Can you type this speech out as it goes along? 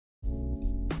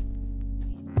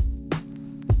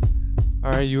All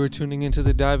right, you are tuning into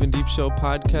the Dive and Deep Show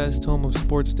podcast, home of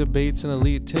sports debates and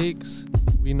elite takes.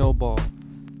 We know ball.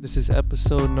 This is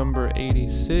episode number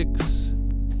 86.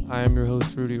 I am your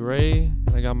host, Rudy Ray,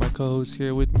 and I got my co-hosts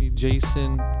here with me,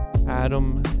 Jason,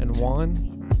 Adam, and Juan.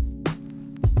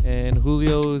 And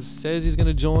Julio says he's going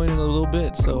to join in a little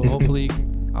bit, so hopefully he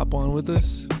can hop on with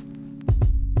us.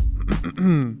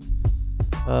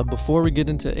 Before we get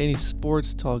into any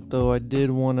sports talk, though, I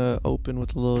did want to open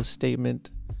with a little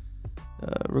statement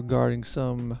regarding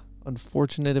some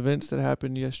unfortunate events that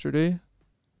happened yesterday.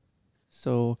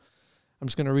 So I'm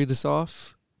just going to read this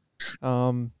off.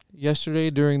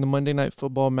 Yesterday, during the Monday Night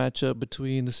Football matchup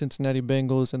between the Cincinnati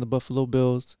Bengals and the Buffalo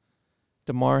Bills,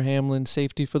 Damar Hamlin,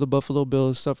 safety for the Buffalo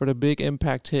Bills, suffered a big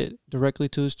impact hit directly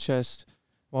to his chest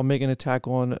while making a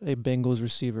tackle on a Bengals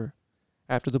receiver.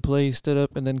 After the play, he stood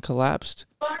up and then collapsed.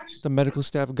 The medical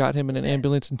staff got him in an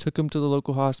ambulance and took him to the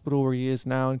local hospital where he is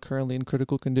now and currently in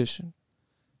critical condition.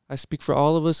 I speak for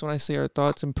all of us when I say our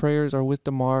thoughts and prayers are with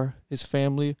Damar, his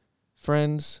family,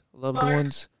 friends, loved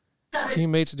ones,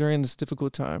 teammates during this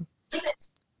difficult time.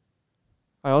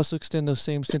 I also extend those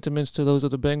same sentiments to those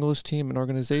of the Bengals team and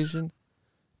organization.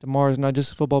 Damar is not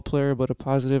just a football player, but a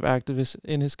positive activist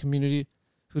in his community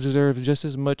who deserves just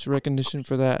as much recognition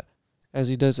for that as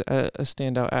he does a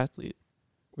standout athlete.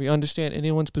 We understand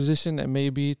anyone's position that may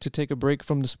be to take a break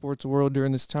from the sports world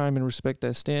during this time and respect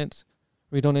that stance.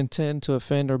 We don't intend to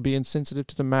offend or be insensitive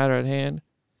to the matter at hand.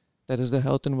 That is the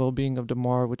health and well-being of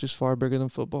Damar, which is far bigger than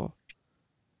football.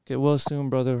 Get well soon,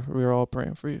 brother. We are all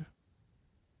praying for you.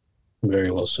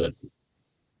 Very well said.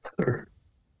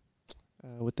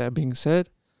 With that being said,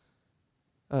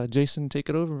 Jason, take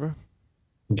it over, bro.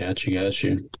 Got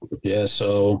you. Yeah,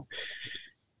 so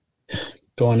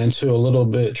going into a little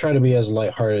bit, try to be as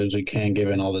lighthearted as we can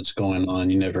given all that's going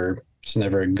on. It's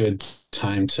never a good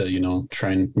time to,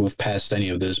 try and move past any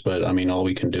of this. But, all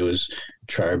we can do is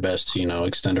try our best to,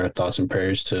 extend our thoughts and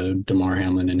prayers to Damar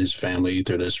Hamlin and his family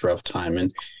through this rough time.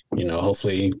 And,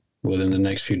 hopefully within the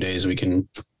next few days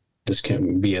this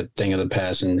can be a thing of the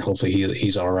past, and hopefully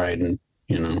he's all right and,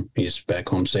 he's back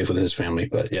home safe with his family.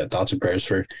 But, yeah, thoughts and prayers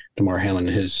for Damar Hamlin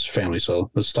and his family.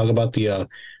 So let's talk about the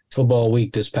football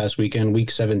week this past weekend, week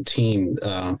 17.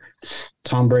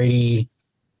 Tom Brady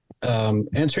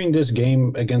entering this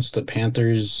game against the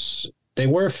Panthers, they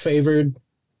were favored,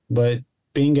 but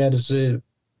being the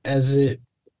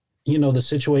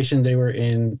situation they were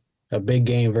in, a big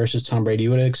game versus Tom Brady,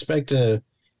 you would expect a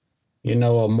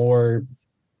more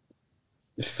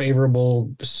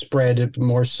favorable spread,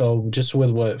 more so just with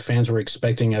what fans were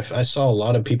expecting. I saw a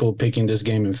lot of people picking this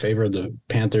game in favor of the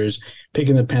Panthers.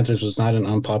 Picking the Panthers was not an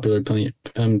unpopular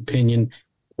opinion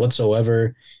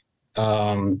whatsoever.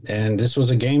 And this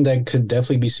was a game that could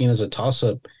definitely be seen as a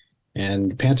toss-up.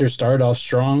 And Panthers started off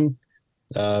strong,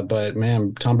 but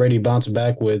man, Tom Brady bounced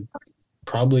back with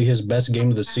probably his best game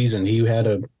of the season. He had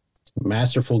a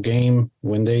masterful game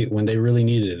when they really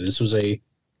needed it. This was a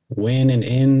win and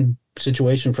in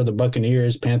situation for the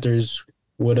Buccaneers. Panthers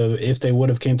would have, if they would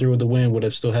have came through with the win, would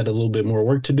have still had a little bit more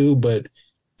work to do, but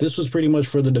this was pretty much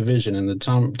for the division. And the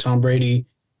Tom Brady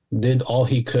did all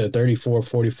he could,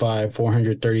 34-45,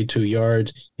 432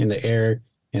 yards in the air,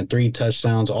 and 3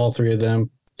 touchdowns, all 3 of them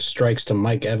strikes to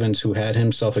Mike Evans, who had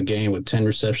himself a game with 10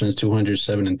 receptions,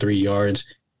 203 yards.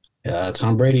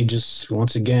 Tom Brady just,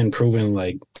 once again, proving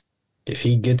like if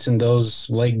he gets in those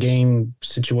late game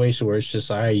situations where it's just,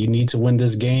 all right, you need to win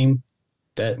this game,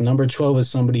 that number 12 is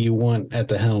somebody you want at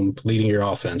the helm leading your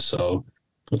offense. So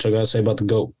what y'all got to say about the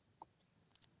GOAT?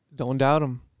 Don't doubt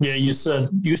him. Yeah, you said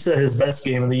his best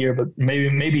game of the year, but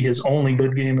maybe his only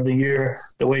good game of the year.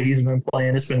 The way he's been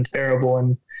playing, it's been terrible,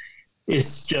 and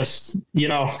it's just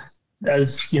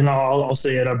I'll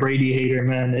say it, a Brady hater,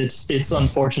 man. It's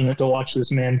unfortunate to watch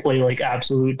this man play like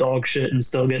absolute dog shit and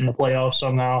still get in the playoffs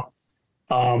somehow.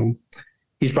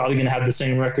 He's probably going to have the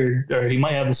same record, or he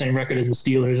might have the same record as the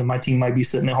Steelers, and my team might be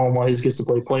sitting at home while his gets to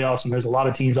play playoffs. And there's a lot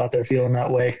of teams out there feeling that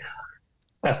way.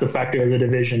 That's the factor of the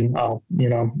division.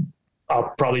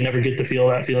 I'll probably never get to feel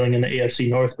that feeling in the AFC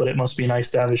North, but it must be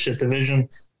nice to have a shit division.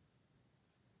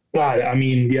 God,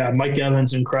 Mike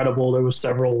Evans, incredible. There was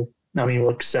several,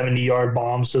 70-yard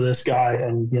bombs to this guy,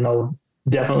 and,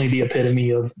 definitely the epitome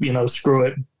of, screw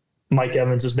it. Mike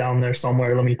Evans is down there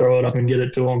somewhere. Let me throw it up and get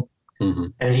it to him. Mm-hmm.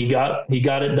 And he got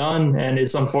it done, and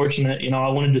it's unfortunate. I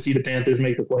wanted to see the Panthers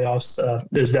make the playoffs.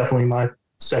 There's definitely my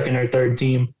second or third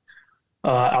team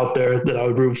out there that I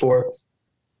would root for.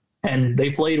 And they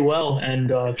played well,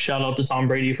 and shout out to Tom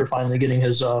Brady for finally getting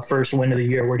his first win of the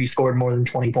year where he scored more than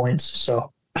 20 points.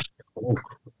 So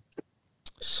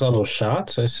subtle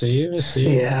shots. I see you.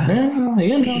 Yeah.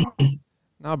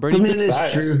 No, Brady.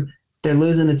 It's true. they're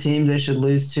losing a team they should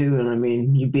lose to, and I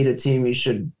mean, you beat a team you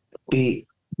should beat.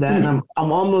 That, and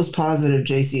I'm almost positive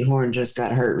J.C. Horn just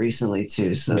got hurt recently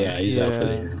too. So Yeah, he's out for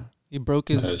the year. He broke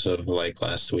his As of like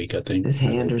last week, I think. his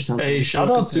hand or something. Hey, shout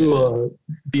out to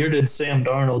bearded Sam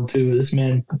Darnold too. This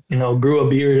man, grew a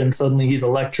beard and suddenly he's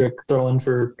electric, throwing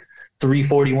for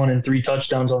 341 and 3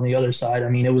 touchdowns on the other side. I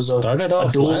mean, it was started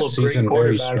off duel last of great season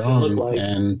very quarterbacks. strong,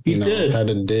 and he did. had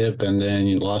a dip, and then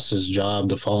he lost his job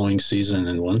the following season.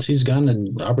 And once he's gotten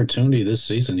an opportunity this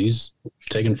season, he's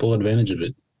taken full advantage of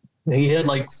it. He had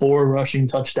like 4 rushing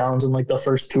touchdowns in like the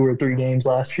first 2 or 3 games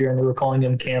last year, and they were calling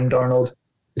him Cam Darnold.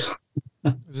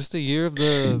 Is this the year of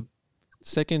the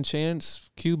second chance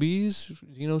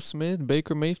QBs? Smith,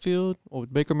 Baker Mayfield. Well,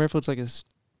 Baker Mayfield's like his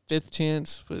 5th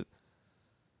chance, but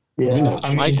yeah,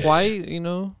 Mike White.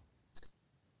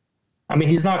 I mean,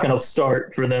 he's not going to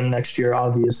start for them next year.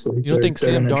 Obviously, you don't think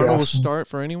Sam Darnold will start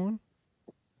for anyone?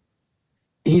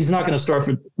 He's not going to start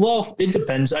for. Well, it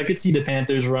depends. I could see the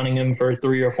Panthers running him for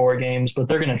 3 or 4 games, but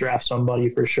they're going to draft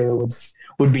somebody for sure.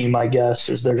 Would be my guess,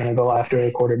 is they're going to go after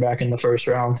a quarterback in the first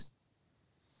round.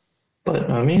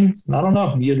 But I mean, I don't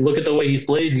know. You look at the way he's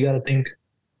played, you got to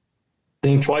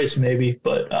think twice maybe.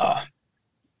 But I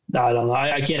don't know.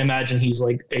 I can't imagine he's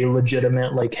like a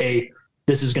legitimate, like, hey,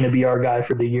 this is going to be our guy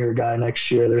for the year guy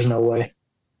next year. There's no way.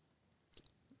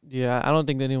 Yeah, I don't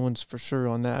think anyone's for sure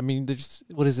on that. I mean,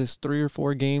 what is this, 3 or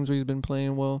 4 games where he's been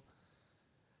playing well?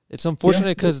 It's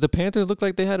unfortunate because the Panthers look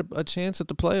like they had a chance at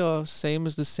the playoffs, same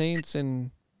as the Saints,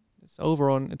 and it's all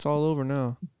over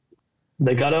now.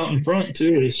 They got out in front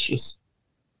too. It's just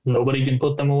nobody can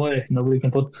put them away. Nobody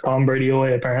can put Tom Brady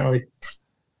away, apparently.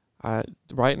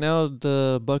 Right now,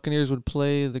 the Buccaneers would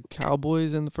play the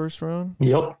Cowboys in the first round.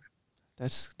 Yep.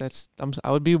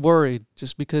 I would be worried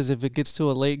just because if it gets to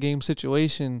a late game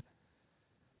situation,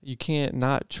 you can't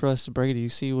not trust Brady. You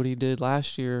see what he did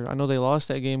last year. I know they lost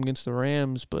that game against the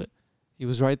Rams, but he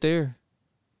was right there.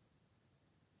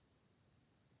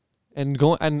 And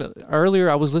earlier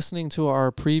I was listening to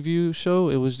our preview show.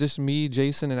 It was just me,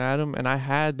 Jason, and Adam, and I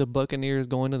had the Buccaneers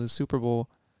going to the Super Bowl.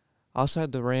 I also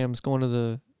had the Rams going to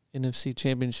the NFC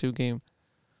Championship game.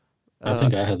 I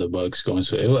think I had the Bucs going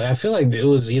to it. I feel like it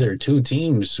was either 2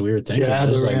 teams we were thinking. Yeah,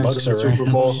 it was the like Rams Bucs in or the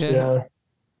Super Bowl. Rams. Yeah.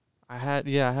 I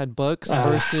had Bucs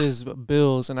versus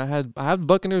Bills, and I had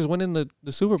Buccaneers winning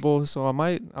the Super Bowl, so I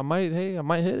might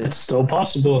hit it. It's still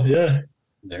possible, yeah.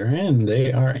 They're in.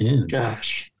 They are in.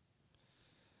 Gosh.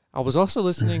 I was also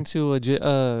listening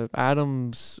to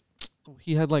Adam's.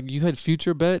 You had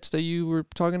future bets that you were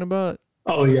talking about.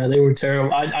 Oh yeah, they were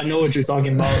terrible. I know what you're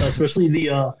talking about, especially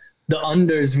the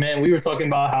unders, man. We were talking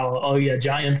about how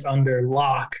Giants under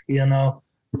lock,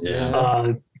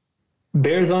 Yeah.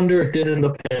 Bears under did end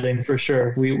up hitting for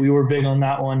sure. We were big on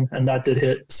that one, and that did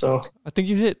hit. So I think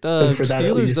you hit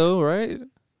Steelers though, right?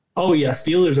 Oh yeah,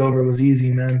 Steelers over was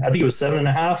easy, man. I think it was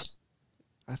 7.5.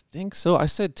 I think so. I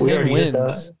said 10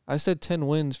 wins. I said 10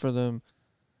 wins for them.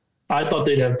 I thought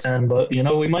they'd have 10, but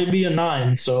we might be a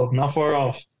 9, so not far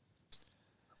off.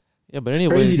 Yeah, but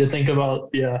anyways, crazy to think about.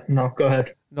 Yeah, no, go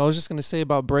ahead. No, I was just gonna say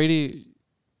about Brady.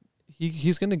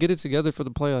 He's gonna get it together for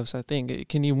the playoffs. I think.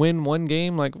 Can he win one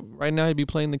game? Like right now, he'd be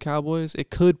playing the Cowboys. It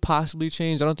could possibly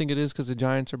change. I don't think it is because the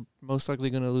Giants are most likely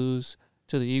gonna lose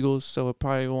to the Eagles, so it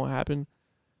probably won't happen.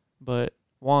 But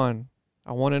Juan,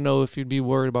 I want to know if you'd be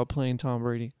worried about playing Tom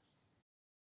Brady.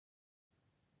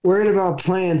 Worried about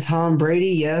playing Tom Brady?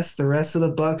 Yes. The rest of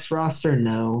the Bucs roster?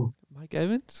 No. Mike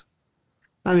Evans?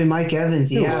 I mean, Mike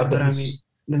Evans, yeah, but I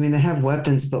mean, they have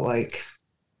weapons, but like,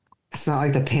 it's not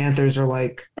like the Panthers are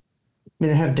like. I mean,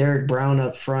 they have Derek Brown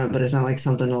up front, but it's not like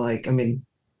something to like. I mean,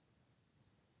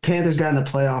 Panthers got in the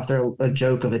playoff. They're a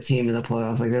joke of a team in the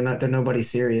playoffs. Like they're nobody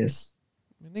serious.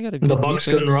 I mean, they got a good the Bucs defense.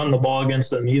 couldn't run the ball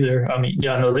against them either. I mean,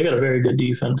 yeah, no, they got a very good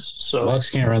defense. So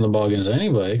Bucs can't run the ball against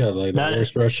anybody. They got like the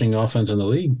worst rushing offense in the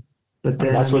league. But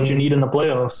then, that's what you need in the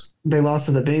playoffs. They lost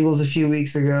to the Bengals a few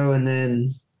weeks ago, and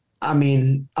then. I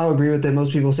mean, I'll agree with that.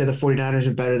 Most people say the 49ers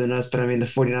are better than us, but I mean, the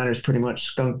 49ers pretty much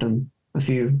skunked them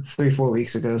 3-4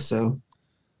 weeks ago. So,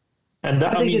 and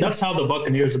that's how the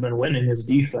Buccaneers have been winning is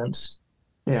defense.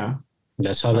 Yeah.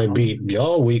 That's how they beat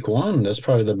y'all week 1. That's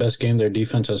probably the best game their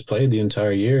defense has played the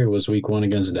entire year was week 1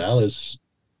 against Dallas.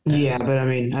 Yeah, but I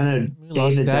mean, I know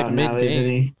David's out now, isn't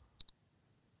he?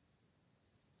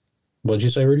 What'd you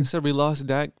say, Rudy? I said we lost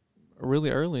Dak really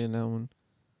early in that one.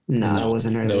 No, it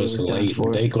wasn't early. That was late.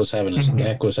 Dak was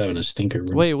having a stinker.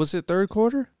 Wait, was it third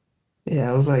quarter?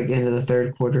 Yeah, it was like end of the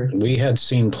third quarter. We had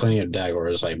seen plenty of Dak where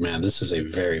it was like, man, this is a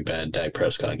very bad Dak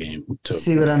Prescott game.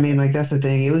 See what I mean? Like, that's the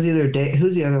thing. It was either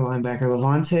who's the other linebacker,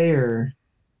 Levante or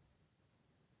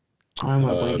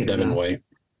Devin White.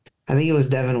 I think it was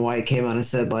Devin White came out and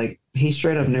said like he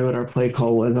straight up knew what our play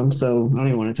call was. I don't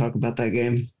even want to talk about that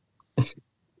game. I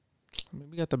mean,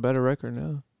 we got the better record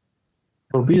now.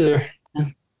 We'll be there.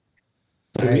 The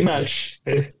Right. rematch.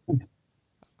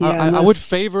 I would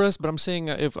favor us, but I'm saying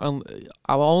if I'll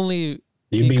only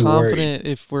You'd be be confident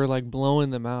if we're like blowing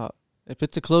them out. If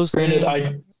it's a close Granted,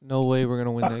 game, no way we're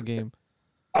gonna win that game.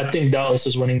 I think Dallas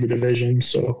is winning the division,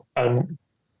 so I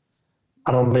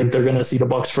don't think they're gonna see the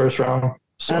Bucs first round.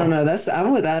 So. I don't know.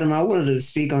 I'm with Adam. I wanted to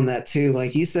speak on that too.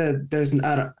 Like you said,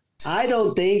 I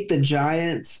don't think the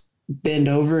Giants bend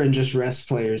over and just rest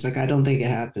players. Like I don't think it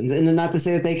happens. And not to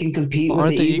say that they can compete with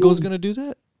Aren't the the Eagles gonna do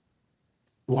that?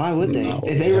 Why would they? No,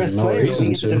 If they rest no players, they reason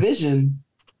get the to. division.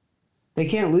 They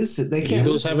can't lose it. They The can't.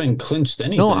 Eagles lose it. haven't clinched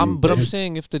anything. No, I'm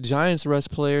saying if the Giants rest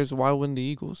players, why wouldn't the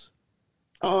Eagles?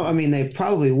 Oh, I mean, they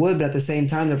probably would, but at the same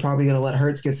time, they're probably going to let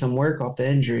Hurts get some work off the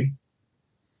injury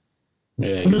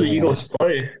Yeah, Who do the Eagles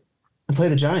play? and play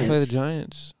the Giants. Play the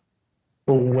Giants.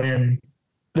 Will win.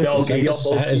 This Y'all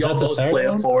is- y'all both play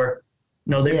at 4.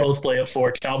 No, they Yeah. both play at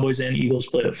 4. Cowboys and Eagles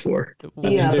play at 4. I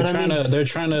think Yeah, they're but I trying mean- to they're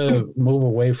trying to move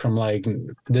away from like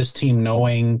this team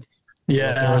knowing what the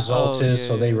Yeah. result is, yeah,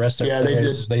 so they yeah. rest their Yeah, they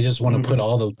players. They just want to Mhm. put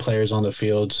all the players on the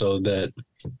field so that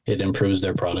it improves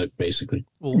their product, basically.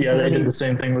 Well, Yeah, they did the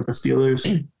same thing with the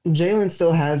Steelers. Jalen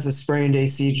still has a sprained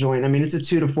AC joint. I mean, it's a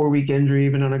 2 to 4 week injury,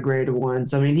 even on a grade 1.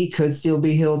 So, I mean, he could still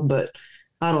be healed, but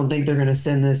I don't think they're going to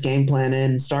send this game plan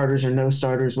in, starters or no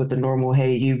starters, with the normal,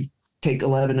 hey, you take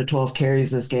 11 to 12 carries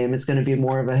this game. It's going to be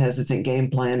more of a hesitant game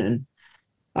plan. And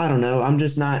I don't know. I'm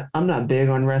not big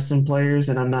on resting players,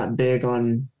 and I'm not big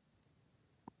on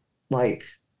like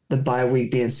the bye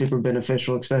week being super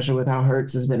beneficial, especially with how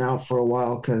Hurts has been out for a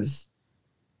while. Because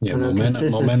Yeah, I know momentum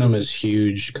consistency. is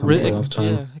huge coming off time.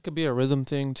 yeah, it could be a rhythm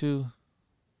thing too.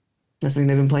 I think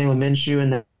they've been playing with Minshew,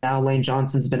 and now Lane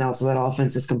Johnson's been out, so that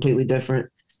offense is completely different.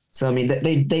 So I mean,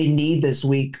 they need this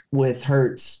week with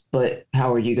Hurts, but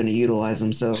how are you going to utilize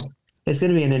them? So it's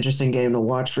going to be an interesting game to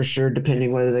watch for sure,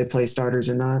 depending whether they play starters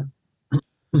or not.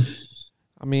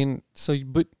 I mean,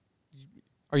 but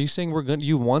are you saying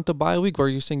you want the bye week, or are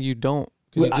you saying you don't?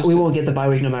 'Cause you just We said- won't get the bye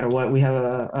week no matter what. We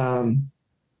have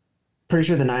pretty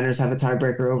sure the Niners have a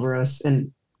tiebreaker over us,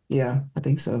 and yeah, I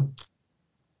think so.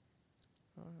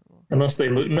 Unless they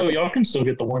lose. No, y'all can still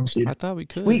get the 1 seed. I thought we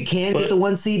could. We can get the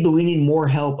 1 seed, but we need more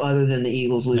help other than the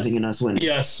Eagles losing and us winning.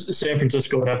 Yes, San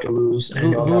Francisco would have to lose. And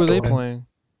Who y'all are have to they win. playing?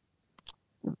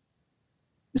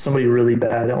 Somebody really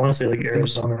bad. I want to say like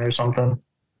Arizona or something.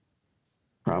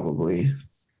 Probably.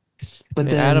 But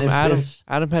Yeah, then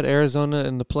Adam had Arizona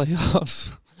in the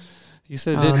playoffs. He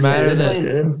said it Oh, didn't yeah, matter they're that playing-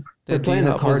 Did. they're that playing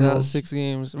the D-Hop was out Cardinals. 6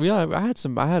 games. Yeah,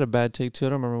 I had a bad take too. I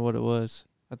don't remember what it was.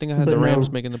 I think I had But the Rams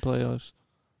no. making the playoffs.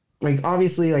 like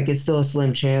obviously like it's still a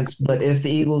slim chance, but if the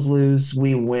Eagles lose,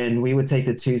 we win. We would take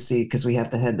the 2 seed because we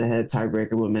have the head-to-head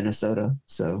tiebreaker with Minnesota.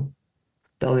 So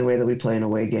the only way that we play an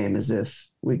away game is if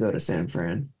we go to San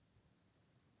Fran.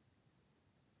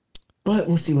 But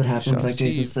we'll see what happens. shall Like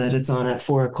Jason see. said, it's on at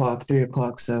 4 o'clock, 3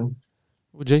 o'clock. So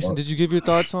Well, Jason, did you give your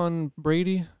thoughts on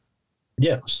Brady?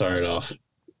 Yeah, start it off.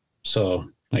 So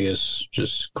I guess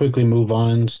just quickly move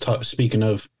on. Speaking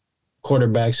of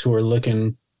quarterbacks who are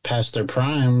looking past their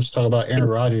primes, talk about Aaron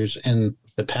Rodgers and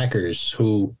the Packers,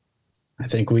 who I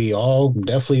think we all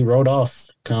definitely wrote off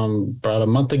about a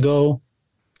month ago.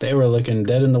 They were looking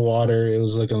dead in the water. It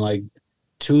was looking like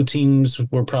 2 teams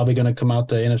were probably going to come out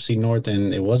the NFC North,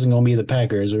 and it wasn't going to be the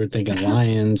Packers. We were thinking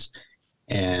Lions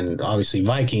and obviously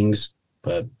Vikings.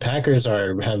 But Packers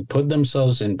have put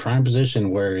themselves in prime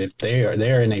position where if they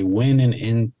are in a win and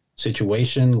in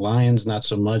situation, Lions not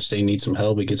so much. They need some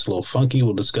help. It gets a little funky.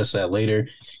 We'll discuss that later.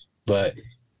 But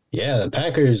yeah, the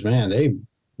Packers, man,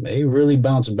 they really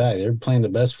bounced back. They're playing the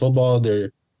best football of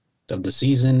the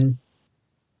season.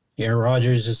 Aaron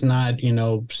Rodgers is not,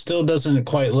 still doesn't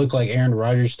quite look like Aaron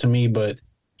Rodgers to me, but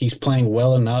he's playing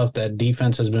well enough. That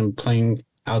defense has been playing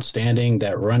outstanding.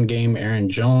 That run game, Aaron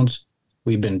Jones.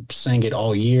 We've been saying it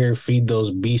all year. Feed those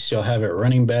beasts you'll have at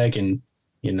running back, and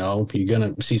you're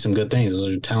gonna see some good things. Those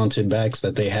are talented backs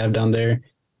that they have down there,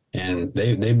 and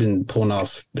they've been pulling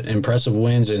off impressive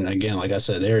wins. And again, like I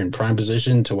said, they're in prime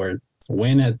position to where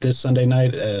win at this Sunday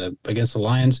night against the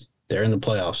Lions. They're in the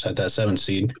playoffs at that 7th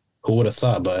seed. Who would have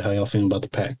thought? But how y'all feeling about the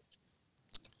Pack?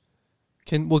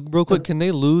 Real quick, can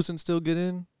they lose and still get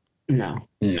in? no,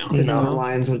 No. because then the No.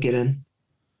 Lions would get in.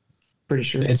 Pretty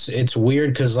sure. It's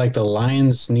weird because like the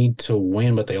Lions need to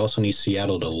win, but they also need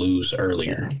Seattle to lose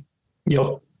earlier.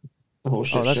 Yep. The whole Oh,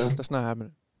 shit show. that's not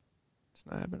happening. It's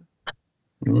not happening.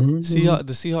 Mhm.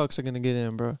 The Seahawks are gonna get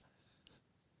in, bro.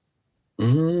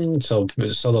 So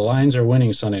the Lions are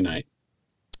winning Sunday night.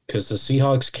 because the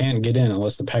Seahawks can't get in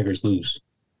unless the Packers lose.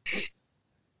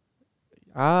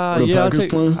 Yeah,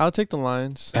 I'll take the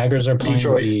Lions. Packers are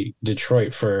playing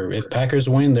Detroit for if Packers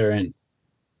win, they're in.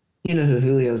 You know who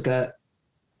Julio's got?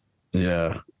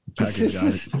 Yeah,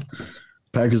 Packers got it.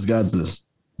 Packers got this.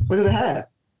 Look at the hat.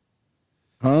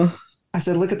 Huh? I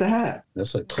said, look at the hat.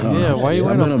 That's a yeah. Why you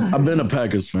wearing I've been a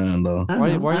Packers fan though. Why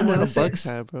you wearing a Bucs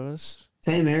hat, bro?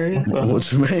 Same area.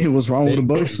 What you mean? What's wrong with the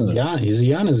Bucs? He's a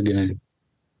Giannis guy.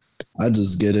 I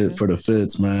just get it for the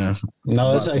fits, man.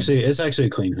 No, it's actually a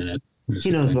clean hat.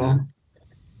 He knows ball.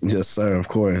 Yes, sir. Of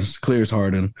course, clears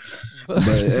Harden. But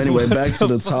anyway, back to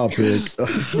the topic.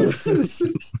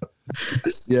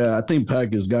 Yeah, I think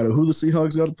Packers got it. Who the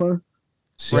Seahawks got to play?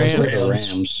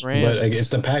 Rams. But if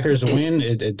the Packers win,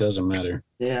 it doesn't matter.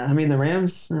 Yeah, I mean the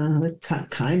Rams, they're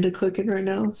kind of clicking right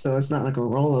now, so it's not like a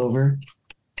rollover.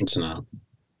 It's not.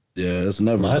 Yeah, it's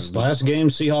never. Last game,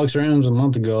 Seahawks Rams a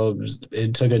month ago,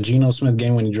 it took a Geno Smith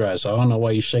game-winning drive. So I don't know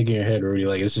why you're shaking your head, Rudy.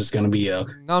 Like it's just gonna be a.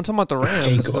 No, I'm talking about the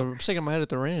Rams. I'm shaking my head at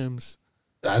the Rams.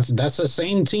 That's the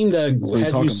same team that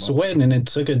had you sweating, and it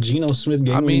took a Geno Smith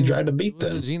game-winning drive to beat them.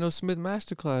 It was a Geno Smith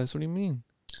masterclass. What do you mean?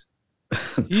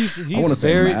 He's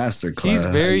very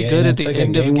good at the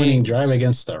end of game-winning drive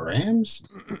against the Rams.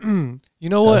 You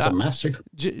know what? That's a master.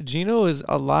 Geno is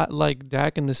a lot like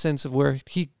Dak in the sense of where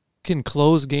he can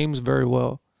close games very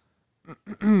well.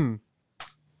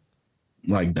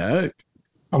 Like Dak?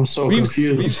 I'm so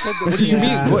confused. We've said that. What do you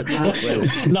mean? What?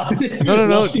 No.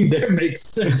 Nothing there makes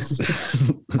sense.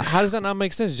 How does that not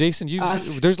make sense, Jason?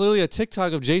 There's literally a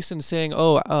TikTok of Jason saying,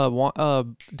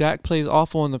 Dak plays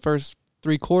awful in the first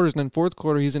 3 quarters, and then fourth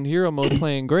quarter he's in hero mode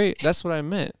playing great. That's what I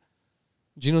meant.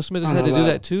 Geno Smith has had to do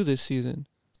that too this season.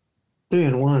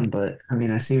 3-1, but I mean,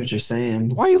 I see what you're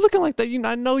saying. Why are you looking like that?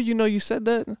 I know you said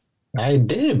that. I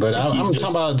did, but I'm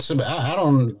talking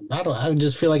about. I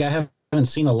just feel like I haven't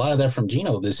seen a lot of that from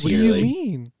Geno this year. What do you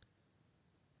mean?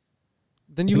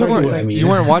 Then you weren't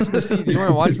watching the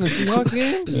Seahawks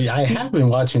games? Yeah, I have been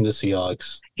watching the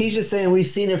Seahawks. He's just saying we've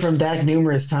seen it from Dak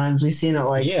numerous times. We've seen it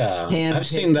I've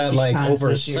seen that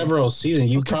over several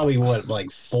seasons. You probably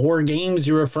 4 games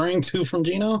you're referring to from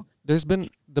Geno? There's been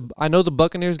I know the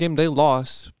Buccaneers game they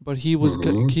lost, but he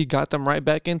got them right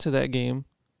back into that game.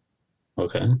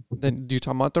 Okay. Then you're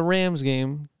talking about the Rams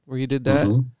game where he did that.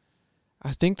 Mm-hmm.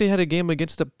 I think they had a game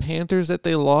against the Panthers that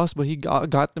they lost, but he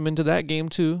got them into that game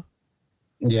too.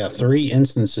 Yeah, 3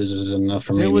 instances is enough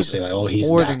for me to say he's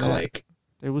Dak-like.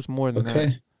 There was more than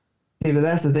that. Hey, but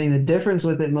that's the thing. The difference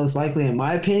with it, most likely, in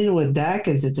my opinion, with Dak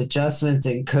is it's adjustments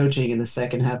and coaching in the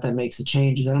second half that makes the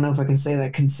changes. I don't know if I can say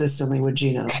that consistently with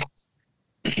Geno.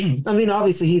 I mean,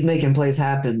 obviously he's making plays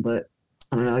happen, but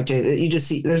I don't know. Like Jay, you just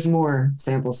see there's more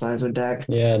sample size with Dak.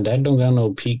 Yeah, Dak don't got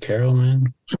no Pete Carroll,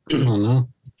 man. I don't know.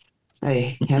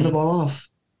 Hey, hand the ball off.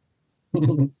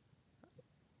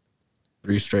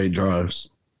 3 straight drives.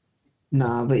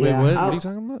 Nah, but Wait, yeah. What are you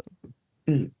talking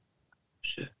about?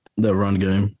 The run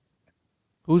game.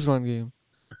 Whose run game?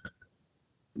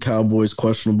 Cowboys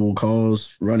questionable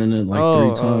calls, running it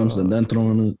 3 times and then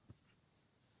throwing it.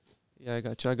 Yeah, I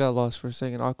got you. I got lost for a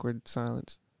second. Awkward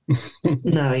silence.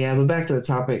 No, yeah, but back to the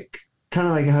topic. Kind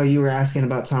of like how you were asking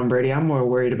about Tom Brady. I'm more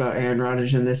worried about Aaron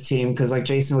Rodgers in this team because, like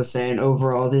Jason was saying,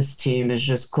 overall, this team is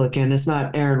just clicking. It's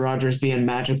not Aaron Rodgers being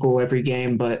magical every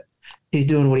game, but he's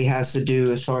doing what he has to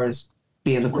do as far as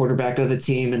being the quarterback of the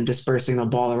team and dispersing the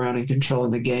ball around and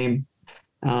controlling the game.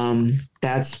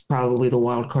 That's probably the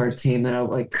wild card team that I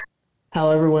like. How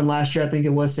everyone last year, I think it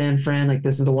was San Fran. Like,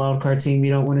 this is the wild card team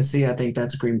you don't want to see. I think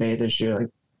that's Green Bay this year. Like,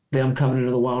 them coming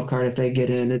into the wild card if they get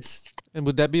in. And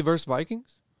would that be versus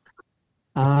Vikings?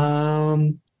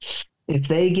 If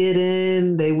they get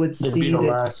in, they would see the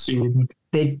last seed.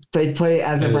 They'd play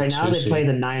as of right now. They play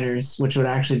the Niners, which would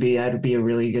actually be a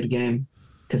really good game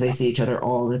because they see each other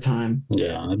all the time.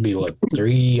 Yeah, that'd be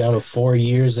 3 out of 4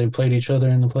 years they played each other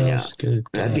in the playoffs. Yeah,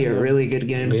 that'd be a really good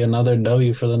game. Be another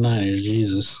W for the Niners.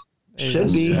 Jesus,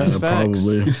 should be. That's facts.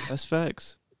 Probably. That's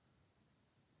facts.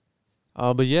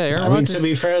 But yeah, Aaron Rodgers. To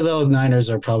be fair though, Niners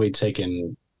are probably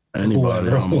taking anybody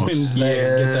wins that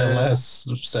get that last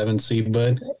 7 seed,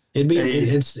 but it'd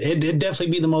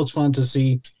definitely be the most fun to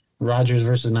see Rodgers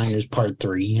versus Niners part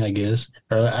 3, I guess,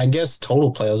 or I guess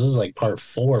total playoffs this is part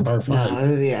 4, part 5.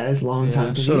 No, yeah, it's a long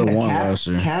time. Should have won last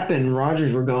year. Cap and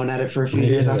Rodgers were going at it for a few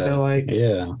years. I feel like.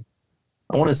 Yeah.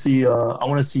 I want to see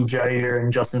Jair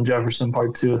and Justin Jefferson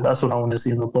part 2. That's what I want to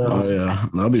see in the playoffs. Oh yeah,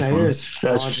 that'll be fun.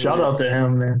 Shout out to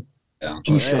him, man. Yeah.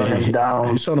 He shut him down.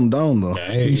 He shut him down though.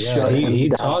 He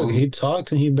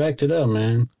talked and he backed it up,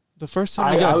 man. The first time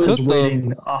I he got was cooked, though.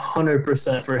 waiting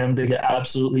 100% for him to get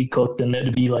absolutely cooked and it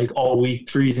to be like all week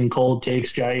freezing cold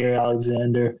takes Jair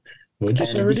Alexander. What'd you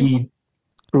say, And Rudy? he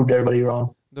proved everybody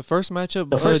wrong. The first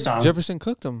matchup, The first time. Jefferson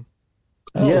cooked him.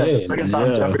 Oh, The second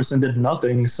time Jefferson did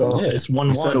nothing, so it's 1-1.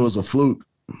 He said it was a fluke.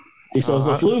 He said it was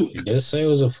a fluke. I guess say it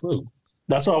was a fluke.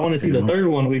 That's why I want to see the third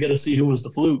one. We got to see who was the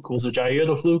fluke. Was it Jair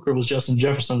the fluke or was Justin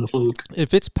Jefferson the fluke?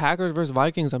 If it's Packers versus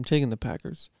Vikings, I'm taking the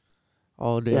Packers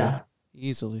all day. Yeah.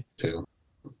 Easily. Too.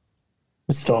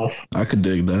 It's tough. I could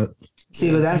dig that. See,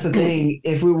 but that's the thing.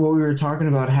 If what we were talking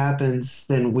about happens,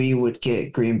 then we would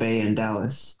get Green Bay and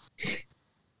Dallas.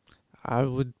 I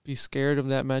would be scared of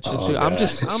that matchup Oh, too.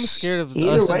 God. I'm scared of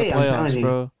Either us way, in I'm the telling playoffs, you.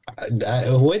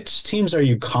 bro. Which teams are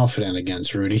you confident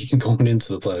against, Rudy, going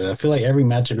into the playoffs? I feel like every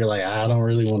matchup you're like, I don't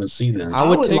really want to see them. I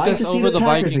would would take like us to see over the the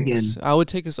Packers Vikings. again. I would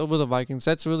take us over the Vikings.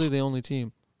 That's really the only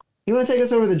team. You want to take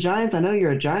us over the Giants? I know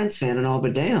you're a Giants fan and all,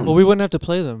 but damn. Well, we wouldn't have to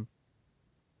play them.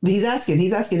 But he's asking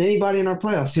anybody in our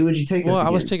playoffs. Who would you take us Well, I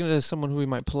was against? taking it as someone who we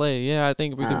might play. Yeah, I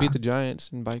think we could beat the Giants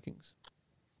and Vikings.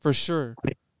 For sure.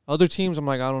 Other teams, I'm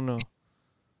like, I don't know.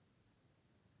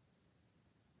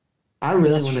 I really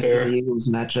That's want to see fair. the Eagles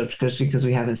matchup just because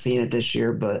we haven't seen it this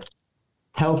year, but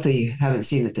healthy, haven't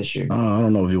seen it this year. I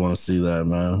don't know if you want to see that,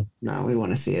 man. No, we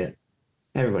want to see it.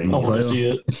 Everybody I wants want to Playoff. see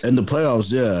it. In the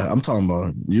playoffs, yeah. I'm talking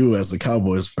about you as a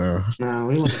Cowboys fan. No,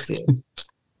 we want to see it.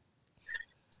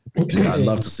 Yeah, I'd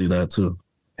love to see that too.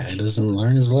 He doesn't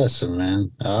learn his lesson,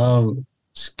 man.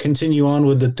 Let's continue on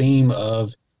with the theme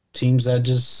of teams that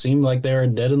just seem like they are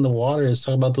dead in the water. Let's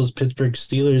talk about those Pittsburgh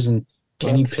Steelers and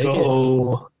Kenny Let's Pickett.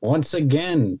 go. Once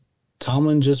again,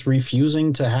 Tomlin just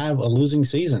refusing to have a losing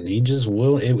season. He just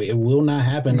will. It will not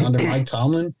happen under Mike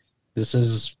Tomlin. This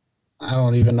is, I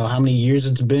don't even know how many years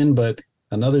it's been, but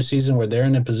another season where they're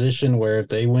in a position where if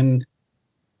they win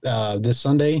this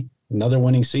Sunday, another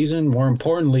winning season. More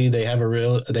importantly, they have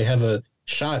a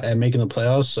shot at making the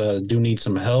playoffs. Do need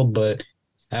some help, but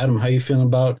Adam, how you feeling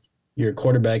about your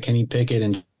quarterback Kenny Pickett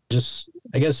and just,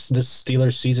 I guess, this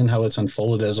Steelers season, how it's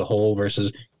unfolded as a whole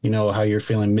versus, how you're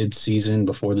feeling mid-season,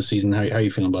 before the season? How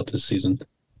you feeling about this season?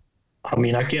 I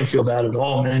mean, I can't feel bad at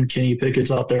all, man. Kenny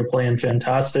Pickett's out there playing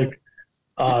fantastic.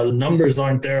 The numbers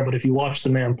aren't there, but if you watch the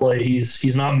man play,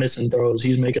 he's not missing throws.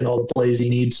 He's making all the plays he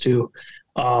needs to.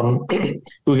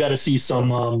 We got to see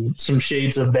some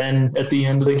shades of Ben at the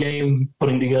end of the game,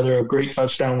 putting together a great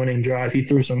touchdown winning drive. He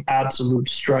threw some absolute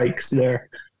strikes there.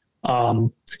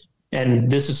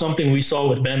 And this is something we saw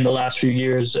with Ben the last few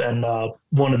years. And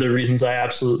one of the reasons I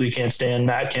absolutely can't stand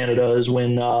Matt Canada is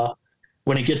when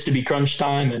it gets to be crunch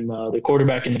time and the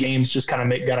quarterback in games just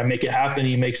kind of got to make it happen,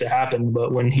 he makes it happen.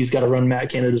 But when he's got to run Matt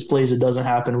Canada's plays, it doesn't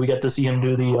happen. We get to see him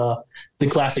do the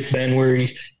classic Ben where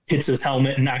he hits his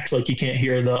helmet and acts like he can't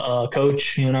hear the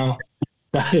coach.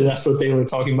 That's what they were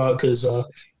talking about, because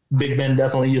Big Ben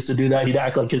definitely used to do that. He'd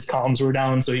act like his comms were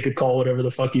down so he could call whatever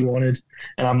the fuck he wanted.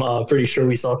 And I'm pretty sure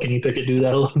we saw Kenny Pickett do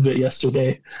that a little bit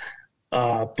yesterday.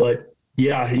 But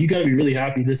yeah, you got to be really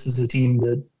happy. This is a team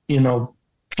that, a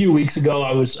few weeks ago,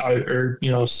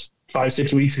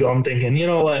 5-6 weeks ago, I'm thinking, you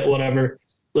know what, whatever.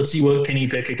 Let's see what Kenny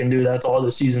Pickett can do. That's all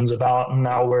the season's about. And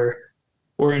now we're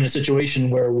in a situation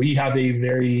where we have a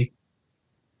very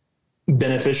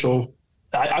beneficial,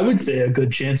 I would say, a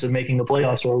good chance of making the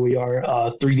playoffs where we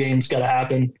are. 3 games got to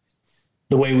happen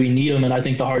the way we need them. And I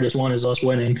think the hardest one is us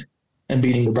winning and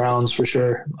beating the Browns for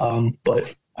sure.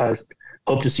 But I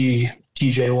hope to see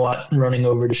TJ Watt running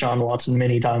over Deshaun Watson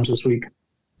many times this week.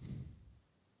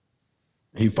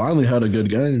 He finally had a good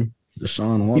game,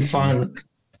 Deshaun Watson.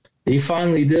 He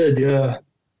finally did, yeah.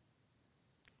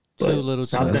 Too But little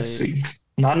it's too not late. next week.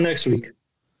 Not next week.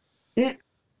 Yeah,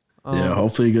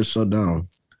 hopefully he gets shut down.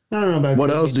 I don't know about What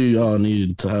else do y'all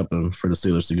need to happen for the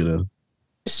Steelers to get in?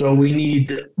 So we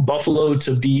need Buffalo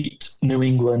to beat New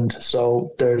England. So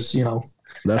there's, That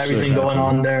should everything going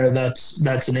happen. on there.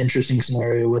 That's an interesting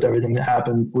scenario with everything that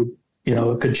happened.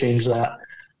 It could change that.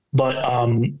 But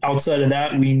outside of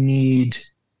that, we need,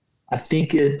 I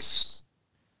think I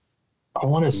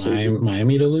want to say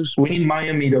Miami to lose? we need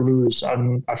Miami to lose. I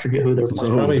forget who they're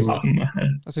playing. Probably Off the top of my head.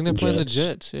 I think they're playing the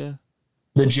Jets. Jets, yeah.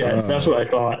 The Jets. That's what I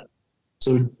thought.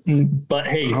 So, but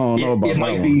hey, I don't know about it that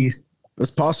might one. be.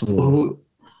 It's possible.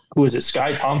 Who is it?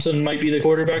 Sky Thompson might be the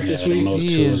quarterback this I don't week. know if He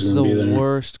Tua's is gonna the be there.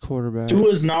 worst quarterback.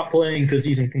 Tua's not playing because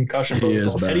he's in concussion He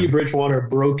is protocol. bad. Teddy Bridgewater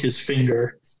broke his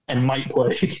finger and might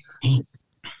play.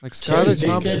 Like They Skylar said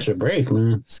Thompson. catch a break,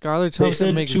 man. Skylar They Thompson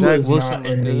said makes Zach Tua's Wilson not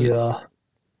look in good. the.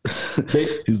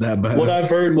 He's that bad. What I've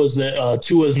heard was that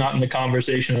Tua's not in the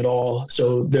conversation at all.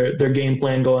 So their game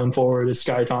plan going forward is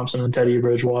Sky Thompson and Teddy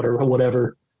Bridgewater, or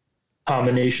whatever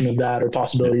combination of that or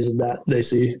possibilities of that they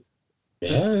see.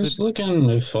 Yeah, it's looking,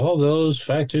 if all those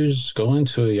factors go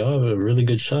into it, y'all have a really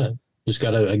good shot. Just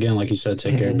gotta, again, like you said,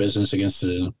 take care of business against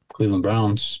the Cleveland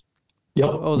Browns. Yep.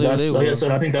 Oh, That's they like I will.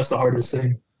 said, I think that's the hardest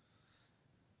thing.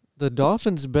 The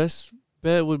Dolphins' best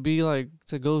bet would be like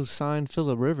to go sign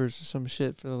Phillip Rivers or some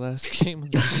shit for the last game of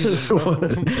the season, bro.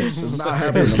 It's not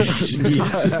happening.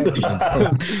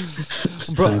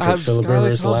 Bro, Time for Phillip Skylar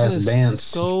Rivers' Thompson last is dance.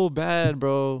 so bad,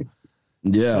 bro.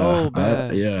 Yeah, So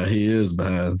bad. yeah, he is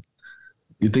bad.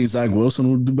 You think Zach Wilson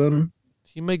would do better?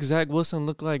 He makes Zach Wilson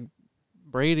look like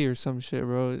Brady or some shit,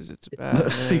 bro. It's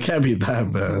bad, He man. can't be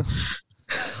that bad.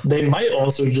 They might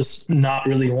also just not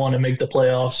really want to make the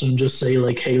playoffs and just say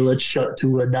like, "Hey, let's shut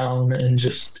Tua down and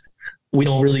just we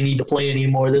don't really need to play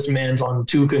anymore. This man's on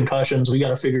 2 concussions. We got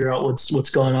to figure out what's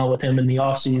going on with him in the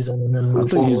offseason and then move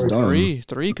think he's forward." done.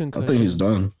 Three I concussions. think he's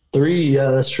done. 3,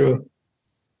 yeah, that's true.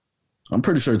 I'm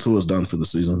pretty sure Tua's done for the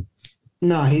season.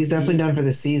 No, he's definitely done for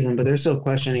the season, but they're still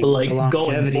questioning But like the going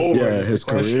longevity. forward, Yeah, is the his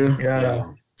question. career. Yeah.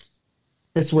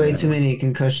 It's way too many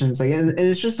concussions. Like, and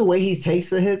it's just the way he takes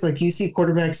the hits. Like, you see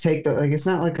quarterbacks take the, like, it's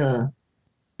not like a,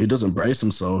 He doesn't brace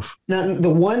himself. not the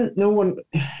one, no one,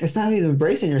 it's not even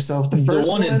bracing yourself. The The first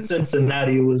one in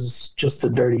Cincinnati was just a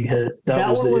dirty hit. That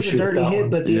was one the was issue a dirty with that hit, one.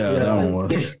 but the Yeah, other that one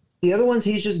ones, was. the other ones,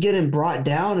 he's just getting brought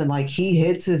down and like he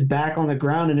hits his back on the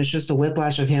ground and it's just a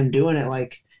whiplash of him doing it.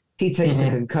 Like he takes a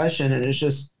concussion and it's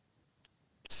just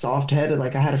soft headed.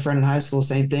 Like I had a friend in high school,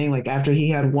 same thing. Like after he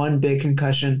had one big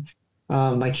concussion,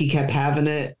 like he kept having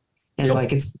it. And Yep.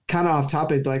 like it's kind of off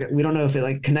topic, but like we don't know if it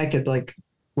like connected. But, like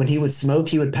when he would smoke,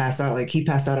 he would pass out. Like he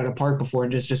passed out at a park before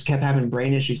and just kept having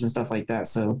brain issues and stuff like that.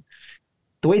 So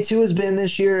the way Tua's been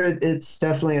this year, it's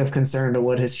definitely of concern to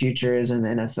what his future is in the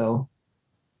NFL.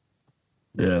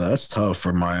 Yeah, that's tough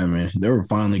for Miami. They were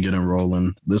finally getting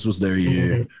rolling. This was their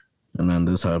year, and then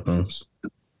this happens.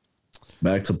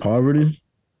 Back to poverty.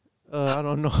 I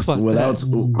don't know about Without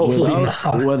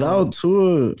that. without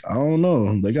Tua, I don't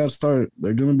know. They got to start.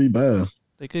 They're gonna be bad.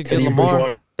 They could get Teddy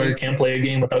Lamar. Bridgewater can't play a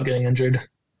game without getting injured.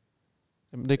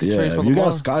 They could Yeah, trade for if you Lamar.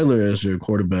 got Skyler as your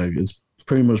quarterback, it's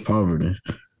pretty much poverty.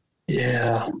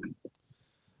 Yeah.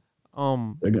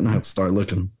 They're gonna have to start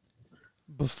looking.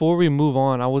 Before we move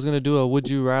on, I was gonna do a Would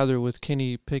You Rather with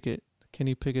Kenny Pickett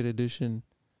edition.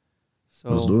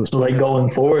 Let's do it. So like going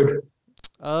forward.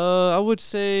 I would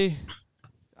say,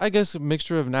 I guess a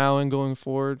mixture of now and going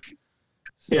forward.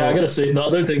 Yeah, I gotta say the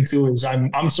other thing too is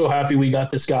I'm so happy we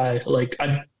got this guy. Like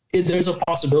there's a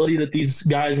possibility that these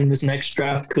guys in this next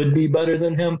draft could be better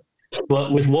than him,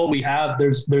 but with what we have,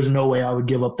 there's no way I would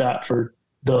give up that for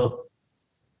the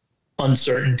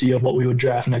uncertainty of what we would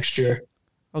draft next year.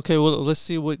 Okay, well, let's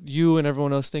see what you and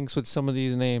everyone else thinks with some of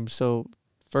these names. So,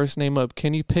 first name up,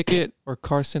 Kenny Pickett or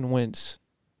Carson Wentz?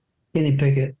 Kenny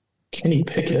Pickett. Kenny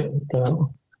Pickett.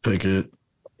 Pickett.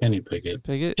 Kenny Pickett.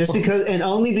 Pickett? Just because, and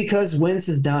only because Wentz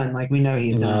is done. Like we know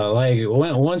he's done. No, like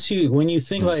when you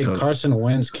think Let's like go. Carson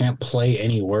Wentz can't play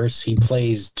any worse, he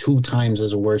plays 2 times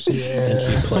as worse as you think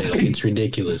he played. Like, it's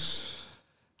ridiculous.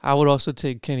 I would also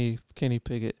take Kenny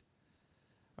Pickett.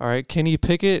 All right, Kenny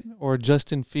Pickett or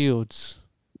Justin Fields?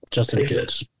 Justin Pickett.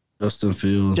 Fields. Justin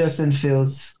Fields. Justin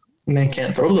Fields. Man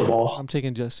can't throw the ball. I'm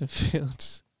taking Justin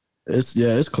Fields.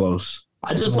 It's close.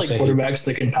 I just I'm like saying- quarterbacks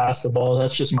that can pass the ball.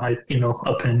 That's just my,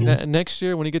 opinion. Next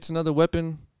year, when he gets another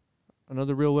weapon,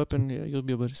 another real weapon, yeah, you'll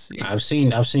be able to see. I've seen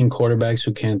quarterbacks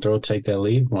who can't throw take that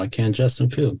lead. Why can't Justin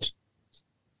Fields?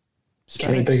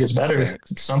 Kenny Pickett's better.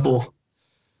 Facts. It's simple.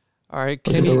 All right,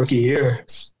 Look at the Kenny. rookie year.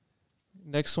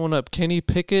 Next one up, Kenny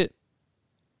Pickett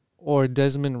or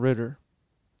Desmond Ritter?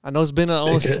 I know it's been a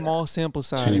Pickett. small sample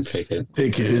size. Kenny Pickett.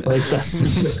 Pickett. Like that's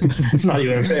it's not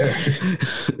even fair.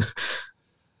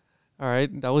 All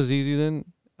right, that was easy then.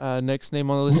 Next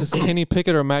name on the list is Kenny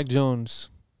Pickett or Mac Jones?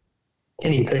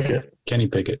 Kenny Pickett. Kenny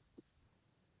Pickett.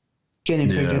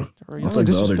 Kenny Yeah. Pickett. Or I'll take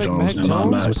the other disrespect Jones, Mac not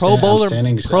Jones? Mac. Pro bowler, I'm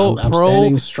standing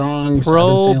strong.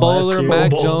 Pro bowler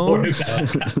Mac Pro Bowl Jones.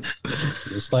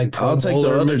 It's like Pro I'll take the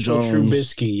Bowler other Mitchell Jones.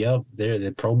 Trubisky. Yep, they're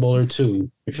the Pro Bowler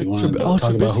too. If you want to talk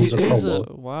about who's a Trubisky Pro is Bowl.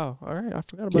 wow. All right, I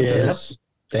forgot about Yeah. that. Yes.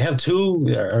 They have 2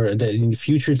 or the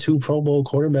future 2 Pro Bowl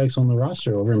quarterbacks on the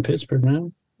roster over in Pittsburgh,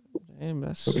 man. Damn,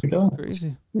 that's There we go.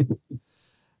 crazy.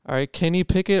 All right, Kenny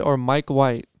Pickett or Mike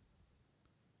White?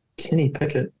 Kenny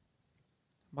Pickett.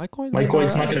 Mike White. Mike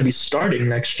White's not going to be starting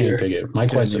next Kenny year. Pickett.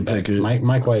 Mike White's a Kenny backup. Pickett.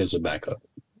 Mike White is a backup.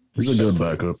 He's a good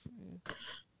backup.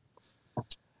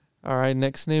 All right,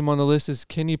 next name on the list is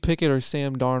Kenny Pickett or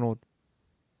Sam Darnold.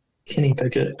 Kenny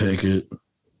Pickett. Pickett.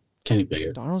 Kenny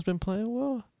Pickett. Darnold's been playing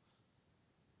well.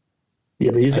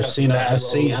 Yeah, but he's I've got seen bad I've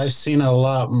lows. seen a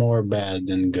lot more bad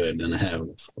than good than I have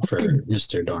for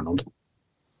Mr. Darnold.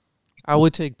 I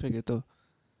would take Pickett though.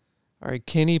 All right,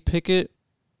 Kenny Pickett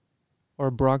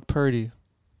or Brock Purdy?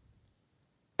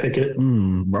 Pickett.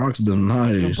 Brock's been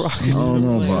nice. Brock I has don't been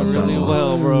know playing about that really one.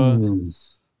 well, bro.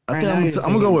 I Right think now I'm you're gonna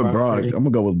thinking go with Brock Brock. Purdy. I'm gonna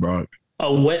go with Brock.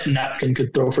 A wet napkin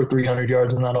could throw for 300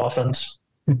 yards in that offense.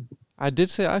 I did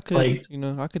say I could, Like-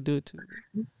 I could do it too.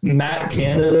 Matt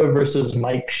Canada versus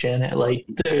Mike Shannon. Like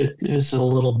there's a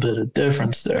little bit of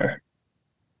difference there.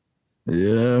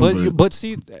 Yeah, But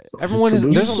see, everyone is.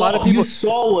 There's a lot of people. You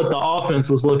saw what the offense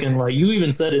was looking like. You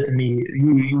even said it to me.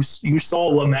 You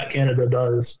saw what Matt Canada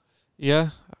does. Yeah,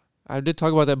 I did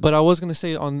talk about that, but I was gonna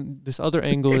say on this other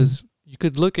angle is you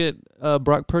could look at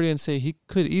Brock Purdy and say he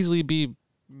could easily be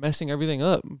messing everything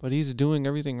up, but he's doing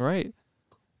everything right,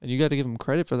 and you got to give him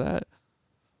credit for that.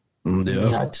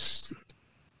 yeah.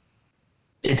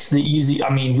 It's the easy. I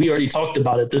mean, we already talked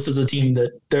about it. This is a team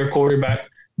that their quarterback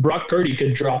Brock Purdy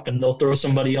could drop and they'll throw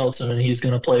somebody else in and he's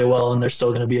going to play well and they're still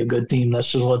going to be a good team.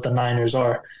 That's just what the Niners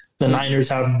are. The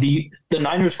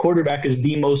Niners quarterback is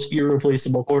the most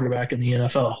irreplaceable quarterback in the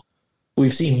NFL.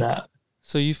 We've seen that.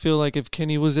 So you feel like if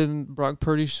Kenny was in Brock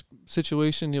Purdy's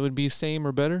situation, it would be same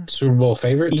or better? Super Bowl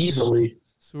favorite? Easily.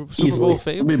 Super Easily. Bowl It'll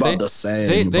favorite? be about the same.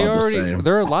 They about already. the same.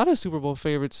 There are a lot of Super Bowl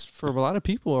favorites for a lot of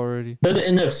people already. They're the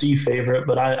NFC favorite,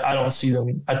 but I don't see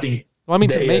them. I think Well, I mean,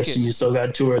 the to make AFC it. still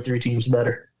got 2 or 3 teams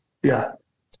better. Yeah.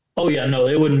 Oh, yeah, no,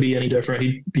 it wouldn't be any different.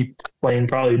 He'd be playing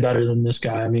probably better than this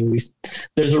guy. I mean,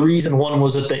 there's a reason one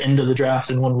was at the end of the draft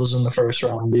and one was in the first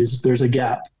round. There's a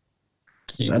gap.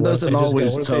 That doesn't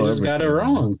always tell They just got it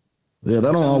everything. wrong. Yeah,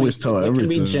 that don't always tell There could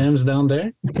be everything. gems down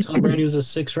there. Tom Brady was a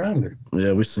 6th rounder.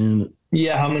 Yeah, we seen it.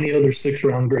 Yeah, how many other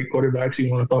 6th-round great quarterbacks you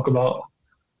want to talk about?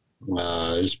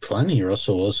 There's plenty.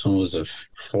 Russell Wilson was a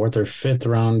 4th or 5th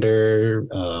rounder.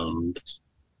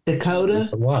 Dakota.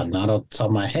 There's a lot. Not off the top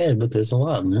of my head, but there's a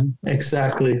lot, man.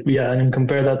 Exactly. Yeah, and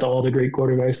compare that to all the great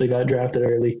quarterbacks that got drafted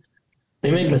early. They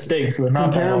make mistakes, but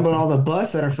not Compare that them with often. all the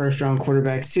Bucs that are first-round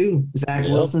quarterbacks too. Zach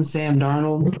Yep. Wilson, Sam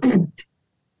Darnold.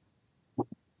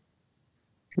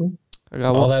 I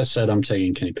got All one. that said, I'm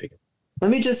taking Kenny Pickett. Let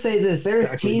me just say this. There is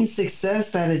Exactly. team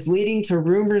success that is leading to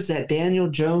rumors that Daniel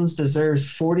Jones deserves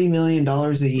 $40 million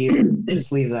a year.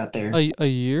 Just leave that there. A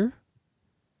year?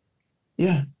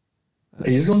 Yeah.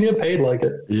 He's going to get paid like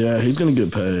it. Yeah, he's gonna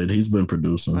get paid. He's been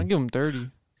producing. I give him 30,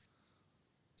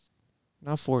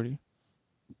 not 40.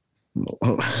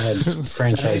 I had I'm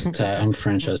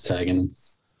franchise tagging him.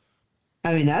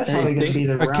 I mean, that's Hey, probably going to be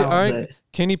the Okay, route. all right. But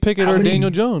Kenny Pickett How or many-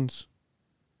 Daniel Jones?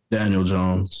 Daniel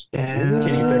Jones. yeah.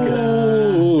 Kenny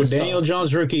Pickett. Ooh, It's Daniel tough.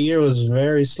 Jones' rookie year was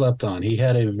very slept on. He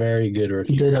had a very good He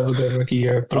rookie. did have a good rookie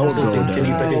year. But I I would still go take with Kenny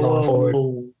that. Pickett going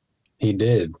forward. He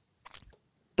did.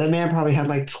 That man probably had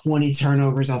like 20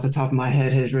 turnovers off the top of my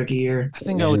head his rookie year. I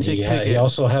think I would And take he Pickett.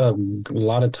 also had a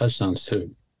lot of touchdowns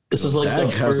too. This is like Dak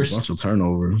the has a first bunch of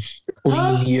turnovers.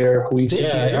 clean year we've seen.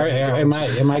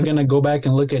 Am I gonna go back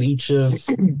and look at each of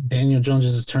Daniel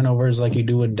Jones's turnovers like you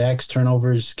do with Dak's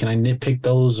turnovers? Can I nitpick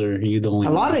those, or are you the only?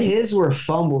 A lot one? of his were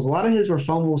fumbles. A lot of his were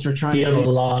fumbles for trying He to had a make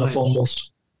lot of plays.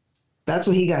 fumbles. That's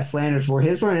what he got slandered for.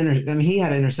 His weren't. I mean, he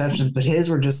had interceptions, but his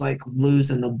were just like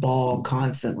losing the ball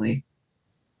constantly.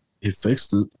 He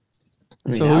fixed it. I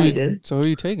mean, So now who he you, did. so who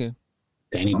you taking?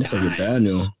 Danny I'm taking Dimes.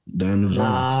 Daniel Jones.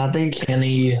 Nah, I think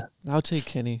Kenny. I'll take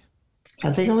Kenny.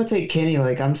 I'm gonna take Kenny.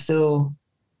 Like I'm still.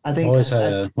 I think Always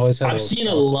had I've little seen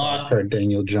a soft spot lot. for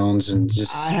Daniel Jones, and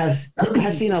just I've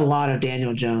seen a lot of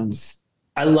Daniel Jones.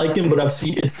 I like him, but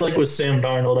it's like with Sam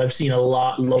Darnold. I've seen a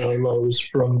lot lower lows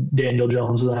from Daniel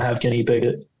Jones than I have Kenny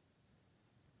Pickett.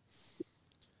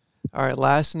 All right,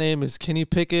 last name is Kenny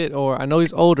Pickett, or I know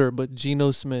he's older, but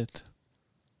Geno Smith.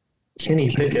 Kenny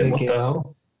Pickett, what Pickett. the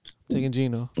hell? Taking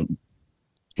Geno.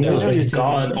 He was What?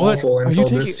 god What? awful Are you until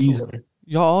taking- this season.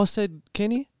 Y'all all said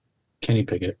Kenny? Kenny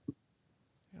Pickett.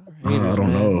 I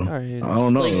don't know. All right. I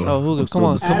don't know. Like- Oh, Julio, I'm come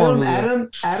on, still come on, deciding. Julio.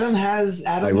 Adam has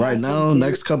Like right has now, some-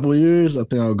 next couple of years, I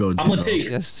think I'll go. I'm gonna Geno. take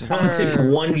Yes, sir. I'm gonna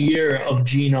take 1 year of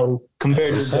Geno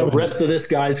compared to He's the having- rest of this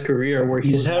guy's career, where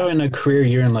He's he's having a career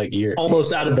year in like year.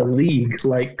 almost out of the league.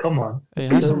 Like, come on, Hey,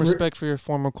 have some respect for your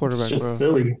former it's quarterback, just bro.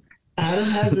 silly. Adam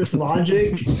has this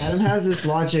logic. Adam has this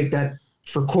logic that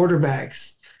for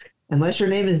quarterbacks, unless your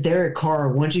name is Derek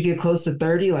Carr, once you get close to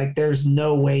 30, like there's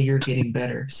no way you're getting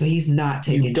better. So he's not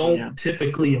taking You don't Geno.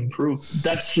 typically improve.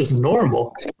 That's just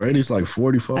normal. Brady's like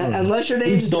 45. Unless your name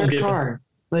Dudes is don't Derek get- Carr.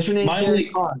 Unless your name My is only-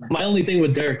 Derek Carr. My only thing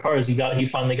with Derek Carr is he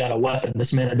finally got a weapon.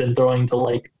 This man had been throwing to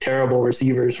like terrible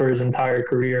receivers for his entire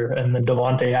career, and then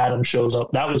Devontae Adams shows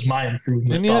up. That was my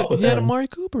improvement. And thought with he had him. Amari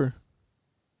Cooper.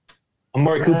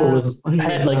 Amari Cooper he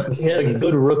had was he had a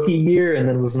good rookie year and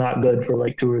then was not good for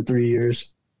like 2 or 3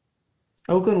 years.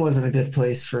 Oakland wasn't a good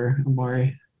place for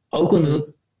Amari. Oakland's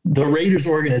the Raiders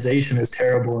organization is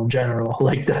terrible in general.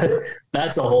 Like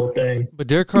that's a whole thing. But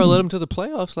Derek Carr led him to the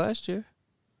playoffs last year.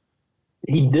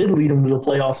 He did lead him to the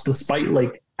playoffs despite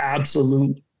like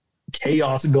absolute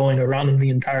chaos going around him the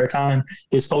entire time.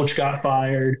 His coach got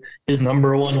fired. His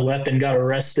number one weapon got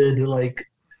arrested. Like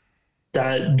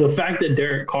that, the fact that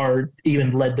Derek Carr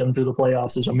even led them to the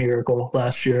playoffs is a miracle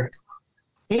last year.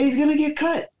 And he's gonna get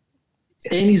cut.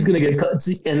 And he's going to get cut.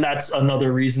 And that's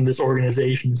another reason this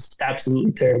organization is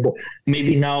absolutely terrible.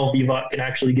 Maybe now Vivat can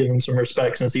actually give him some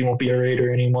respect since he won't be a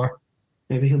Raider anymore.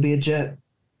 Maybe he'll be a Jet.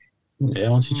 Yeah,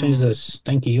 once you change the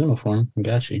stinky uniform, I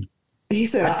got you. He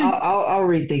said, "I'll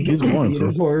rethink his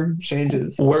uniform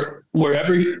changes."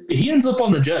 Wherever he ends up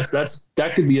on the Jets,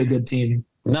 that could be a good team.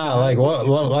 Nah, like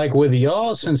like with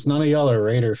y'all, since none of y'all are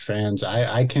Raider fans,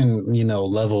 I can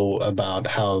level about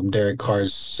how Derek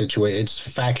Carr's situation. It's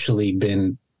factually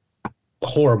been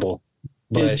horrible.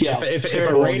 But if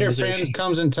a Raider fan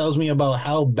comes and tells me about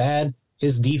how bad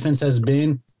his defense has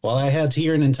been, while I had to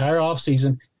hear an entire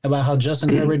offseason about how Justin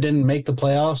Herbert didn't make the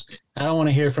playoffs, I don't want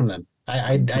to hear from them.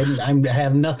 I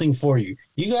have nothing for you.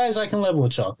 You guys, I can level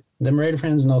with y'all. Them Raider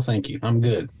fans, no thank you. I'm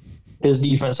good. His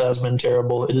defense has been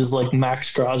terrible. It is like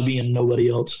Max Crosby and nobody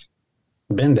else.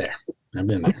 Been there. I've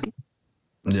been there.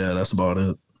 Yeah, that's about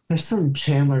it. There's some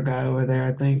Chandler guy over there,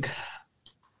 I think.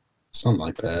 Something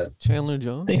like that. Chandler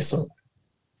Jones? I think so.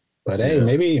 But hey,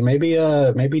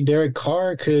 maybe Derek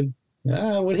Carr could.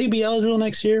 Would he be eligible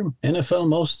next year? NFL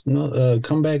most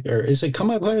comeback, or is it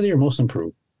comeback player of the year? Most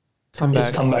improved.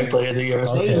 Comeback player of the year.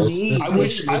 Okay,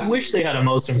 I wish they had a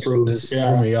most improved. This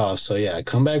threw me off. So yeah,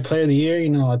 comeback player of the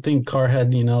year. I think Carr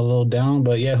had a little down,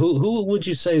 but yeah, who would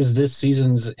you say is this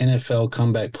season's NFL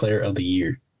comeback player of the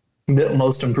year?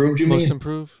 Most improved, you mean?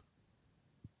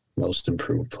 Most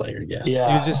improved player, yes.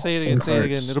 Yeah. You just say it again. Say it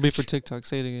again. It'll be for TikTok.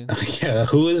 Say it again. Yeah.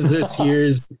 Who is this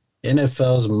year's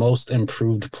NFL's most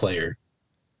improved player?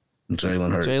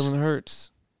 Jalen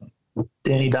Hurts.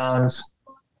 Danny Dimes.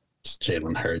 It's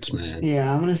Jalen Hurts, man.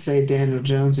 Yeah, I'm gonna say Daniel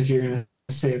Jones if you're gonna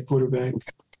say a quarterback.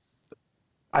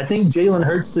 I think Jalen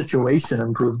Hurts' situation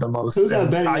improved the most. Who got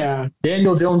better? Yeah.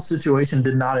 Daniel Jones' situation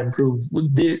did not improve.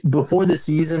 Before the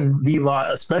season, Viva,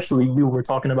 especially you, were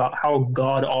talking about how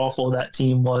god-awful that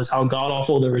team was, how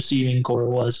god-awful the receiving core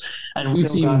was. And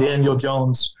we've seen Daniel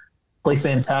Jones play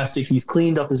fantastic. He's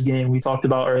cleaned up his game. We talked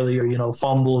about earlier,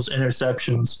 fumbles,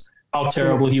 interceptions, how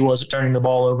terrible he was at turning the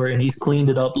ball over, and he's cleaned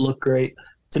it up, looked great.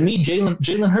 To me,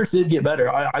 Jalen Hurts did get better.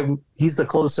 He's the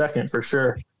close second for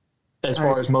sure as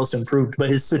far as most improved, but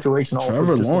his situation also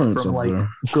just went from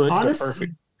good to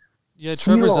perfect. Yeah,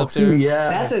 Trevor's up there. Yeah,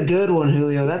 that's a good one,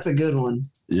 Julio. That's a good one.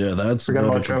 Yeah, that's a better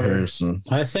comparison.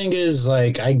 My thing is,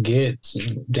 I get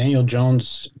Daniel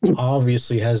Jones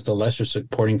obviously has the lesser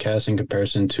supporting cast in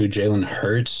comparison to Jalen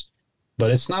Hurts,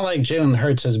 but it's not like Jalen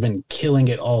Hurts has been killing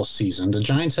it all season. The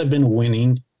Giants have been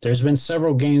winning. There's been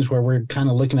several games where we're kind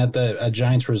of looking at the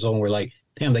Giants result and we're like,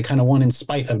 damn, they kind of won in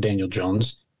spite of Daniel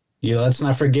Jones. Let's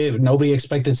not forget, nobody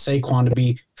expected Saquon to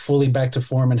be fully back to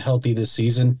form and healthy this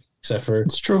season, except for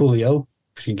Julio.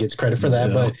 He gets credit for that.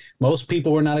 Yeah. But most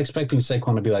people were not expecting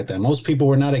Saquon to be like that. Most people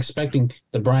were not expecting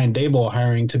the Brian Daboll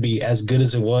hiring to be as good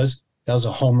as it was. That was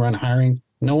a home run hiring.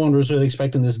 No one was really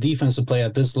expecting this defense to play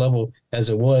at this level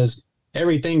as it was.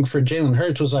 Everything for Jalen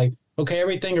Hurts was like, okay,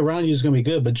 everything around you is going to be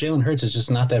good, but Jalen Hurts is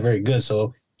just not that very good.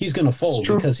 So he's going to fold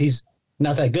because he's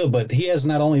not that good. But he has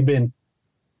not only been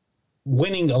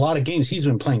winning a lot of games, he's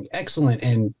been playing excellent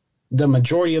in the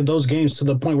majority of those games to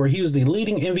the point where he was the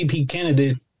leading MVP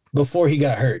candidate before he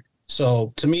got hurt.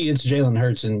 So to me, it's Jalen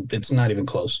Hurts, and it's not even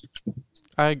close.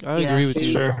 I agree with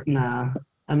you. Sure. Nah.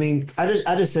 I mean, I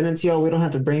just sent it to y'all. We don't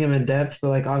have to bring them in depth,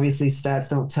 but obviously stats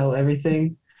don't tell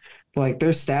everything. But their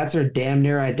stats are damn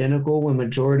near identical when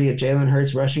majority of Jalen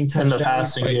Hurts rushing touchdowns. In the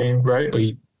passing game, right?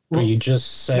 But you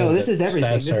just said no. This is everything.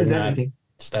 This is everything.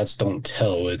 Stats don't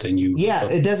tell it, and you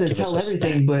it doesn't tell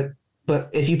everything. But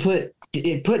if you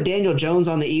put Daniel Jones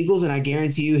on the Eagles, and I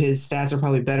guarantee you his stats are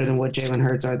probably better than what Jalen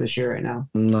Hurts are this year right now.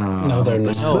 No, they're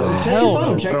not.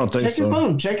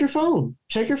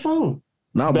 Check your phone.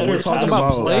 No, but we're talking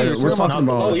about players. We're talking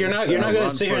about. You're not going to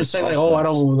sit here and say I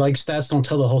don't like stats. Don't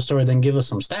tell the whole story. Then give us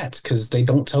some stats because they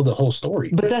don't tell the whole story.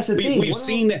 But that's the thing.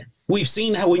 We've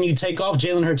seen how when you take off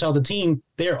Jalen Hurts out of the team,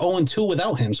 they're 0-2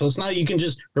 without him. So it's not you can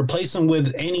just replace him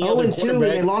with any other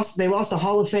quarterback. And they lost a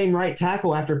Hall of Fame right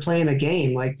tackle after playing a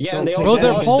game. Their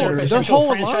whole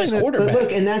franchise quarterback. But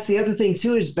look, and that's the other thing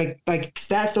too is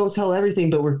stats don't tell everything.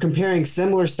 But we're comparing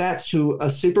similar stats to a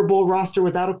Super Bowl roster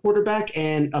without a quarterback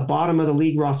and a bottom of the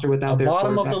league roster without their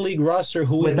quarterback. Bottom of the league roster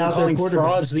who have been calling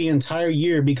frauds the entire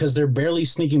year because they're barely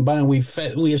sneaking by. And we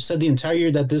have said the entire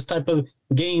year that this type of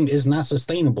game is not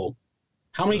sustainable.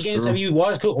 How many That's games true. have you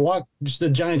watched the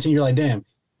Giants and you're like, damn,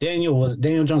 Daniel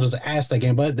Jones was ass that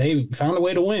game, but they found a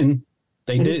way to win.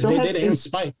 They And he did still has- it in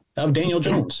spite of Daniel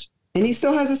Jones. And he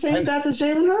still has the same stats as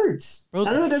Jalen Hurts. Bro,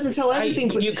 I know it doesn't tell everything,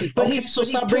 but So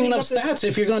stop bringing up stats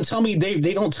if you're going to tell me they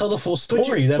don't tell the full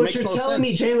story. That makes no sense. But you're telling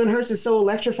me Jalen Hurts is so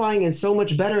electrifying and so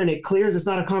much better, and it clears. It's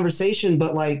not a conversation,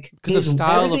 but like Because of his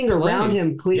style of everything play. around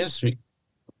him clears. Yes,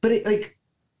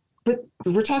 But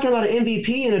we're talking about an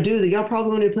MVP and a dude that y'all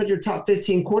probably going to put your top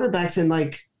 15 quarterbacks in.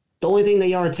 Like the only thing that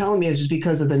y'all are telling me is just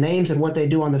because of the names and what they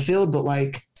do on the field. But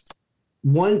like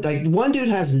one dude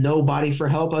has no body for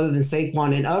help other than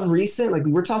Saquon. And of recent, like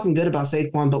we're talking good about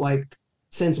Saquon, but like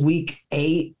since week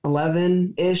 8,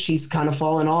 11 ish, he's kind of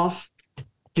fallen off.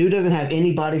 Dude doesn't have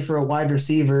anybody for a wide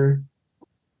receiver.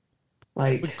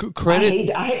 Like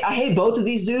credit. I hate both of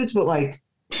these dudes, but like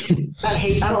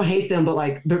I don't hate them, but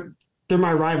like they're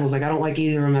my rivals. Like I don't like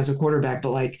either of them as a quarterback,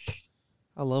 but like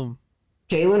I love him.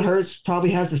 Jalen Hurts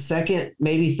probably has the second,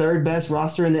 maybe third best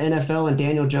roster in the NFL, and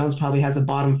Daniel Jones probably has a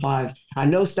bottom 5. I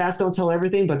know stats don't tell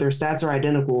everything, but their stats are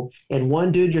identical. And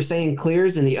one dude you're saying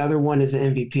clears, and the other one is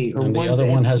an MVP. and the other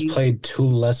one has played 2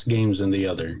 less games than the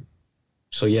other.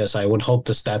 So yes, I would hope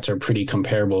the stats are pretty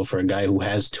comparable for a guy who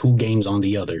has 2 games on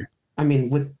the other. I mean,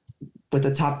 with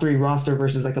the top 3 roster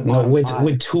versus like a No, bottom with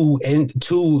 5.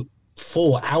 two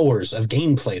full hours of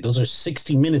gameplay. Those are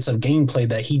 60 minutes of gameplay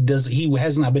that he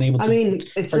has not been able to. I mean,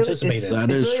 it's really, participate in.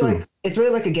 That is really true. like it's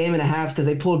really like a game and a half because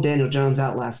they pulled Daniel Jones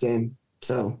out last game.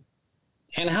 So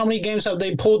And how many games have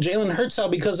they pulled Jalen Hurts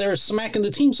out because they were smacking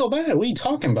the team so bad? What are you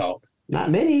talking about? not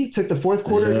many. Took the fourth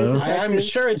quarter against the Texans. I'm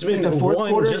sure it's been Took the fourth one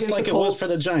quarter just against like the it was Colts. for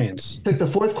the Giants. Took the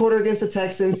fourth quarter against the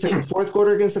Texans. Took the fourth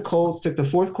quarter against the Colts. Took the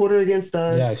fourth quarter against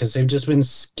us. Yeah, because they've just been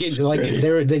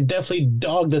they definitely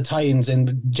dogged the Titans, and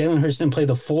Jalen Hurts didn't play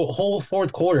the whole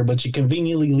fourth quarter, but you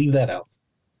conveniently leave that out.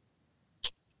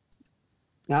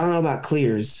 I don't know about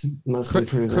clears. Most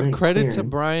improved. right? Credit to Clearing.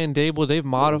 Brian Dable. They've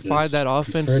modified that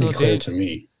offense. Pretty So clear to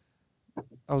me.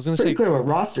 I was going to Pretty say, clear what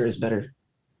roster is better.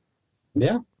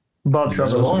 Yeah. About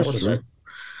Trevor That's Lawrence. true.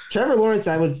 Trevor Lawrence,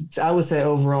 I would say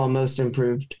overall most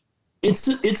improved.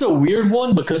 It's a weird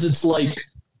one because it's like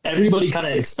everybody kind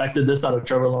of expected this out of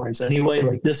Trevor Lawrence anyway.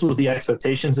 Like this was the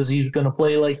expectations as he's going to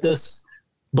play like this.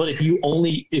 But if you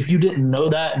didn't know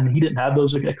that and he didn't have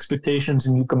those expectations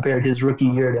and you compared his rookie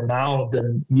year to now,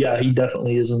 then yeah, he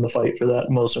definitely is in the fight for that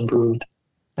most improved.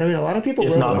 I mean, a lot of people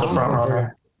If wrote not him the front off.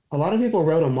 runner. A lot of people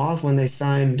wrote him off when they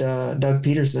signed Doug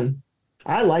Peterson.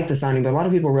 I like the signing, but a lot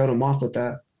of people wrote him off with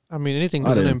that. I mean, anything I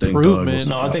was an didn't think Doug improvement. was-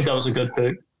 No, I think that was a good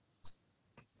pick.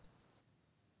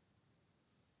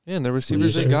 Yeah, and the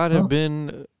receivers they got have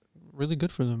been really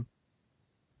good for them.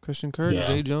 Christian Kirk, Yeah,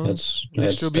 Zay Jones. that's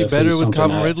Next year will be definitely better with something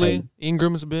Calvin I- Ridley.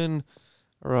 Ingram's been,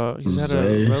 he's had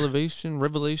Zay. a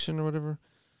revelation or whatever.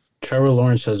 Trevor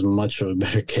Lawrence has much of a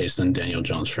better case than Daniel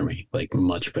Jones for me. Like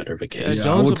much better of a case. Yeah, I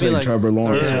Jones would would be take like Trevor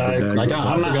Lawrence third. over Yeah, Dak. Like I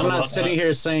I'm forgot not about sitting that.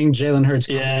 here saying Jalen Hurts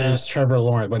Yeah. clears Trevor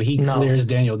Lawrence, but he No. clears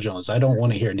Daniel Jones. I don't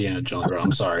want to hear Daniel Jones, bro.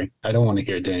 I'm sorry. I don't want to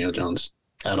hear Daniel Jones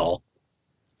at all.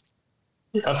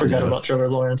 I forgot Yeah. about Trevor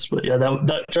Lawrence, but yeah,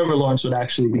 that Trevor Lawrence would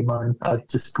actually be mine. I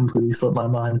just completely slipped my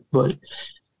mind, but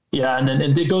yeah, and then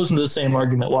it goes into the same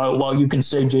argument. While you can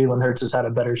say Jalen Hurts has had a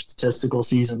better statistical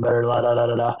season, better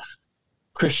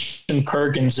Christian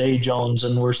Kirk and Zay Jones,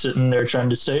 and we're sitting there trying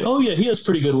to say, oh yeah, he has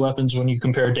pretty good weapons when you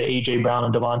compare it to AJ Brown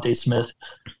and Devontae Smith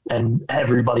and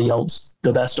everybody else.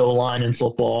 The best O line in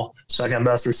football, second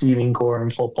best receiving core in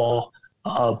football.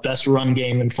 Best run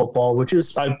game in football, which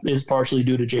is partially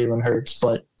due to Jalen Hurts,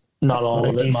 but not all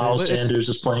of it. Miles But it's- Sanders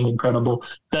is playing incredible.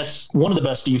 One of the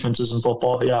best defenses in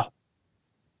football. Yeah,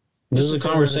 This is a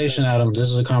conversation, Adam. This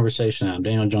is a conversation, Adam.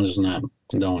 Daniel Jones is not.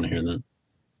 I don't want to hear that.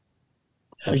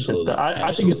 Absolutely.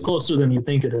 I think it's closer than you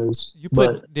think it is. You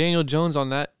put Daniel Jones on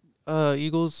that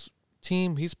Eagles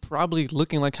team, he's probably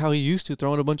looking like how he used to,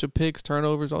 throwing a bunch of picks,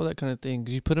 turnovers, all that kind of thing.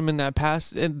 'Cause you put him in that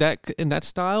in that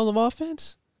style of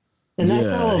offense. And that Yeah,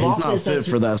 style of he's not offense,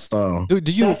 fit for that style. Do you?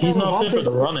 That's- He's not fit for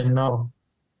offense- the running. No,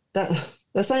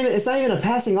 that's not even. It's not even a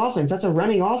passing offense. That's a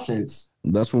running offense.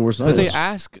 That's what we're saying. But they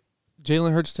ask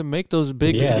Jalen Hurts to make those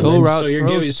big Yeah, go then- routes, you're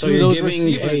throws giving- to you're those giving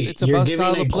receivers. It's you're about giving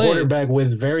style a of play. quarterback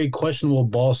with very questionable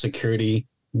ball security.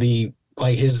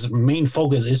 His main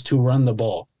focus is to run the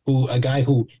ball. A guy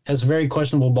who has very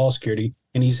questionable ball security,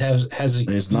 and has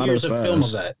He's not years as of film of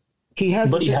fast. that. He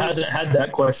has. but he hasn't had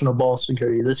that questionable ball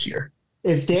security this year.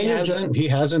 If Daniel Jones, He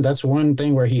hasn't. That's one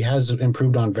thing where he has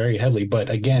improved on very heavily. But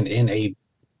again, in a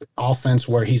offense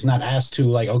where he's not asked to,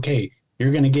 like, okay,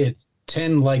 you're gonna get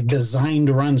 10 designed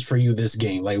runs for you this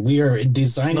game. Like, we are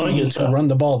designing No, I you get to that. run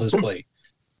the ball this play.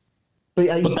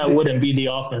 But that wouldn't be the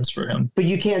offense for him. But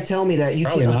you can't tell me that.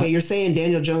 You're saying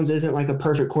Daniel Jones isn't like a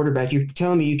perfect quarterback. You're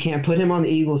telling me you can't put him on the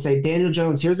Eagles, say, Daniel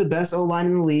Jones, here's the best O-line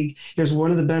in the league. Here's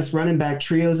one of the best running back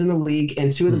trios in the league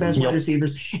and two of the best wide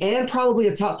receivers and probably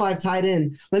a top 5 tight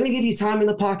end. Let me give you time in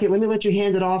the pocket. Let me let you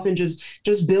hand it off and just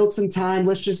build some time.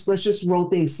 Let's just roll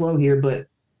things slow here. But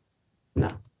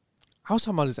no. I was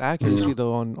talking about his accuracy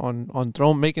though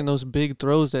on making those big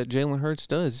throws that Jalen Hurts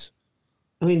does.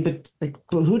 I mean, but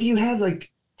who do you have?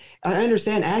 Like, I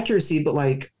understand accuracy, but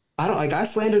like, I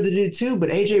slander the dude too. But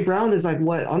AJ Brown is like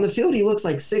what on the field? He looks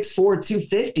like 6'4",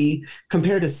 250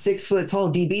 compared to 6 foot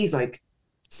tall DBs. Like,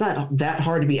 it's not that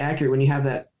hard to be accurate when you have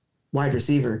that wide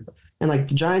receiver. And like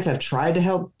the Giants have tried to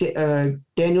help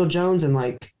Daniel Jones, and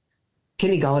like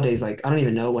Kenny Galladay's like, I don't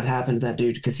even know what happened to that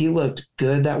dude because he looked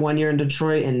good that one year in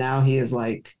Detroit, and now he is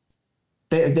like.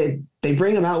 They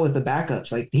bring him out with the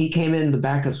backups. Like, he came in the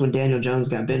backups when Daniel Jones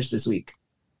got benched this week.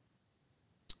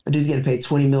 That dude's getting paid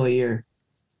 $20 million a year.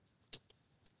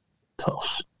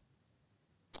 Tough.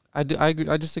 I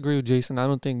just agree with Jason. I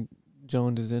don't think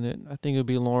Jones is in it. I think it would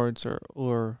be Lawrence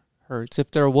or Hurts.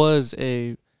 If there was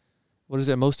a,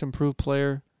 most improved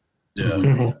player? Yeah.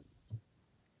 Mm-hmm.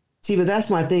 See, but that's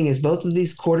my thing is both of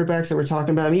these quarterbacks that we're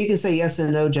talking about, I mean, you can say yes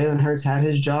and no. Jalen Hurts had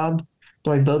his job.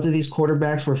 But like both of these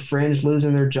quarterbacks were fringe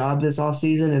losing their job this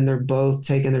offseason, and they're both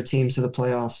taking their teams to the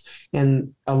playoffs.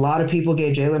 And a lot of people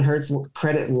gave Jalen Hurts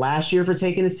credit last year for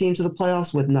taking his team to the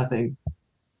playoffs with nothing.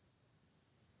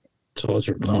 So what's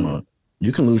your point?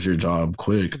 You can lose your job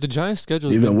quick. The Giants'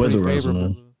 schedule even with pretty a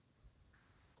resume.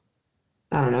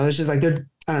 I don't know. It's just like they're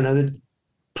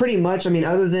pretty much, I mean,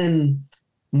 other than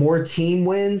more team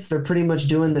wins, they're pretty much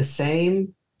doing the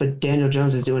same, but Daniel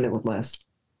Jones is doing it with less.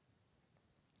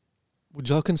 Would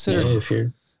y'all consider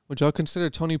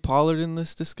Tony Pollard in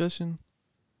this discussion?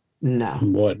 No.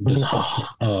 What discussion?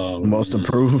 Most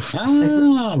improved.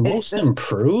 Most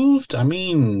improved? I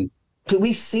mean,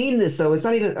 we've seen this though. It's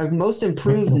not even most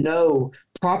improved. No,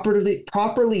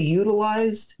 properly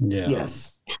utilized. Yeah.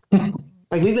 Yes.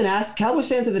 Like we've been asked. Cowboys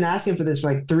fans have been asking for this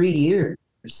for like 3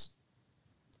 years.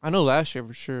 I know last year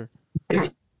for sure.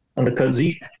 Undercut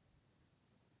Zeke.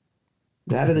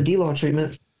 That or the D-Law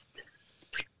treatment.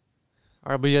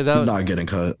 All right, but yeah, he's not getting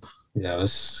cut. Yeah,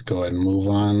 let's go ahead and move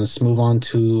on. Let's move on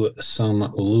to some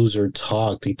loser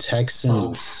talk. The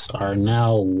Texans are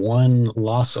now 1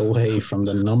 loss away from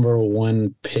the number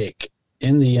 1 pick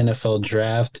in the NFL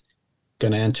draft.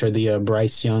 Going to enter the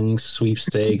Bryce Young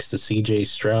sweepstakes, the CJ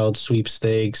Stroud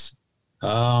sweepstakes.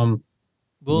 Will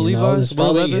Levis?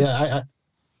 Will Levis?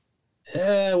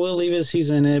 Will Levis, he's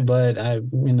in it, but I'm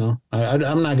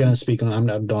not going to speak on.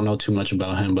 I don't know too much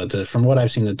about him, but from what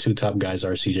I've seen, the 2 top guys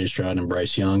are CJ Stroud and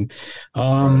Bryce Young.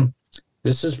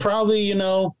 This is probably, I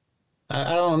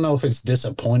don't know if it's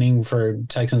disappointing for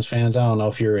Texans fans. I don't know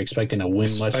if you're expecting to win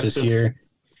much this year.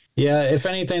 Yeah, if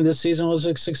anything, this season was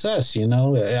a success.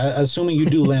 Assuming you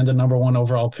do land the number 1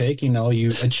 overall pick,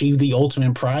 you achieve the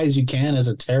ultimate prize you can as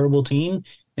a terrible team,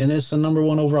 and it's the number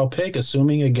 1 overall pick.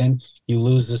 Assuming again you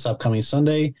lose this upcoming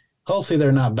Sunday, hopefully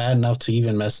they're not bad enough to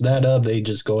even mess that up. They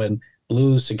just go ahead and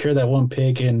lose, secure that 1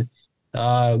 pick, and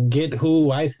get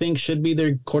who I think should be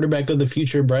their quarterback of the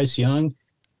future, Bryce Young.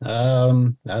 I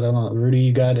don't know, Rudy.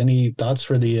 You got any thoughts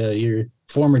for your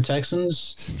former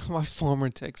Texans? My former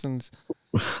Texans.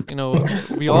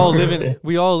 We all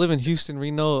live in Houston.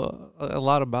 We know a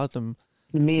lot about them.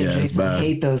 Me and Jason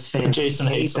hate those fans. Jason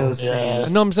hates those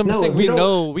fans. No, I'm saying we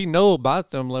know about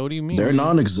them. Like, what do you mean? They're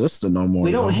non-existent no more.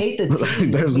 We don't hate the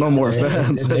team. There's no more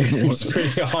fans. It's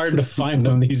pretty hard to find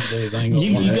them these days. I ain't gonna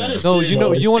lie.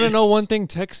 You want to know one thing?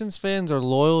 Texans fans are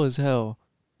loyal as hell.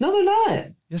 No, they're not.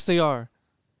 Yes, they are.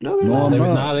 No, they're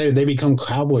not. They become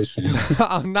Cowboys fans.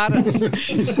 I'm not. Do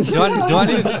I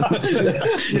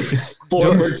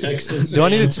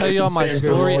need to tell you all my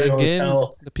story again?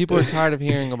 The people are tired of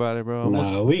hearing about it, bro.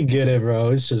 No, we get it,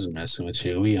 bro. It's just messing with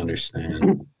you. We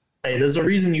understand. Hey, there's a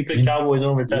reason you pick Cowboys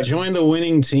over Texans. You join the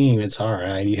winning team. It's all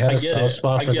right. You had a soft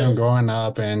spot for them growing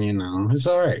up, and it's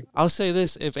all right. I'll say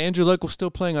this: if Andrew Luck was still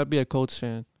playing, I'd be a Colts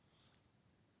fan.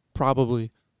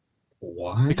 Probably.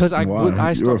 Why? Because you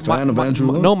were a fan of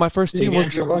Andrew Luck? No, my first team was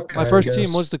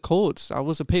the Colts. I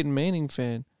was a Peyton Manning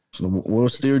fan. So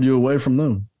what steered you away from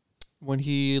them? When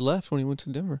he left, when he went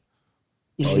to Denver.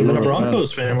 You were a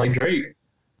Broncos fan like Drake.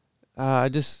 I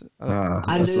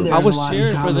I was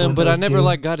cheering for them, but I never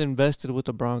got invested with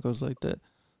the Broncos like that.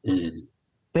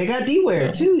 They got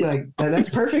D-Ware too. Like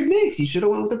that's perfect mix. You should have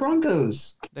went with the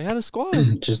Broncos. They had a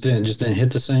squad. just didn't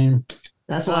hit the same.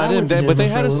 That's why I didn't. But they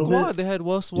had a squad. They had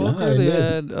Wes Walker. They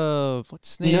had what's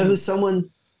his name? You know who's someone?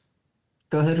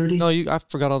 Go ahead, Rudy. No, I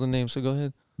forgot all the names. So go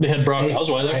ahead. They had Brock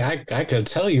Osweiler. I could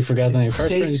tell you forgot the name.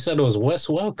 First you said it was Wes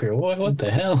Welker. What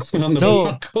the hell? On the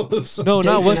Broncos. No,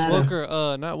 not Wes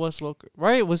Welker. Not Wes Welker.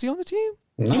 Right? Was he on the team?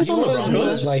 No,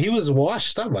 he was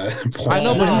washed up by that point. I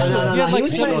know, but he had like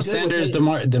Sanders,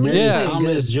 Demaryius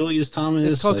Thomas, Julius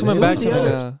Thomas. It's called coming back to me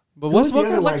now. But Wes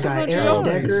Welker had like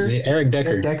 700 yards. Eric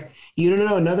Decker. You don't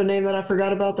know another name that I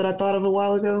forgot about that I thought of a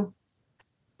while ago?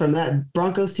 From that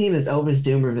Broncos team is Elvis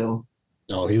Dumervil.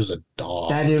 Oh, he was a dog.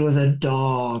 That dude was a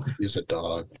dog. He was a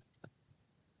dog.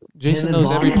 Jason knows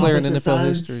every player in NFL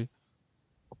history.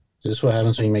 This is what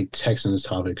happens when you make Texans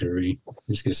topics already.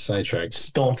 You just get sidetracked.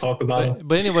 Just don't talk about it.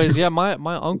 But anyways, yeah, my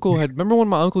uncle remember when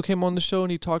my uncle came on the show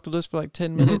and he talked with us for like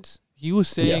 10 minutes? He was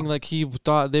saying like he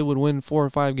thought they would win 4 or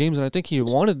 5 games, and I think he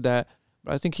wanted that.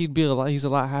 But I think he's a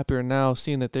lot happier now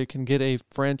seeing that they can get a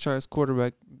franchise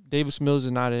quarterback. Davis Mills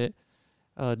is not it.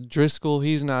 Driscoll,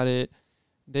 he's not it.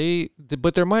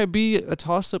 But there might be a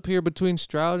toss-up here between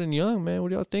Stroud and Young, man. What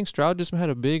do y'all think? Stroud just had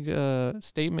a big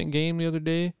statement game the other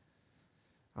day.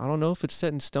 I don't know if it's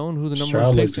set in stone who the number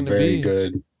one pick's going to be.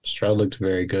 Good. Stroud looked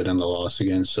very good in the loss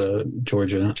against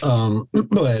Georgia.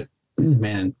 But,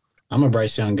 man, I'm a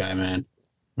Bryce Young guy, man.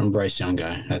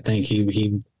 I think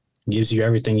he gives you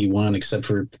everything you want except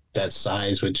for that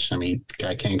size, which, I mean,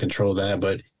 I can't control that.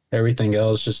 But everything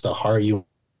else, just the heart you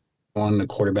want, the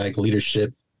quarterback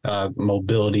leadership,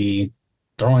 mobility,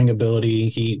 throwing ability.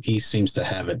 He seems to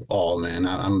have it all, man.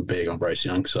 I'm big on Bryce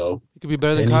Young, so he could be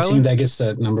better than any Kyler. Team that gets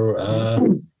that number,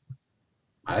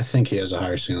 I think he has a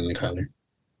higher ceiling than Kyler.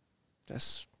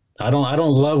 I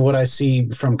don't love what I see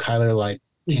from Kyler, like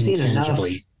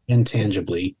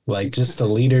intangibly, like just the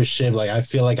leadership. Like I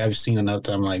feel like I've seen enough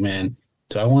time. Like, man,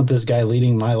 do I want this guy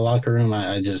leading my locker room?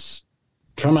 I just,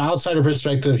 from an outsider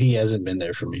perspective, he hasn't been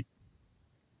there for me.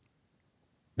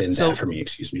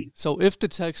 Excuse me. So if the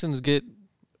Texans get,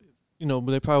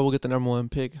 they probably will get the number 1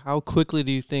 pick. How quickly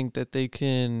do you think that they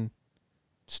can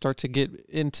start to get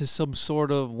into some sort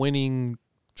of winning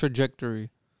trajectory?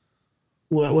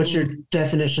 What's your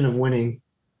definition of winning?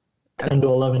 10 to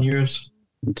 11 years.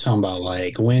 I'm talking about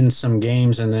like win some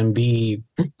games and then be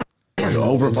like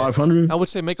over 500. I would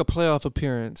say make a playoff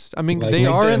appearance. I mean, like they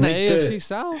are in the AFC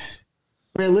South.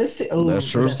 Realistic. Oh, that's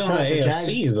true. It's not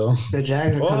AFC though. The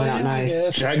Jags are coming out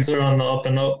nice. Jags are on the up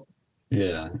and up.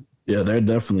 Yeah, they're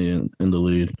definitely in the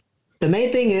lead. The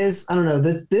main thing is, I don't know,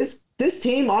 this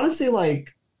team, honestly,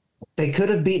 like, they could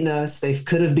have beaten us. They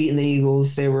could have beaten the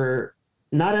Eagles. They were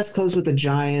not as close with the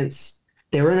Giants.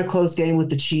 They were in a close game with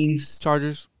the Chiefs.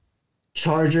 Chargers.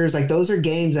 Like, those are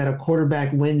games that a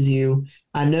quarterback wins you.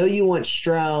 I know you want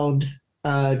Stroud.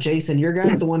 Jason, your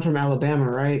guy's the one from Alabama,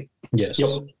 right? Yes.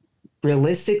 Yep.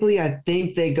 Realistically, I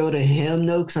think they go to him,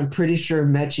 though, because I'm pretty sure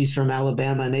Mechie's from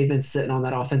Alabama, and they've been sitting on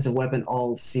that offensive weapon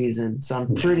all season. So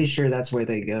I'm pretty sure that's where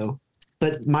they go.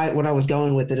 But what I was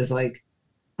going with it is, like,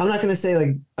 I'm not going to say,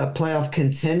 like, a playoff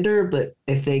contender, but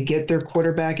if they get their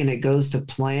quarterback and it goes to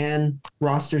plan,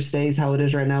 roster stays how it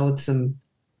is right now with some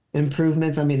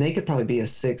improvements, I mean, they could probably be a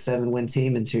 6-7 win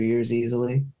team in 2 years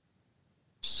easily.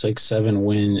 6-7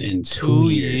 win in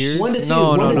 2 years. 1 to 2.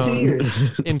 No. 1 to 2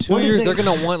 years. In 2 years, they're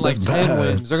going to want like 10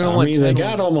 wins. They're going to want 10 they wins.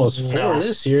 got almost 4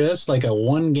 this year. That's like a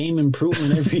 1-game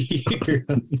improvement every year.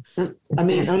 I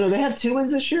mean, no, they have 2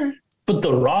 wins this year. But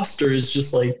the roster is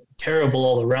just like terrible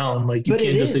all around. Like you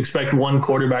can't just expect one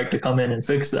quarterback to come in and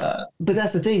fix that. But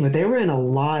that's the thing. But they were in a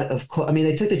lot of. I mean,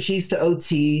 they took the Chiefs to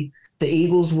OT. The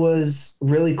Eagles was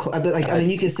really close. I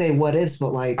mean, you could say what ifs,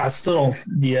 but like I still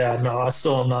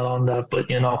am not on that.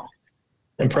 But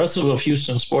impressive of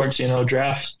Houston sports.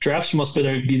 Drafts must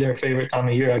be their favorite time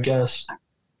of year, I guess.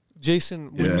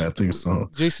 Jason. I think so.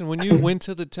 Jason, when you went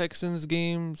to the Texans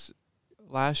games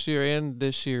last year and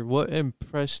this year, what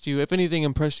impressed you, if anything,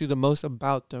 impressed you the most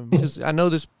about them? Because I know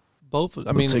this.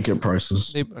 Ticket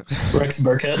prices. Rex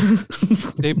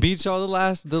Burkhead. They beat y'all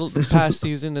the past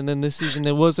season, and then this season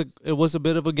it was a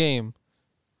bit of a game.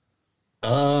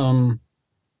 I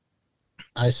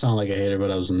sound like a hater,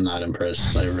 but I was not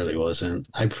impressed. I really wasn't.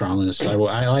 I promise.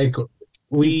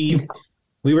 We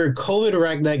were COVID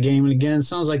wrecked that game, and again, it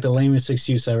sounds like the lamest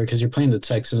excuse ever because you're playing the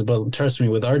Texans. But trust me,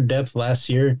 with our depth last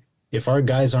year, if our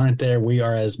guys aren't there, we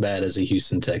are as bad as the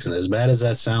Houston Texans. As bad as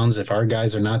that sounds, if our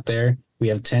guys are not there. We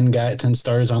have 10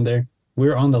 starters on there.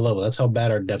 We're on the level. That's how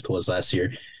bad our depth was last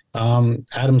year.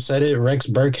 Adam said it. Rex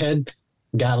Burkhead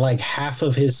got like half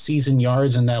of his season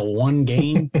yards in that one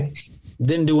game.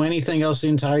 Didn't do anything else the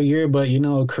entire year, but,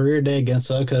 a career day against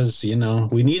us because,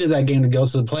 we needed that game to go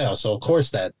to the playoffs. So, of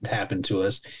course, that happened to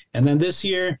us. And then this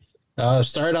year,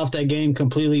 started off that game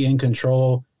completely in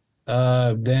control.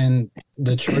 Then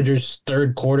the Chargers'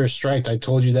 third quarter strike. I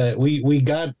told you that we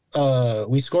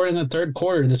scored in the third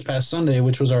quarter this past Sunday,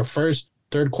 which was our first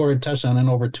third quarter touchdown in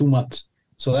over 2 months.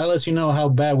 So that lets you know how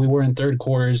bad we were in third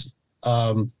quarters.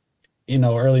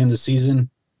 Early in the season.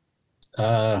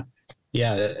 Yeah,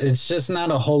 it's just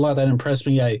not a whole lot that impressed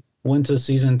me. I went to the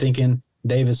season thinking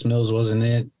Davis Mills wasn't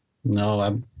it. No,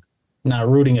 I'm not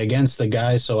rooting against the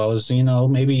guy, so I was,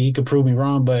 maybe he could prove me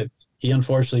wrong, but he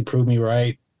unfortunately proved me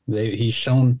right. He's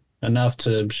shown enough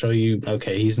to show you,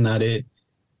 okay, he's not it.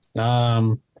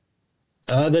 The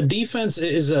defense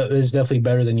is definitely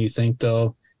better than you think,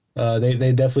 though.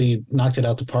 They definitely knocked it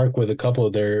out the park with a couple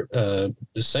of their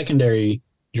secondary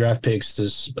draft picks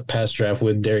this past draft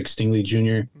with Derek Stingley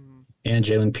Jr. And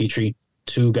Jalen Petrie,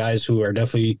 two guys who are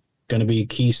definitely going to be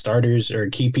key starters or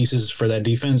key pieces for that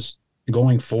defense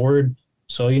going forward.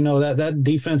 So, that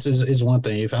defense is one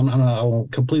thing. If I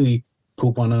won't completely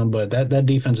poop on them, but that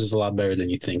defense is a lot better than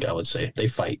you think, I would say. They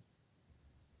fight.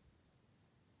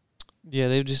 Yeah,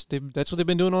 that's what they've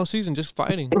been doing all season, just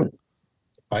fighting.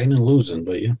 Fighting and losing,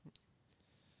 but yeah.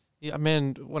 Yeah,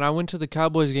 man, when I went to the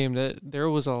Cowboys game, there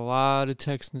was a lot of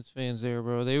Texans fans there,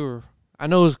 bro. I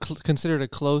know it was considered a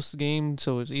close game,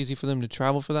 so it's easy for them to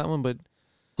travel for that one, but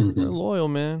they're loyal,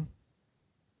 man.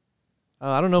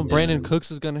 I don't know if Brandon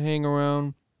Cooks is going to hang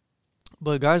around,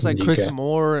 but guys like Chris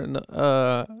Moore and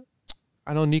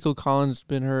I know Nico Collins has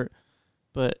been hurt,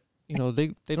 but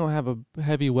they don't have a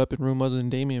heavy weapon room other than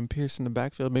Damian Pierce in the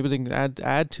backfield. Maybe they can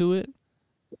add to it.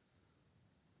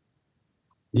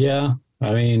 Yeah,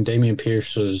 I mean, Damian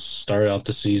Pierce started off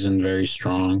the season very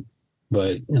strong,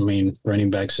 but I mean, running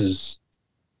backs is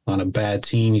on a bad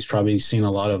team. He's probably seen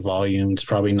a lot of volume. It's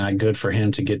probably not good for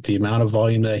him to get the amount of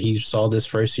volume that he saw this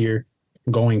first year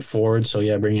going forward. So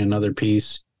yeah, bring in another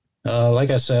piece. Like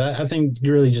I said, I think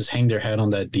you really just hang their hat on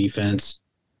that defense,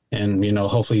 and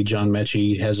hopefully John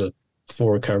Mechie has a full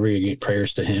recovery.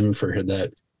 Prayers to him for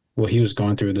that what he was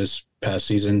going through this past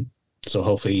season. So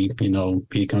hopefully,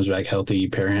 he comes back healthy. You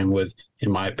pair him with, in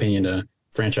my opinion, a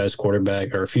franchise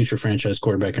quarterback or a future franchise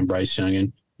quarterback in Bryce Young,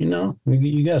 and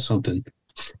you got something.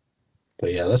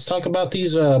 But yeah, let's talk about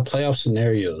these playoff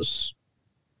scenarios.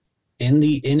 In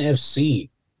the NFC,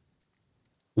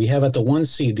 we have at the 1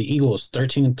 seed the Eagles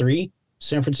 13-3,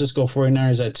 San Francisco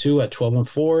 49ers at 2 at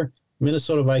 12-4,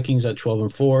 Minnesota Vikings at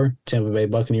 12-4, Tampa Bay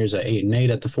Buccaneers at 8-8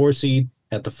 at the 4 seed.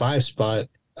 At the 5 spot,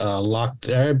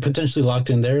 potentially locked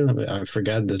in there. I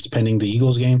forgot that's pending the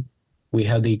Eagles game. We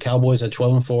have the Cowboys at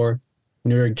 12-4,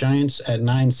 New York Giants at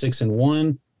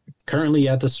 9-6-1. Currently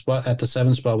at the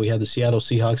 7 spot, we have the Seattle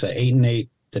Seahawks at 8-8,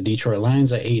 the Detroit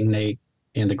Lions at 8-8,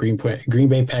 and the Green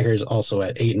Bay Packers also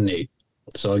at 8-8.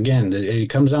 So again, it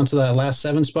comes down to that last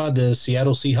 7 spot. The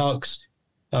Seattle Seahawks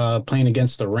playing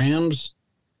against the Rams.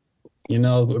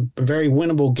 A very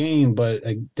winnable game, but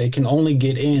they can only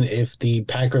get in if the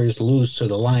Packers lose to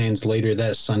the Lions later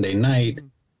that Sunday night.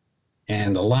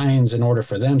 And the Lions, in order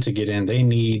for them to get in, they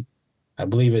need, I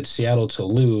believe it's Seattle to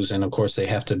lose, and of course they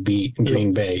have to beat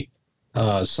Green Bay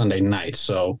Sunday night.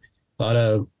 So a lot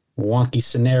of wonky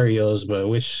scenarios, but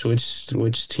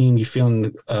which team you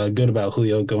feeling good about,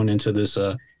 Julio, going into this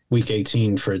Week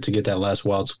 18 to get that last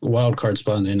wild card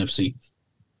spot in the NFC?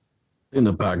 I think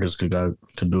the Packers could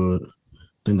do it.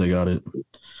 I think they got it.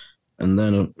 And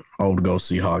then I would go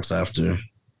Seahawks after.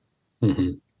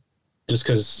 Mm-hmm. Just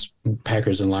because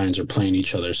Packers and Lions are playing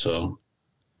each other, so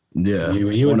yeah,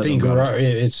 you would think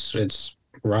it's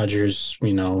Rodgers,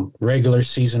 regular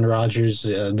season Rodgers,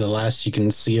 the last you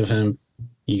can see of him.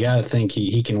 You got to think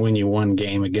he can win you one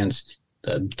game against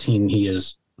the team he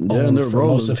is owned for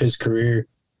most of his career.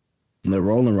 And they're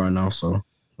rolling right now, so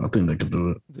I think they could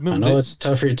do it. I know it's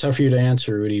tough for you to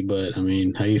answer, Rudy, but I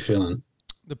mean, how you feeling?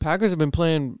 The Packers have been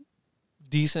playing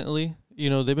decently.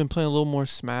 They've been playing a little more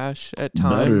smash at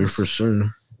times. Better, for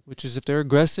sure. Which is if they're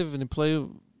aggressive and they play,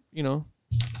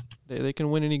 they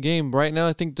can win any game. Right now,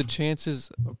 I think the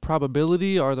chances of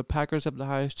probability are the Packers have the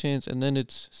highest chance, and then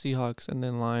it's Seahawks, and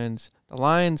then Lions. The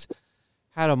Lions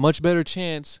had a much better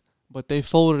chance, but they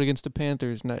folded against the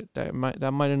Panthers, and that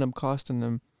might end up costing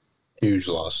them. Huge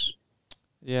loss.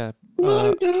 Yeah.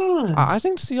 I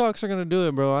think the Seahawks are going to do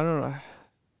it, bro. I don't know.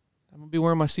 I'm going to be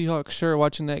wearing my Seahawks shirt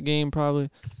watching that game probably.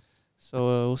 So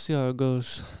we'll see how it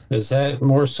goes. Is that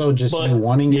more so just you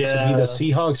wanting it to be the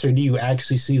Seahawks, or do you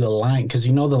actually see the line? Because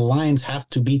the Lions have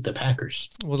to beat the Packers.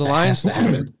 Well, the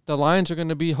Lions are going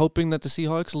to be hoping that the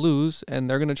Seahawks lose, and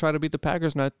they're going to try to beat the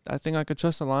Packers. And I think I could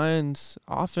trust the Lions'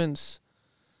 offense.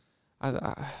 Up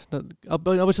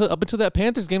until that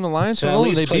Panthers game, the Lions were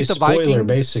rolling. They beat the Vikings.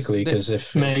 Basically, because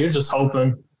you're just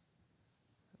hoping.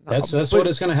 That's what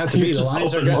it's going to have to be. The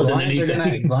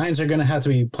Lions are going to have to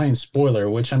be playing spoiler,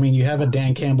 which, I mean, you have a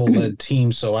Dan Campbell-led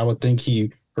team, so I would think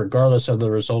he, regardless of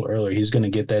the result earlier, he's going to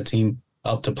get that team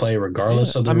up to play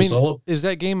regardless of the result. Is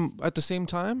that game at the same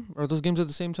time? Are those games at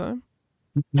the same time?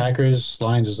 Packers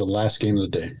Lions is the last game of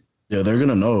the day. Yeah, they're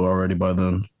gonna know already by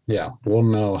then. Yeah, we'll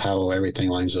know how everything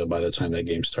lines up by the time that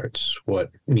game starts.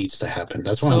 What needs to happen?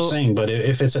 That's what I'm saying. But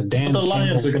if it's a Dan, the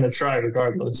Lions are going to try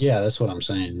regardless. Yeah, that's what I'm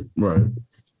saying. Right.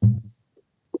 I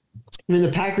mean,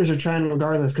 the Packers are trying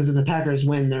regardless because if the Packers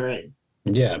win, they're in.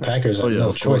 Yeah, Packers have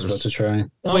no choice but to try.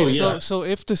 Wait, so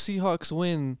if the Seahawks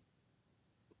win,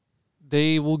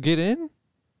 they will get in?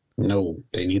 No,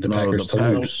 they need the Packers to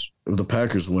lose. If the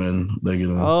Packers win, they get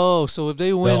in. Oh, so if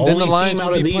they win, then the Lions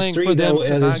will be playing for them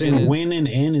to not get in. Win and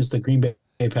in is the Green Bay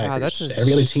Packers.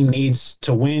 Every other team needs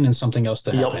to win and something else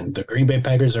to happen. Yep. The Green Bay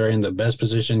Packers are in the best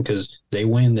position because they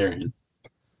win, they're in.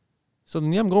 So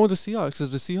yeah, I'm going with the Seahawks.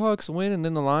 If the Seahawks win and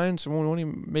then the Lions won't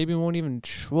even.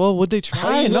 Well, would they try?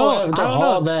 How you know after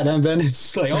all that, and then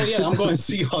it's like, oh yeah, I'm going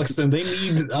Seahawks. Then they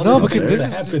need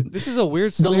because this is a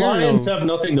weird scenario. The Lions have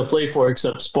nothing to play for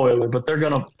except spoiler, but they're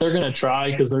gonna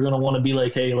try because they're gonna want to be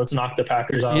like, hey, let's knock the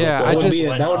Packers out. Yeah, that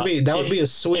would be a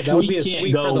sweep. That would be a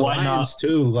sweep for the Lions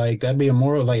too. Like that'd be a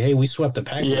moral like, hey, we swept the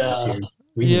Packers this year.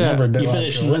 We never did. You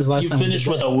finish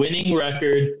with a winning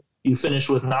record. You finish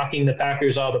with knocking the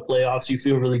Packers out of the playoffs. You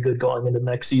feel really good going into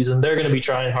next season. They're going to be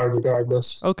trying hard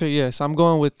regardless. Okay, yes. I'm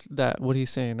going with that, what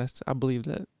he's saying. I believe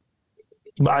that.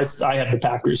 I have the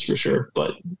Packers for sure.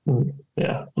 But,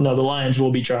 yeah. No, the Lions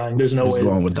will be trying. There's no way.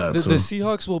 Wrong with that, the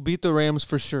Seahawks will beat the Rams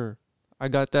for sure. I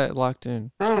got that locked in.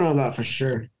 I don't know about for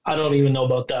sure. I don't even know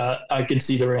about that. I can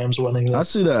see the Rams winning this. I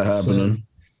see that happening.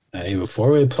 Hey, before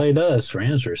we played us,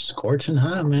 Rams were scorching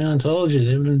hot, man. I told you.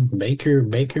 They've been Baker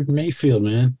Mayfield,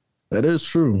 man. That is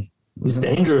true. He's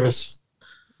dangerous.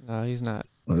 No, he's not.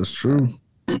 That's true.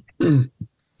 But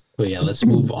yeah, let's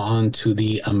move on to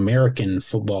the American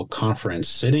Football Conference.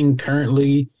 Sitting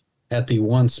currently at the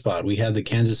 1 spot, we have the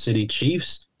Kansas City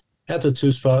Chiefs. At the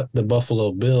 2 spot, the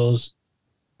Buffalo Bills.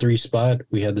 3 spot,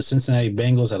 we have the Cincinnati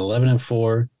Bengals at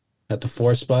 11-4. At the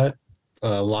 4 spot,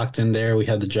 locked in there, we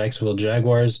have the Jacksonville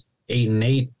Jaguars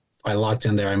 8-8. By locked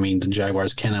in there, I mean the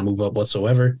Jaguars cannot move up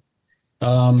whatsoever.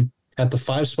 At the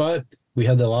 5 spot, we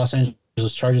have the Los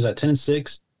Angeles Chargers at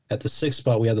 10-6. At the 6th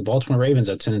spot, we have the Baltimore Ravens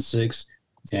at 10-6.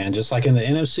 And just like in the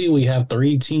NFC, we have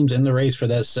 3 teams in the race for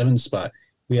that 7th spot.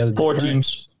 We have 4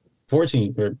 teams. 4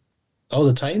 teams.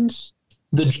 The Titans?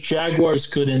 The Jaguars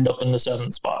could end up in the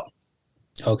 7th spot.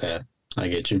 Okay, I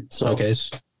get you. Okay,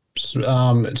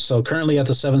 so currently at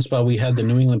the 7th spot, we have the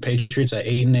New England Patriots at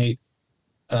 8-8.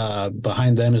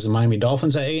 Behind them is the Miami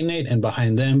Dolphins at 8-8, and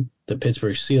behind them, the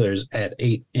Pittsburgh Steelers at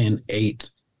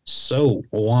 8-8. So,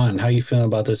 Juan, how you feeling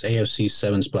about this AFC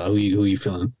 7 spot? Who you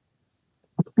feeling?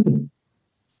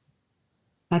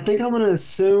 I think I'm going to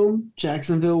assume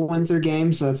Jacksonville wins their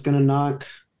game, so that's going to knock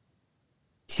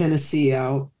Tennessee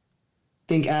out. I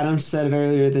think Adam said it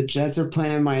earlier. The Jets are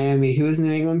playing Miami. Who is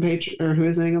New England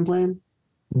playing?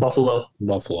 Buffalo.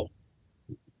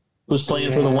 Who's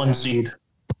playing for the 1 seed?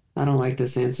 I don't like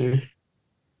this answer.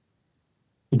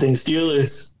 You think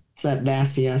Steelers? That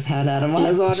nasty ass hat Adam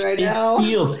has on right now.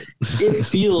 It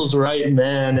feels right,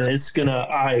 man, and it's gonna.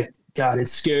 It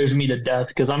scares me to death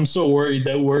because I'm so worried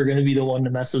that we're gonna be the one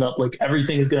to mess it up. Like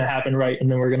everything is gonna happen right,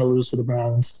 and then we're gonna lose to the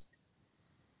Browns.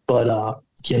 But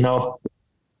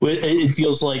it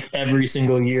feels like every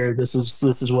single year this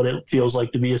is what it feels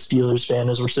like to be a Steelers fan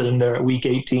as we're sitting there at week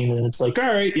 18, and it's like,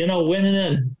 all right, win and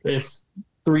in. If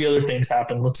 3 other things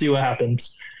happen, let's see what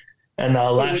happens. And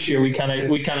last year we kind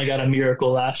of got a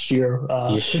miracle last year.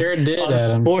 You sure did,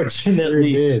 Adam.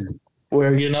 Unfortunately, sure did.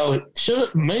 Where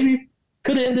it maybe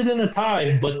could have ended in a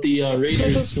tie, but the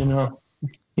Raiders,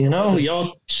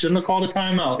 y'all shouldn't have called a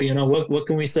timeout. What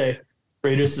can we say?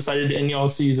 Raiders decided to end y'all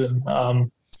season.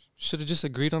 Should have just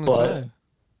agreed on a tie.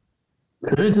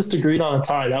 Could have just agreed on a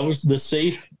tie. That was the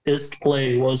safest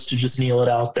play, was to just kneel it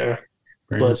out there.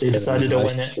 But they decided to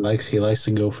win it. He likes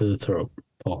to go for the throat.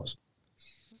 Pause.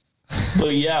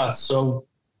 But yeah,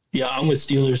 I'm with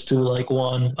Steelers too, like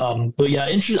 1. But yeah,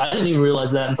 interesting. I didn't even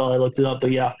realize that until I looked it up.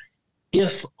 But yeah,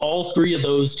 if all 3 of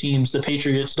those teams, the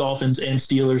Patriots, Dolphins, and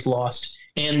Steelers lost,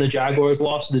 and the Jaguars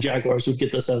lost, the Jaguars would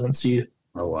get the 7th seed.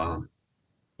 Oh wow!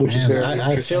 Which is very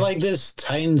I feel like this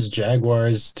Titans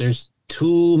Jaguars. There's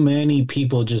too many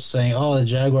people just saying, "Oh, the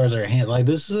Jaguars are like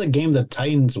this is a game the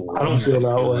Titans won." I don't feel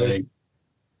that way. Like,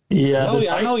 yeah,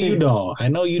 I know you don't.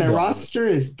 The roster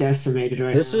is decimated right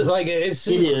now. This is like it's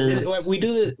like we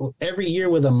do this every year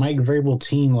with a Mike Vrabel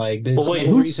team. Like, wait,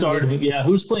 who's starting? Yeah,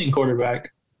 who's playing quarterback?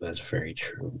 That's very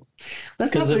true.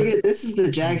 Let's not forget, this is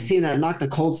the Jags team that knocked the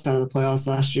Colts out of the playoffs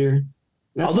last year.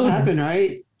 That's what happened,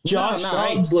 right? Josh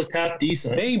Dobbs looked half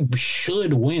decent. They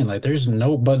should win. Like, there's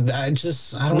no, but I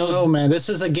don't know, man. This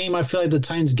is a game I feel like the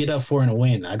Titans get up for and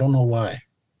win. I don't know why.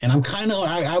 And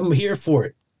I'm here for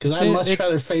it because I'd much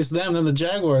rather face them than the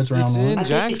Jaguars round one.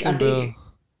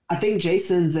 I think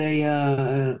Jason's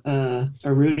a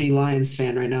Rudy Lions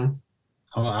fan right now.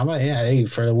 Hey,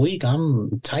 for the week,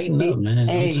 I'm tighten up, man.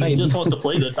 He just wants to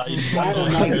play the Titans.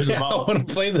 I want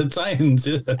to play the Titans.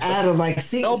 Adam,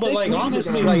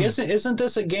 honestly, isn't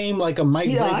this a game like a Mike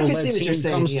Vrabel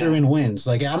team comes through and wins?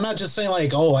 Like, I'm not just saying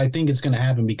like, oh, I think it's going to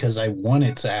happen because I want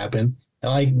it to happen.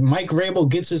 Like, Mike Vrabel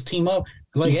gets his team up.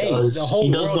 Like, he does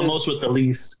the most with the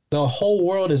least. The whole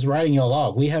world is writing y'all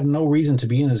off. We have no reason to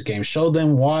be in this game. Show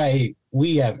them why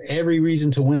we have every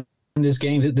reason to win this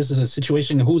game. This is a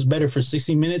situation. Who's better for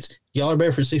 60 minutes? Y'all are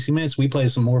better for 60 minutes. We play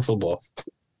some more football.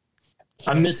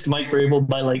 I missed Mike Vrabel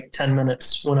by like 10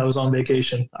 minutes when I was on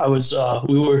vacation. I was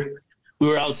we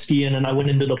were out skiing and I went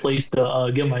into the place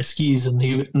to get my skis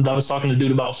and I was talking to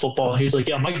dude about football and he was like,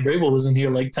 yeah, Mike Vrabel was in here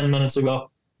like 10 minutes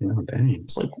ago. Oh, dang.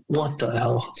 It's like, what the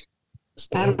hell?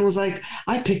 Adam was like,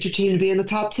 I picked your team to be in the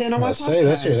top 10 on my podcast.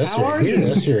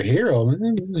 That's your hero,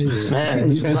 man.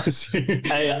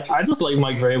 I just like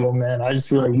Mike Vrabel, man. I just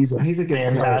feel like he's a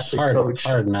fantastic coach.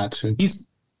 Hard not to. He's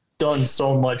done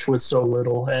so much with so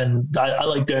little, and I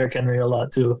like Derrick Henry a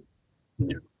lot too.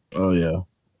 Yeah. Oh yeah.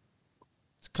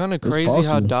 It's kind of crazy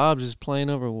how Dobbs is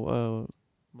playing over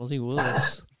Malik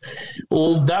Willis.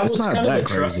 Well, that was kind of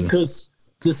crazy because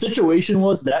the situation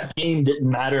was that game didn't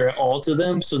matter at all to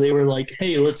them. So they were like,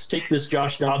 hey, let's take this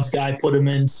Josh Dobbs guy, put him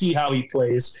in, see how he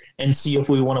plays, and see if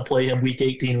we want to play him week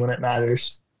 18 when it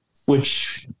matters.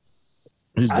 Which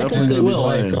he's definitely going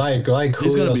to be playing. Like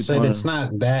Julio said, it's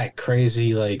not that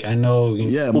crazy. Like, I know.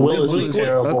 Yeah, Willis was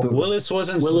terrible. Willis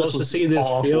wasn't supposed to see this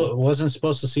field. Wasn't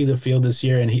supposed to see the field this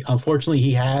year, and unfortunately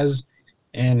he has,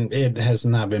 and it has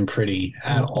not been pretty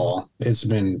at all. It's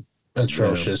been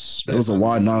atrocious. It was a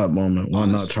why not moment. Why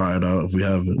not try it out if we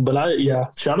have it? But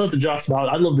shout out to Josh Dobbs.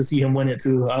 I'd love to see him win it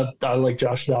too. I like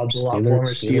Josh Dobbs a lot. Former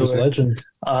Steeler legend,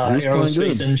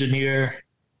 aerospace engineer.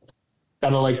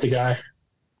 Gotta like the guy.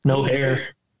 No hair.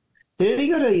 Did he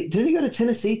go to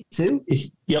Tennessee too?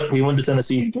 Yep, he went to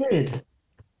Tennessee. He did.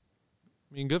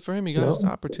 I mean, good for him. He got his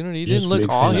opportunity. He didn't look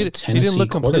he didn't look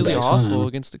completely awful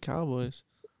against the Cowboys.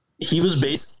 He was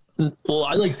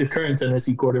I like the current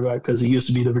Tennessee quarterback because he used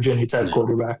to be the Virginia Tech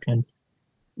quarterback, and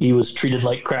he was treated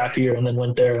like crap here and then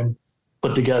went there and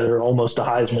put together almost a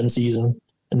Heisman season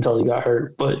until he got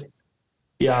hurt. But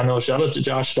yeah, no, shout out to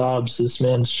Josh Dobbs. This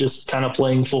man's just kind of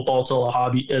playing football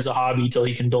as a hobby till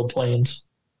he can build planes.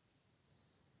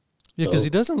 Yeah, because he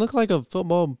doesn't look like a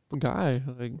football guy.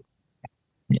 Like,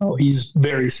 no, he's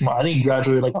very smart. I think he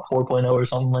graduated like a 4.0 or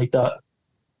something like that.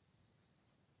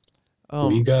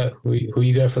 Who you got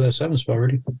for that 7 spot,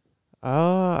 Rudy?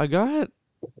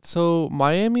 So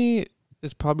Miami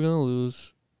is probably gonna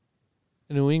lose.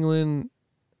 New England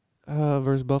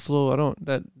versus Buffalo. I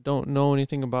don't know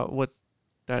anything about what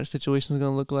that situation is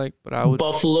gonna look like, but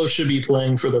Buffalo should be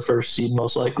playing for the first seed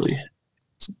most likely.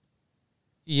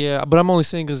 Yeah, but I'm only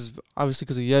saying because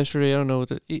of yesterday. I don't know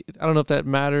if that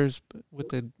matters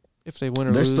if they win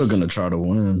or They're lose. still gonna try to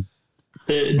win.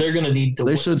 They're going to need to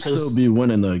They should still be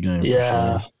winning the game.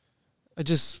 Yeah.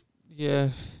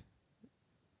 Sure.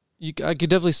 I could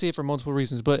definitely see it for multiple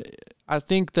reasons, but I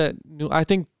think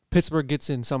Pittsburgh gets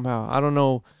in somehow. I don't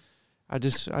know. I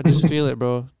just feel it,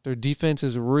 bro. Their defense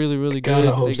is really, really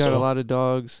good. They got a lot of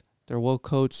dogs. They're well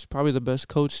coached. Probably the best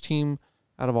coached team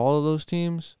out of all of those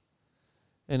teams.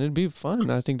 And it'd be fun,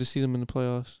 I think, to see them in the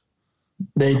playoffs.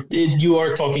 You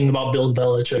are talking about Bill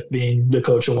Belichick being the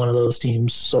coach of one of those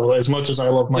teams. So as much as I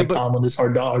love Mike Tomlin, it's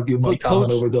hard to argue Mike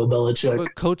Tomlin over Bill Belichick.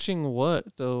 But coaching what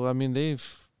though? I mean, they've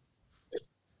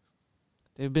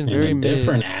been in very a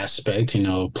different aspect,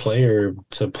 player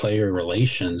to player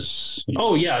relations.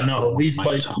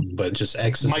 But just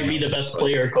X might be the best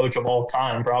player coach of all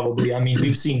time, probably. I mean,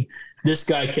 we've seen this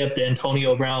guy kept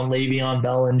Antonio Brown, Le'Veon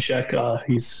Bell in check.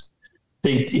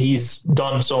 He's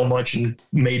done so much and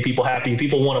made people happy.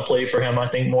 People want to play for him, I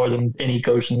think, more than any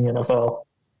coach in the NFL.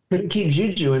 Couldn't keep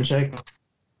Juju in check.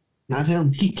 Not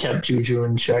him. He kept Juju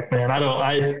in check, man.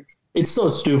 It's so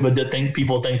stupid to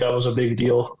people think that was a big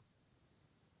deal.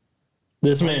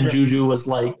 This man Juju was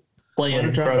like playing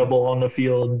incredible on the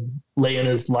field, laying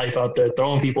his life out there,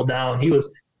 throwing people down.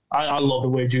 I love the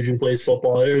way Juju plays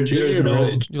football. You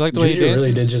like the way Juju he dances?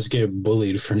 really did just get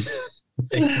bullied for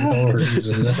no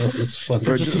reason. That was fun.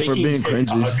 For being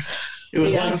cringy. It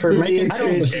was for making. I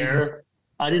don't care.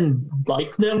 didn't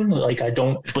like them. Like,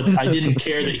 but I didn't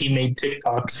care that he made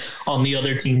TikToks on the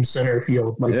other team's center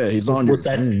field. Like, Yeah, he's on your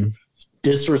team.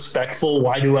 Disrespectful?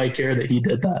 Why do I care that he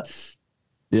did that?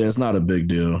 Yeah, it's not a big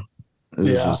deal.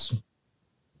 It's just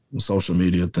a social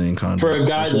media thing, kind of. For a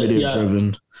guy social media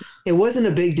driven. It wasn't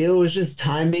a big deal. It was just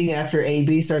timing after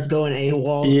AB starts going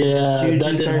AWOL. Yeah,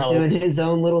 Juju starts doing his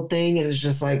own little thing, and it's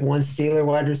just like one Steeler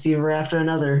wide receiver after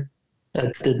another.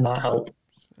 That did not help.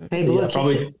 Hey, but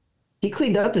look, he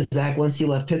cleaned up his act once he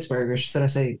left Pittsburgh, or should I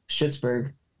say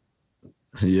Schittsburg.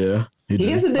 Yeah. He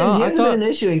hasn't been an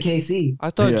issue in KC.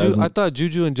 I thought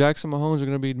Juju and Jackson Mahomes were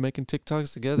gonna be making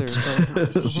TikToks together.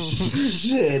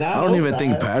 Shit, I don't even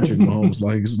think Patrick Mahomes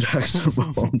likes Jackson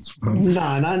Mahomes, bro.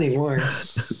 Nah, not anymore.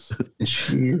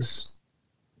 Jeez.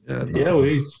 Yeah,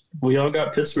 we all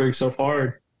got Pittsburgh so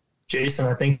far. Jason,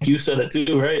 I think you said it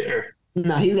too, right?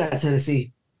 No, he's got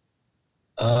Tennessee.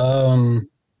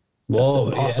 Well,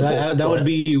 that would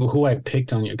be who I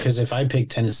picked on you. Because if I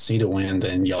picked Tennessee to win,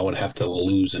 then y'all would have to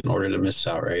lose in order to miss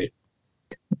out, right?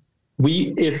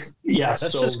 That's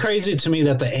just crazy to me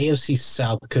that the AFC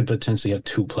South could potentially have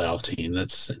 2 playoff teams.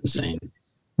 That's insane.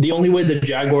 The only way the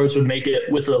Jaguars would make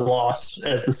it with a loss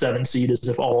as the 7th seed is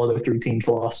if all other 3 teams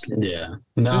lost. Yeah,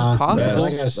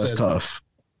 that's tough.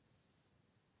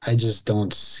 I just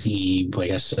don't see,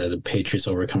 like I said, the Patriots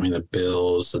overcoming the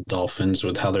Bills, the Dolphins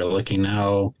with how they're looking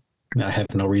now. I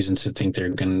have no reason to think they're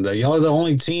gonna. Y'all are the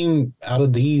only team out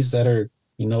of these that are,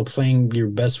 playing your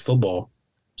best football.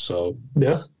 So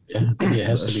yeah, I think it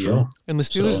has to be y'all. And the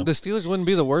Steelers wouldn't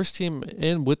be the worst team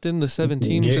within the 7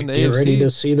 teams in the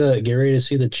AFC. Get ready to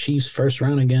see the Chiefs first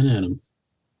round again at them.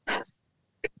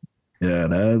 Yeah,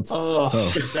 that's tough.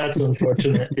 That's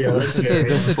unfortunate. Yeah, that's a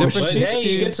different Chiefs team. Hey,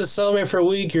 you get to celebrate for a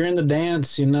week. You're in the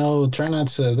dance. Try not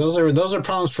to. Those are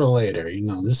problems for later.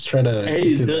 Just try to.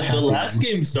 Hey, the last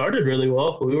game started really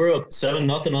well. We were up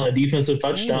 7-0 on a defensive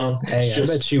touchdown. Hey, I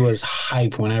bet you was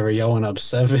hype whenever y'all went up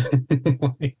 7.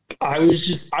 I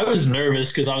was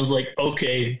nervous because I was like,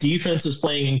 okay, defense is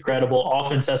playing incredible.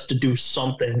 Offense has to do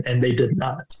something, and they did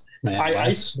not. Man,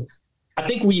 I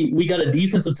think we got a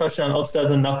defensive touchdown up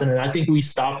 7-0, and I think we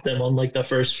stopped them on like the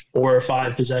first 4 or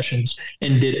 5 possessions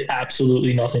and did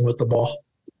absolutely nothing with the ball.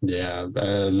 Yeah,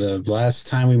 the last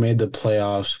time we made the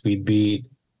playoffs, we beat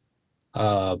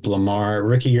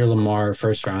rookie year Lamar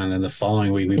first round, and then the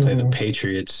following week we played the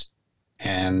Patriots,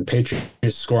 and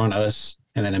Patriots score on us,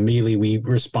 and then immediately we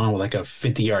respond with like a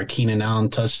 50-yard Keenan Allen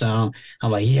touchdown. I'm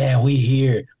like, yeah, we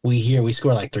here. We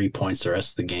scored like 3 points the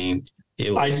rest of the game.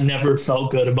 I never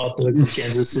felt good about the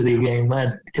Kansas City game,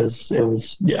 man, because it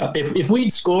was, if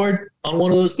we'd scored on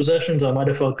one of those possessions, I might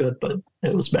have felt good, but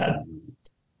it was bad.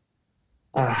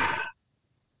 All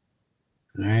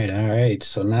right.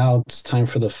 So now it's time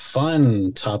for the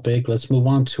fun topic. Let's move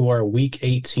on to our Week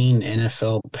 18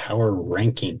 NFL Power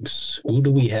Rankings. Who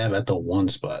do we have at the 1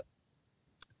 spot?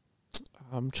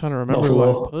 I'm trying to remember who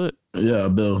I put. Yeah,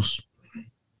 Bills.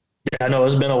 Yeah, I know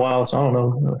it's been a while, so I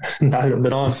don't know. I haven't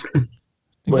been on.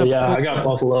 But I got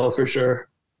Buffalo for sure.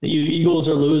 The Eagles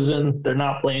are losing. They're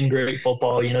not playing great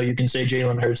football. You can say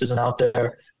Jalen Hurts isn't out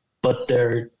there, but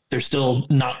they're still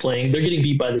not playing. They're getting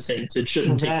beat by the Saints. It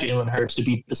shouldn't take Jalen Hurts to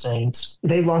beat the Saints.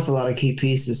 They've lost a lot of key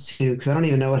pieces too, because I don't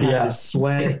even know what happened to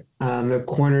Sweat. Their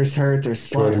corners hurt. Their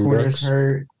slot corners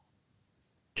hurt.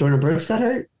 Jordan Brooks got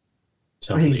hurt?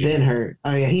 Or he's been hurt.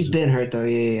 Oh, yeah, he's been hurt, though.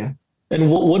 Yeah. And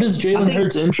what is Jalen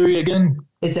Hurts' injury again?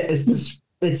 It's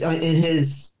in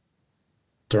his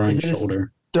throwing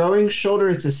shoulder.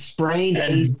 It's a sprained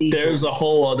AC. There's a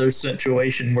whole other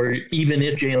situation where even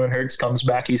if Jalen Hurts comes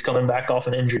back, he's coming back off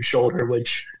an injured shoulder,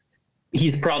 which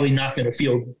he's probably not going to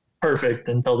feel perfect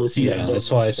until the season. Yeah,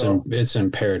 that's why it's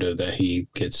imperative that he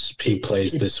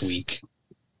plays this week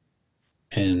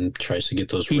and tries to get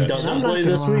those reps. He doesn't play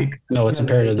this week. No, it's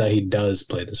imperative that he does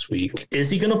play this week. Is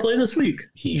he going to play this week?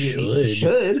 He should. He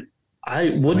should.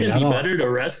 Wouldn't it be better to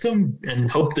rest him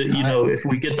and hope that if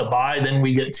we get the bye, then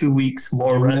we get 2 weeks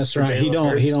more rest? He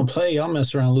don't play. Y'all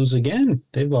mess around, and lose again.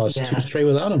 They've lost 2 straight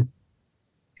without him.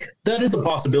 That is a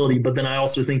possibility, but then I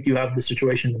also think you have the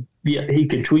situation. Yeah, he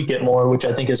could tweak it more, which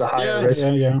I think is a higher risk.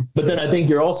 Yeah. But then I think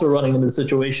you're also running into the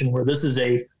situation where this is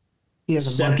a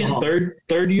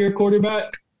third year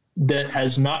quarterback that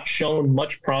has not shown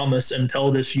much promise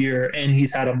until this year, and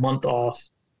he's had a month off.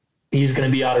 He's going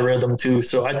to be out of rhythm too.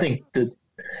 So I think the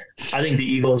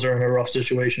Eagles are in a rough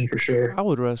situation for sure. I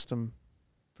would rest him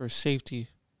for safety.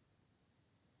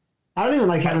 I don't even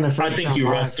like having the first. I think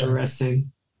you rest him. Resting.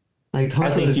 Like, I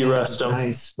think you rest him.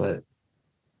 Nice, but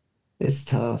it's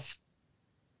tough.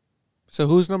 So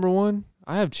who's number 1?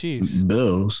 I have Chiefs.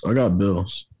 Bills. I got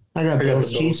Bills. I got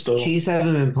Bills. Chiefs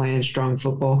haven't been playing strong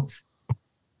football.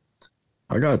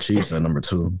 I got Chiefs at number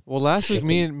 2. Well, last week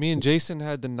me and Jason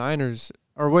had the Niners.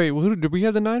 Or wait, who did we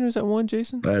have the Niners at 1,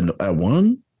 Jason? At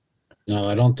 1? No,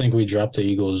 I don't think we dropped the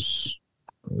Eagles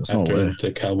There's no after way.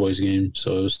 the Cowboys game,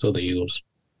 so it was still the Eagles.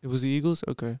 It was the Eagles?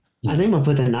 Okay. I think I'm gonna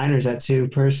put the Niners at 2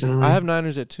 personally. I have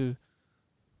Niners at 2.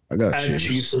 I got I had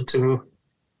Chiefs. Chiefs at 2.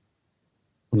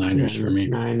 Niners for me.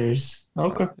 Niners.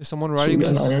 Okay. Is someone So we writing got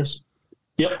this? Niners.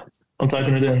 Yep. I'm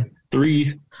typing it in.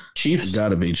 3 Chiefs.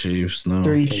 Gotta be Chiefs. No.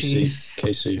 3 KC. Chiefs.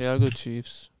 KC. Yeah, I'll go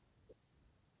Chiefs.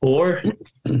 4.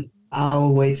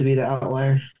 I'll wait to be the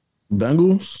outlier.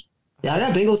 Bengals? Yeah, I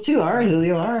got Bengals too. All right,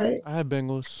 Julio. All right. I had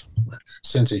Bengals.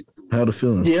 Cincy. Had a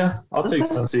feeling. Yeah, I'll take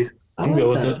Cincy. I I'm like good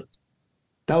with that. it.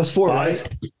 That was 4, 5.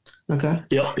 right? Okay.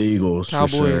 Yep. Eagles for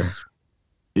sure. Cowboys.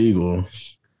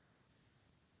 Eagles.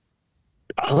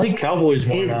 I like Cowboys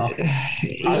more now.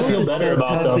 Eagles feel is better so about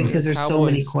tough them. because there's so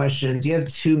many Cowboys. questions. You have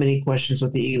too many questions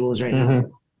with the Eagles right now.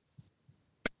 Mhm.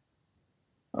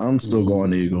 I'm still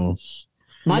going Eagles.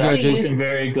 My Yeah, thing Jason is,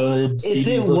 very good. if CD's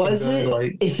it looking wasn't, good,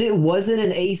 like if it wasn't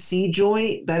an AC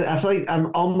joint, that I feel like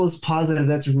I'm almost positive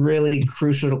that's really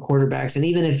crucial to quarterbacks. And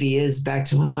even if he is back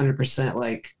to 100%,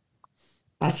 like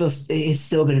I feel it's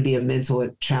still going to be a mental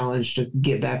challenge to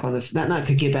get back on the not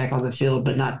to get back on the field,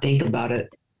 but not think about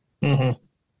it. mhm.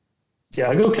 Yeah,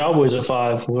 I go Cowboys at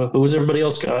 5. Who's everybody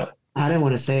else got? I didn't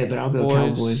want to say it, but I'll go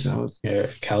Boys. Cowboys. Yeah,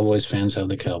 Cowboys fans have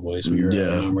the Cowboys. We are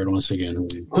Yeah. outnumbered once again. Who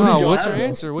did Wow, y'all what's your have?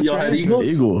 answer? What's Y'all your had answer? Eagles?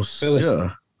 Eagles. Philly.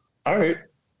 Yeah. All right.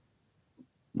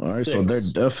 All right. So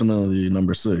 6. they're definitely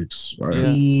number 6. All right.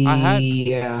 Yeah.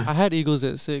 Yeah. I had Eagles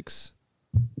at 6.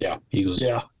 Yeah, Eagles.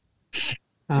 Yeah.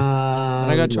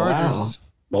 And I got Chargers.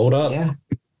 Wow. Hold up. Yeah.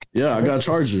 Yeah, I got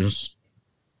Chargers.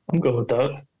 I'm good with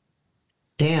that.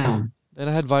 Damn. Then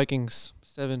I had Vikings,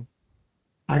 7.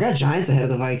 I got Giants ahead of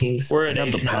the Vikings. We're I at got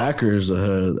 8 the now. Packers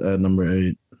ahead at number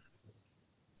 8.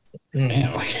 Mhm.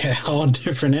 Damn, okay, all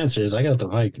different answers. I got the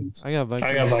Vikings. I got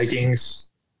Vikings. I got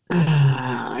Vikings.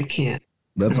 I can't.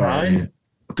 That's Nine? already.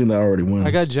 I think that already wins.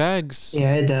 I got Jags.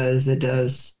 Yeah, it does. It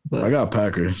does. But I got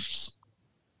Packers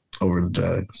over the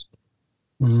Jags.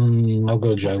 I'll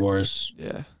go Jaguars.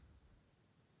 Yeah.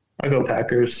 I go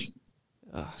Packers.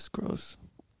 Ah, it's gross.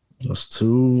 That's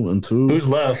 2 and 2. Who's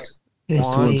left?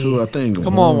 it's 2 and me. 2, I think.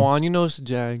 Come on, Juan. You know it's the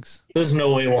Jags. There's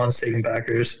no way Juan's taking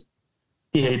Packers.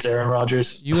 He hates Aaron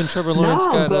Rodgers. You and Trevor Lawrence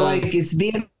No, got but like it's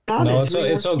being honest. No, it's We're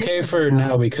it's more okay scared for of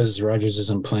now because Rodgers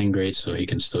isn't playing great, so he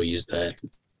can still use that.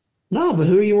 No, but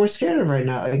who are you more scared of right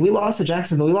now? Like we lost to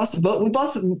Jacksonville. We lost to both.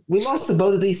 We lost to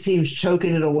both of these teams,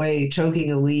 choking it away,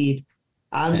 choking a lead.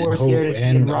 I'm more scared of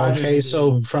seeing Rodgers. Okay,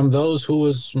 so from those, who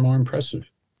was more impressive?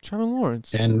 Trevor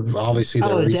Lawrence. And obviously, the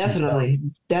Oh,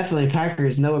 recent definitely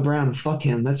Packers. Noah Brown, fuck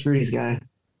him. That's Rudy's guy.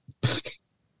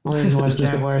 Only reason why the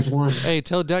Jaguars won. Hey,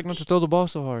 tell Dak not to throw the ball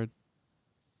so hard.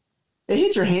 It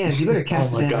hits your hands. You better catch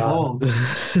Oh it my at God.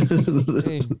 home.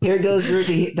 Hey, Here goes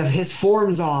Rudy. His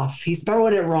form's off. He's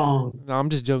throwing it wrong. no, I'm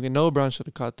just joking. Noah Brown should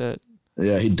have caught that.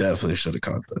 Yeah, he definitely should have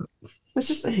caught that. Let's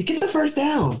just get the first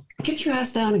down. Get your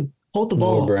ass down and hold the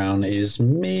Noah ball. Brown is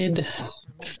mid.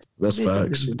 That's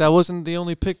facts. But that wasn't the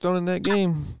only pick thrown in that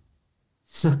game.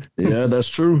 Yeah, that's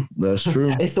true. That's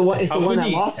true. It's the one. It's the How one that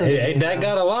many- lost them. Hey, that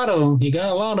got a lot of them. He got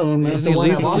a lot of them. It's He the one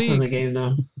leads that the lost them the league. game,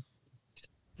 though.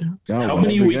 How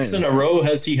many weeks in a row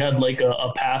has he had like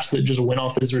a pass that just went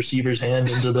off his receiver's hand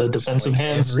into the defensive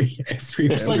hands? Every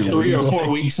It's like every 3 or week. 4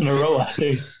 weeks in a row, I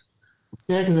think.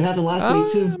 Yeah, because it happened last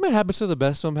week too. I mean, it happens to the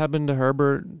best of them. Happened to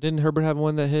Herbert. Didn't Herbert have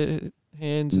one that hit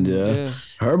hands? And, Yeah.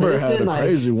 Herbert It's had a been like-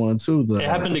 crazy one too. It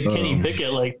happened to Kenny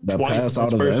Pickett like that twice pass in his out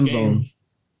of the first end game.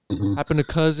 zone. Happened to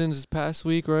Cousins this past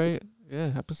week, right? Yeah,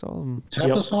 it happens to all of them.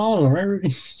 Happens to all of them, right?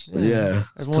 Yeah,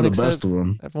 it's to Everyone the except best of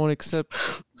them. everyone except.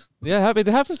 Yeah, it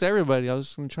happens to everybody. I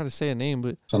was gonna try to say a name,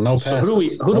 but So no So pass.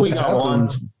 who do we got on?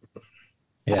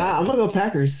 Yeah. I'm gonna go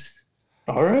Packers.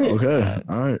 All right. Okay,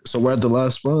 all right. So we're at the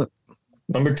last spot.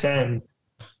 Number 10.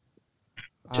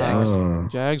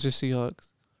 Jags. Jags or Seahawks.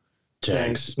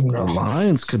 Jags. The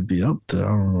Lions could be up there. I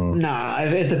don't know. Nah,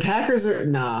 if the Packers are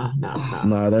nah.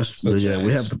 Nah, that's The yeah. We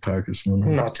Jags. have the Packers I'm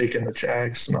one. not taking the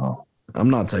Jags, no. I'm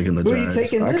not taking the Who are you Jags.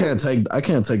 taking I then?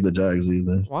 can't take the Jags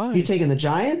either. Why? You taking the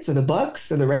Giants or the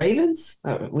Bucks or the Ravens?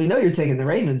 We know you're taking the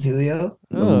Ravens, Julio.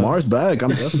 Lamar's back. I'm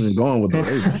definitely going with the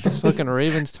Ravens. Fucking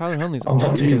Ravens. Tyler Huntley's I'm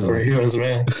not taking Jesus. the Ravens,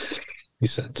 man. He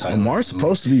said Tyler. Lamar's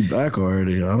supposed to be back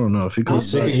already. I don't know if he You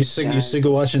comes sick, back. you sick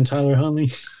of watching Tyler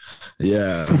Huntley?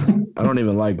 Yeah, I don't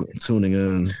even like tuning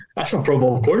in. That's a Pro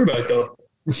Bowl quarterback, though.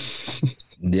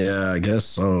 Yeah, I guess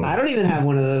so. I don't even have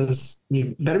one of those.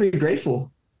 You better be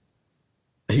grateful.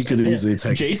 He could easily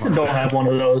take. Jason don't have one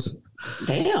of those.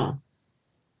 Damn.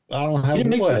 I don't have didn't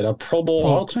make what a Pro Bowl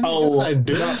alternate. Yes, I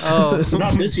do.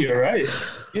 Not this year, right?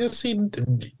 Yes, he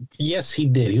did. Yes, he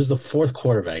did. He was the fourth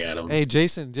quarterback, Adam. Hey,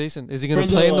 Jason, is he going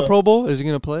to play in the Pro Bowl? Is he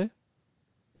going to play?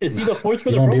 Is he the fourth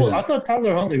for the Pro Bowl? I thought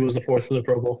Tyler Huntley was the fourth for the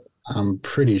Pro Bowl. I'm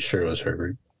pretty sure it was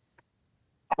Herbert.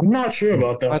 I'm not sure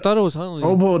about that. I thought it was Huntley.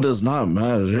 Pro Bowl does not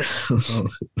matter.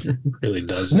 It really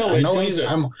doesn't. No, I know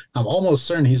I'm almost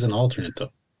certain he's an alternate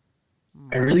though.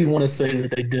 I really want to say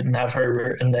that they didn't have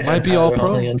Herbert and they Might had be Tyler all pro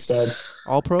Huntley instead.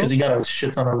 All pro? Because he got a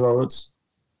shit ton of votes.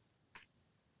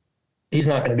 He's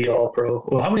not going to be all pro.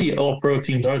 Well, how many all pro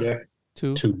teams are there?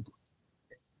 Two.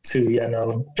 Yeah,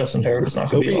 no. Justin Herbert's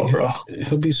not going to be all pro.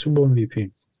 He'll be Super Bowl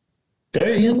MVP.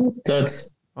 There he is.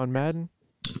 That's on Madden.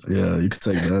 Yeah, you could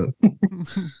take that.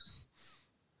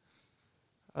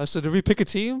 So did we pick a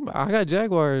team? I got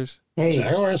Jaguars. Hey,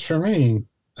 Jaguars for me.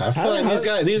 I feel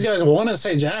like these guys want to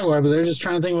say Jaguar, but they're just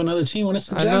trying to think of another team when it's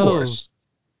the Jaguars.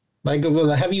 Like,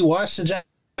 have you watched the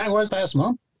Jaguars last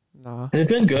month? Nah. they've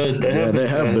been good. They have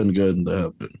been good. They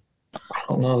have been. I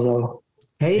don't know though.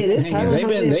 hey, it is. They've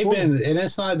been, and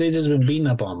it's not they just been beating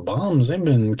up on bums. They've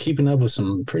been keeping up with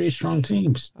some pretty strong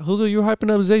teams. Julio, you were hyping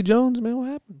up Zay Jones, man. What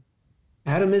happened?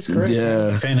 Adam is correct.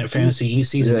 Yeah. Fantasy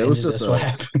season. Yeah, it was just that's what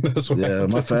happened. That's what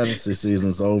happened. My fantasy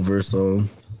season's over, so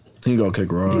he go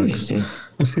kick rocks.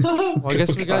 Well, I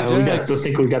guess we got I Jags.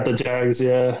 think we got the Jags,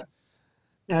 yeah.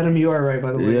 Adam, you are right,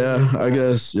 by the way. Yeah, I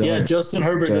guess. Yeah, Justin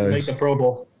Herbert didn't make Jags. the Pro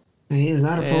Bowl. He is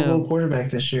not a Pro Damn. Bowl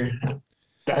quarterback this year.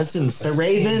 That's insane. The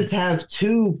Ravens have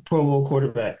 2 Pro Bowl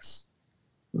quarterbacks.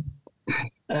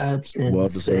 That's Well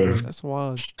insane. deserved. That's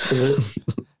wild.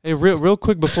 Hey, real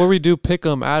quick before we do pick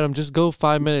 'em, Adam, just go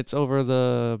 5 minutes over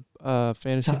the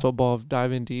fantasy football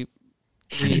dive in deep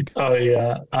league. Oh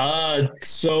yeah.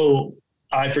 So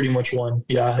I pretty much won.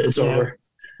 Yeah, it's over.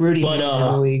 Rudy But,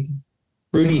 handed the league.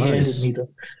 Rudy Nice. handed me the.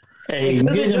 Hey, It could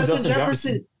have getting been him Justin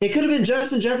Jefferson. It could have been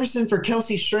Justin Jefferson for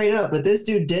Kelsey straight up, but this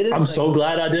dude did it. I'm so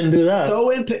glad I didn't do that. No,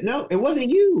 it wasn't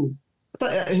you.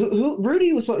 I thought,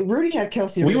 Rudy had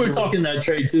Kelsey. We were originally. talking that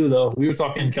trade too, though. We were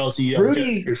talking Kelsey.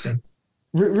 Rudy- Jefferson.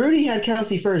 Rudy had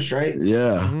Kelsey first, right?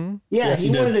 Yeah. Mhm. Yeah, Yes, he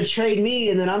he did. wanted to trade me,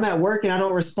 and then I'm at work and I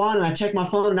don't respond, and I check my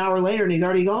phone an hour later, and he's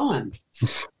already gone.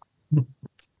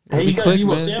 Hey, you Be got quick, Debo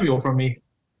man. Samuel from me.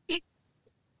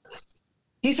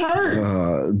 He's hurt.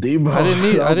 Debo. I didn't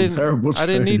need. that I was a didn't. terrible I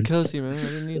didn't trade. need Kelsey, man. I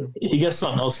didn't need him. He got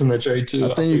something else in the trade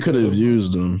too. I think you could have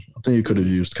used him. I think you could have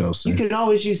used You Kelsey. can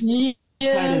always use. Tight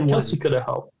Yeah, end Kelsey one. could have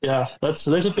helped. Yeah,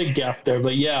 there's a big gap there,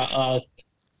 but yeah,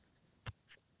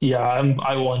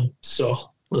 I won. So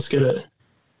let's get it.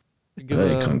 Give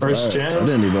Hey, a- congrats. first jam. I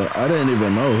didn't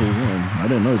even know who won. I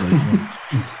didn't know that.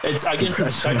 I guess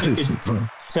it's Congratulations.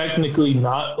 technically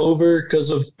not over because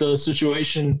of the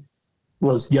situation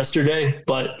was yesterday,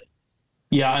 but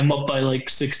yeah, I'm up by like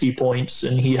 60 points,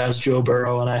 and he has Joe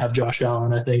Burrow, and I have Josh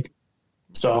Allen, I think.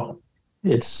 So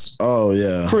it's Oh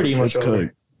yeah, pretty much it's over.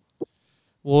 cooked.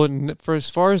 Well, for as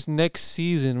far as next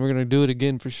season, we're gonna do it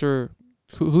again for sure.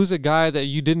 Who's a guy that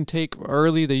you didn't take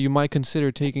early that you might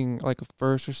consider taking like a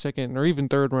first or second or even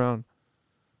third round?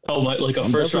 Oh, like a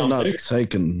I'm first definitely round not pick.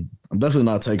 taking. I'm definitely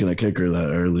not taking a kicker that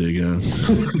early again.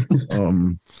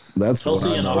 That's what Kelsey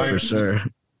I and know Hart. for sure.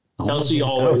 Kelsey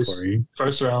always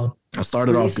first round. I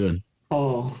started off Reese. good.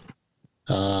 Oh,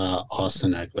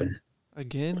 Austin Eckler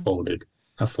Again? folded.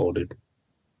 I folded.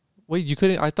 Wait, you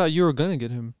couldn't? I thought you were gonna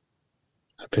get him.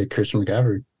 I picked Christian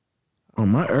McCaffrey. Oh,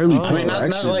 my early. Oh. I mean, picks were not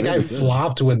actually like really I good.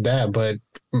 flopped with that, but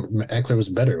Eckler was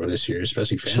better this year,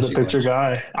 especially Should have fantasy. picked your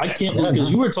guy. I can't Yeah, because no.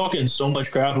 you were talking so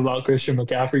much crap about Christian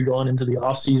McCaffrey going into the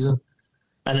offseason,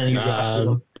 and then you drafted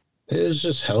him. It was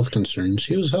just health concerns.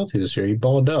 He was healthy this year. He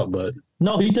balled out, but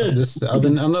No, he did.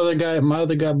 my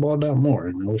other guy balled out more,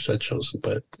 and I wish I chose him,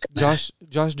 but Josh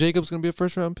Jacobs gonna be a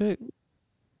first round pick.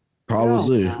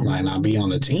 Probably. No. might not be on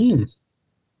the team.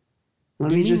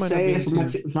 let You me mean just might not say, be on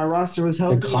if my roster was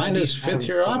healthy, Declined I'd his be Adam's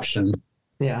fifth-year spot. option.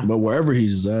 Yeah, But wherever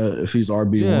he's at, if he's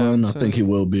RB1, Yeah, I so- think he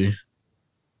will be.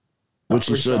 Which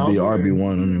he First should be round?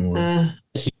 RB1 anymore.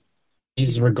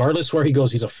 He's regardless where he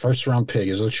goes, he's a first-round pick.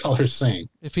 Is what y'all are saying.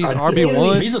 If he's I'd RB say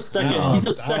one, He's a second. No, he's a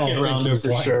I second don't think rounder he's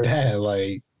for like sure. that.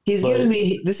 Like, he's But- giving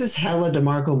me. This is hella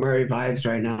DeMarco Murray vibes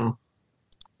right now.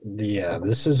 yeah,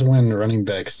 this is when running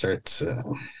backs start.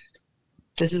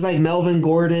 This is like Melvin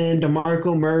Gordon,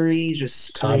 DeMarco Murray,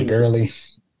 just Todd screaming. Gurley.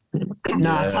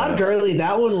 Nah, Yeah. Todd Gurley.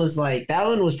 That one was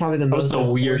probably the That was most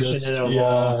the weirdest. unfortunate of all.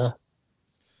 Yeah.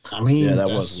 I mean, Yeah, that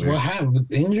that's was weird. what happened.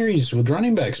 Injuries with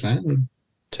running backs, man.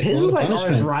 Take His a was lot like of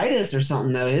punishment. arthritis or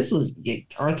something though. His was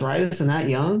arthritis and that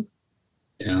young.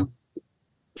 Yeah.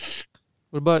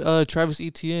 what about Travis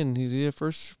Etienne? Is he a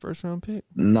first round pick?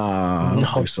 Nah, I don't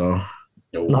No. think so.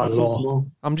 Not It's at too all. small.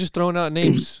 I'm just throwing out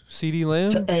names. CD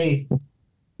Lamb. Hey,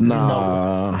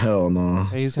 Nah, hell no.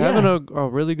 Hey, he's Yeah. having a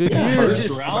really good Yeah, year. First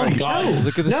round, guy. no,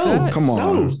 Look at the no, stats. Come on.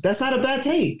 no, that's not a bad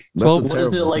take. That's 12 a What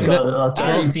is it, terrible like take. a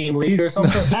 20-team lead or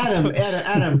something?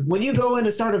 Adam, when you go in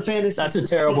to start a fantasy, That's a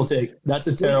terrible take. That's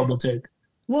a terrible take.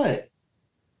 What?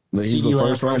 But he's CD the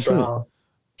Lamb first round pick.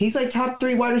 He's like top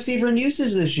 3 wide receiver in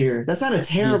usage this year. That's not a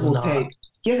terrible not. take.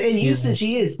 Yes, in usage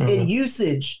he is. In Mhm.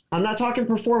 usage, I'm not talking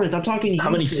performance. I'm talking How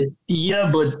many? usage.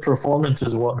 Yeah, but performance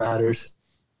is what matters.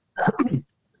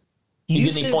 You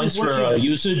get any Usage points is what for you-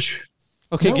 usage?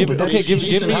 Okay, No, give but that's- give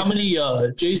Jason, me. how many?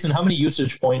 Jason, how many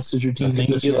usage points did your I team get think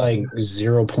this you year? like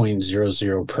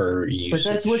 0.00 per usage. But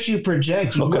that's what you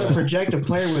project. You Okay. want to project a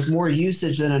player with more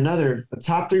usage than another. A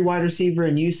top 3 wide receiver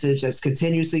in usage that's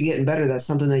continuously getting better. That's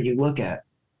something that you look at.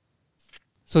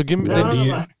 So give me. But No, do no,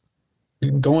 you-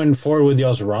 no. Going forward with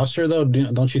y'all's roster, though,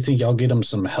 don't you think y'all get him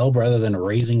some help rather than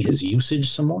raising his usage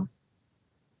some more?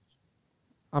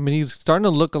 I mean, he's starting to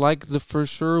look like the for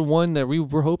sure one that we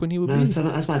were hoping he would No, be.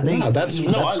 that's my thing. No, that's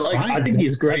No, that's I fine. think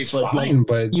he's great, That's but fine,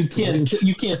 but you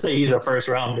can't say he's a first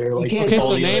rounder. Like can't Okay, all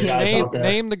so the other name guys out there.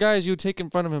 name the guys you would take in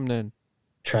front of him then.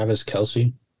 Travis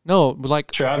Kelce. No,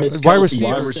 like Travis wide Kelce,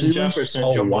 receivers. Justin Jefferson,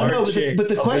 Oh, Jamar wow. No, Chase. but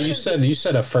the But question, you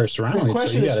said a first round. the so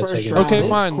question you is gotta first take it. round. Okay, It's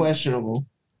fine. questionable.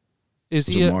 is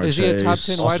he Jamar a top Chase,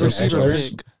 10 wide Austin receiver Eckler.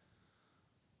 pick?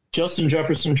 Justin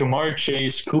Jefferson, Jamar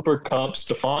Chase, Cooper Kupp,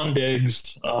 Stephon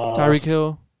Diggs, Tyreek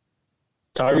Hill,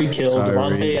 Tyreek Hill,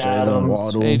 Devontae Jalen Adams.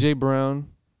 Waddle. AJ Brown.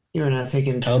 You're not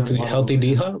taking Healthy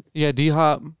D Hop. Yeah, D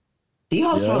Hop.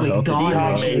 D-Hop's Yeah, probably healthy gone D-Hop,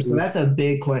 next year, maybe. so that's a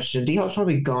big question. D-Hop's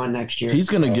probably gone next year. He's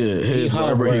gonna get his D-Hop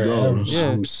wherever he wherever. goes.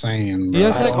 Yeah. I'm saying, He bro.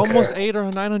 has I like don't almost care. 800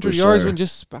 or 900 For yards sure. when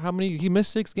just how many he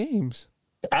missed 6 games.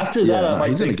 After that, Yeah, I no, might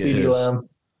he's gonna take get CD his. Lamb.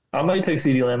 I might take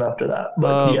CD Lamb after that.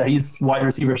 But yeah, he's wide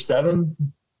receiver 7,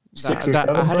 6 or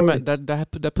 7. I had him probably. at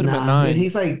that put him at Nah, 9.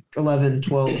 he's like 11,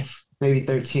 12, maybe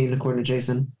 13, according to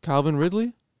Jason. Calvin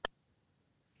Ridley.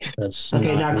 That's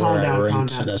Okay, not now calm where I down, calm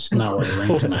ranked- down. That's not where I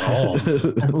ranked him at all.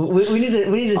 We need to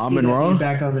see Amon that Ra? dude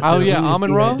back on the Oh, field. yeah, We need to Amon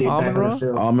see Ra? that dude back Amon on the Ra?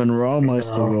 field. Amon Ra might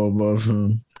still go above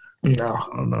him. No.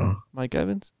 I don't know. Mike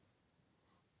Evans.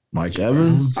 Mike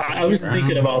Evans? I was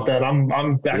thinking about that. I'm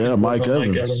back Yeah, and forth Mike on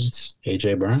Mike Evans. Evans.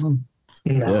 AJ Brown.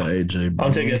 No. Yeah, AJ Brown.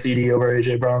 I'm taking CD over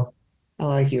AJ Brown. I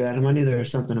like you, Adam. I knew there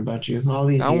was something about you. All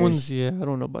these That years. one's I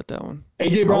don't know about that one.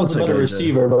 AJ Brown's a take better AJ.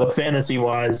 receiver, but fantasy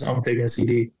wise, I'm taking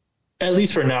CD. At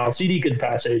least for now. CD could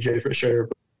pass AJ for sure,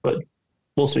 but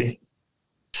we'll see.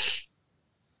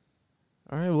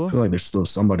 All right, I well, feel like there's still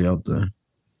somebody out there.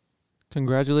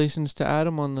 congratulations to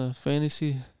Adam on the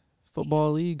fantasy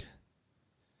football league.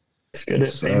 Let's get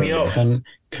it. Pay me out.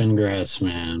 Congrats,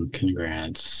 man.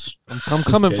 Congrats. I'm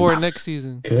coming Good. for it next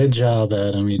season. Good job,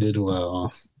 Adam. You did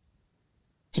well.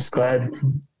 Just glad.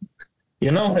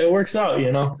 It works out,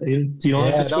 You don't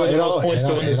have to score the most points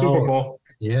to win the Super Bowl.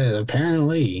 Yeah,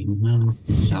 apparently.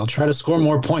 I'll try to score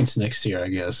more points next year, I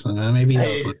guess. Maybe that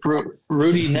was Hey, what.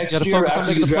 Rudy, next gotta year focus on after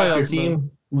making you the draft your playoffs,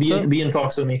 team, What's up? be in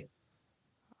talks with me.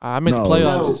 I made the No,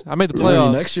 playoffs. I made the Rudy,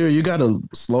 playoffs. next year you gotta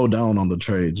slow down on the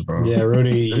trades, bro. Yeah,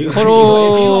 Rudy. Hold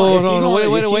on, wait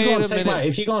a minute.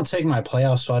 If you're gonna take my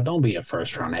playoff spot, don't be a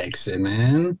first round exit,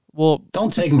 man. Well,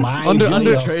 Don't take my Under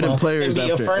playoff trading spot players and be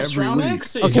a after first every round week.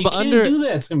 exit. Okay, You but can't under- do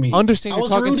that to me. understand I you're was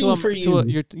talking rooting to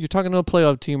for you're talking to a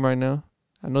playoff team right now.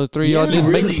 I know the 3 of y'all Yeah,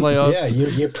 didn't make the really. playoffs. Yeah,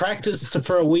 you practiced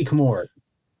for a week more.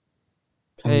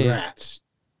 Hey. Congrats.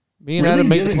 Me and Really Adam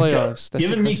made the giving playoffs.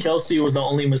 Giving me Kelsey was the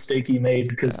only mistake he made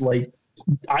because,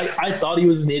 I thought he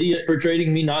was an idiot for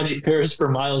trading me Najee Harris for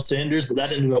Miles Sanders, but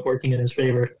that ended up working in his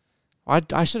favor.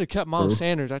 I should have kept Miles True.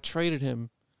 Sanders. I traded him.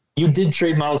 You did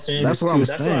trade Miles Sanders. That's what too. I'm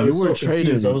That's why saying. I was You were so confused.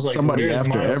 trading I was like, somebody where's after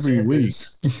Miles every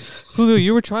Sanders? Julio,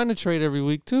 you were trying to trade every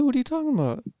week too. What are you talking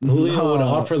about? Julio would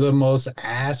Nah. offer the most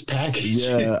ass package.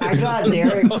 Yeah. I got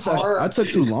Derek Carr. I took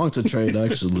too long to trade,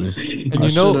 actually. And I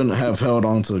you know- shouldn't have held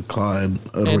on to Clyde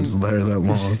Edwards-Helaire that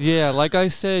long. Yeah, like I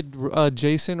said,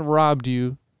 Jason robbed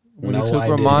you when No, he took I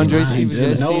did Ramondre not. Stevenson.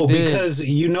 Yes, No, he did. because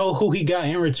you know who he got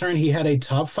in return? He had a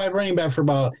top 5 running back for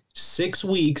about 6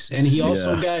 weeks, and he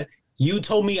also Yeah. got. You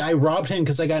told me I robbed him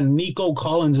because I got Nico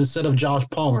Collins instead of Josh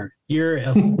Palmer. You're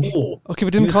a fool. Okay,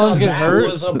 but didn't You Collins thought get that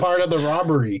hurt? was a part of the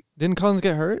robbery. Didn't Collins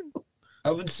get hurt?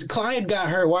 Clyde got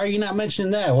hurt. Why are you not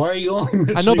mentioning that? Why are you only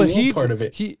mentioning I know, but one part of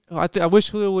it? I wish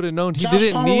Julio would have known. He Josh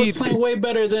didn't Palmer was need, playing way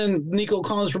better than Nico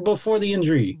Collins before the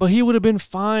injury. but he would have been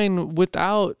fine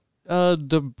without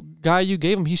the guy you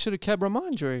gave him. He should have kept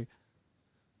Ramondre.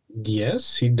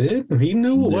 Yes, he did. He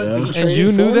knew what Yeah. he And traded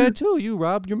you knew for. that too. You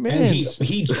robbed your man. And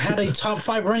he had a top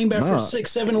 5 running back for Nah,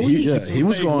 6-7 he- weeks. yeah, he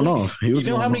was going off. He was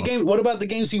You know how going many off. games? What about the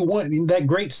games he won? That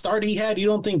great start he had. You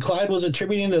don't think Clyde was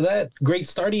attributing to that great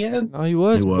start he had? No, he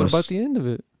was. He What was. about the end of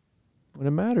it? When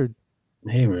it mattered.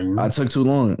 Hey man, I took too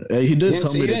long. Hey, he did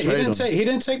tell me to trade him. He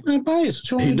didn't take my advice.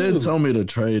 What you He want me to did do? tell me to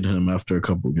trade him after a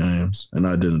couple games, and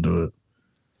I didn't do it.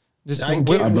 Just I what-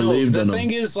 believed the in him.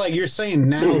 thing is, like you're saying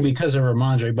now because of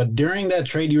Ramondre, but during that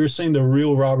trade, you were saying the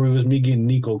real robbery was me getting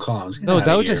Nico Collins. Get no, outta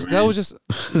that was here, just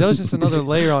man. that was just another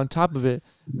layer on top of it.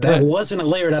 That But- wasn't a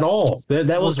layered at all.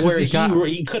 That was 'cause where he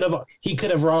he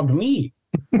could have robbed me.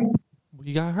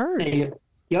 You got hurt. Hey,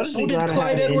 y'all just So be did glad I Clyde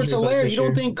had an Edwards injury bug Helaire. this You don't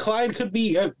year. think Clyde could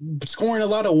be scoring a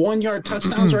lot of 1-yard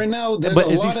touchdowns right now? There's But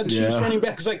a is he lot of st- Chiefs Yeah. running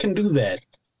backs that can do that.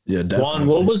 Yeah, definitely. Juan,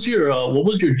 what was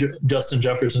your Justin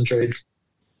Jefferson trade?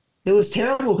 It was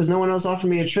terrible because no one else offered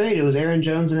me a trade. It was Aaron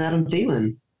Jones and Adam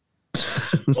Thielen.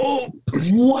 Oh,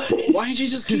 what? Why didn't you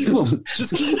just keep him?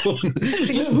 Just keep him.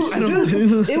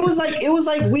 Dude, it was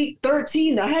like week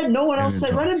 13. I had no one else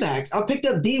Aaron at Jones. running backs. I picked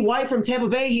up D White from Tampa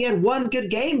Bay. He had one good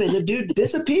game and the dude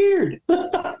disappeared.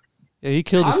 Yeah, he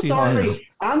killed the I'm Seahawks. sorry.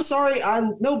 I'm sorry.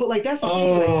 But like that's the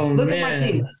thing. Oh, Like, look at my man.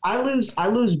 team. I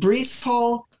lose Brees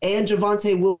Hall and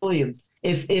Javonte Williams.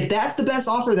 If that's the best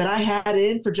offer that I had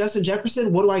in for Justin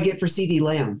Jefferson, what do I get for CD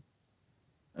Lamb?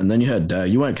 And then you had Dak.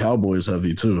 You went Cowboys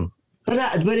heavy too.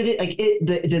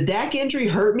 The Dak injury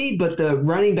hurt me, but the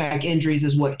running back injuries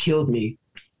is what killed me.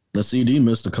 The CD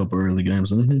missed a couple early games,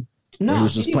 didn't he? No, He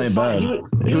was just CD playing fine.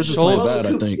 bad. He was just playing bad, slow I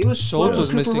as Coop- think. He was Schultz slow was as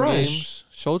Cooper missing Rush. games.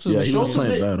 Schultz was Yeah, he missing was Schultz games.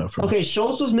 playing was bad at first. Okay,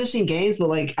 Schultz was missing games, but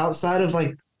like outside of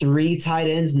like 3 tight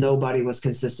ends, nobody was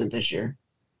consistent this year.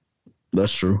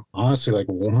 That's true. Honestly, like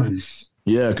one.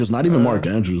 Yeah, because not even Mark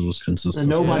Andrews was consistent. And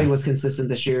nobody Yeah. was consistent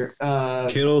this year.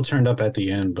 Kittle turned up at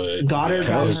the end, but Goddard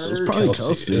got it was hurt. Probably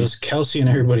Kelsey. It was Kelsey and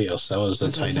everybody else. That was the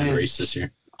That's what I'm tight end saying. race this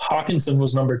year. Hawkinson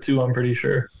was number 2, I'm pretty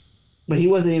sure. But he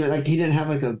wasn't even like he didn't have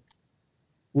like a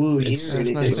woo year It's- or it's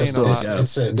not anything. saying a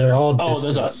lot. They're all Oh,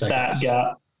 there's a distant fat seconds.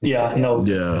 gap. Yeah, no.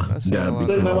 Yeah, That's not a that'd lot.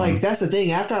 be But cool. like that's the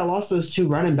thing. After I lost those 2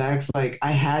 running backs, like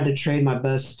I had to trade my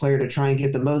best player to try and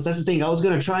get the most. That's the thing. I was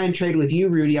gonna try and trade with you,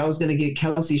 Rudy. I was gonna get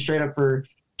Kelsey straight up for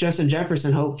Justin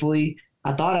Jefferson. Hopefully,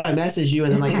 I thought I messaged you,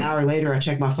 and then like an hour later, I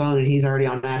checked my phone, and he's already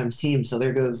on Adam's team. So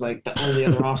there goes like the only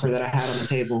other offer that I had on the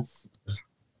table.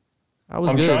 I was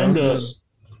I'm good. trying I to. was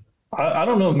I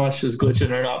don't know if much is glitching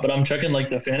or not, but I'm checking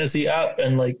like the fantasy app,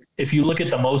 and like if you look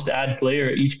at the most ad player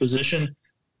at each position,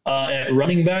 at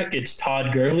running back it's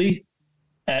Todd Gurley,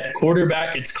 at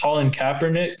quarterback it's Colin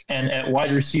Kaepernick, and at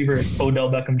wide receiver it's Odell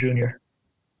Beckham Jr.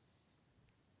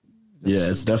 Yeah,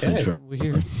 it's definitely Okay.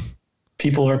 true. weird.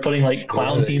 People are putting like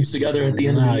clown teams together at the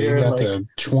end of the year. You got like, the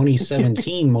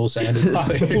 2017 most added. I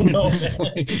don't know,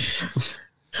 man.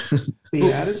 But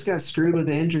yeah, I just got screwed with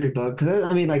the injury bug. Because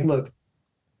I mean, like, look,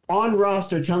 on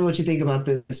roster, tell me what you think about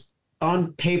this.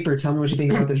 On paper, tell me what you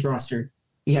think about this roster.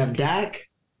 You have Dak,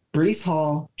 Brees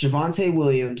Hall, Javonte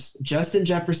Williams, Justin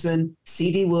Jefferson,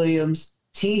 C.D. Williams,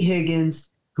 T. Higgins,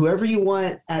 whoever you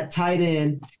want at tight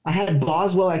end. I had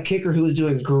Boswell at kicker, who was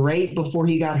doing great before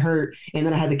he got hurt, and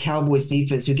then I had the Cowboys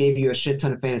defense, who gave you a shit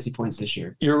ton of fantasy points this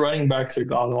year. Your running backs are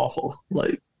god awful.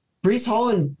 Like Brees Hall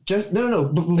and just no.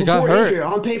 They got Before hurt. injury,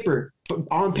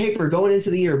 on paper, going into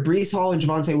the year, Brees Hall and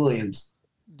Javonte Williams.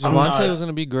 I'm not- Javonte was going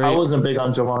to be great. I wasn't big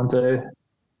on Javante.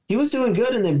 He was doing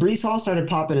good, and then Brees Hall started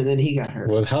popping, and then he got hurt.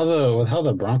 With how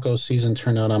the Broncos season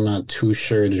turned out, I'm not too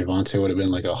sure Javante would have been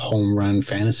like a home run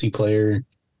fantasy player.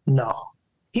 No.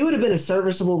 He would have been a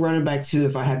serviceable running back too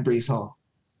if I had Brees Hall.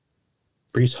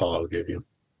 Brees Hall, I'll give you.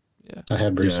 Yeah. I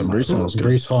had Brees. Yeah, in my, Brees Hall's good.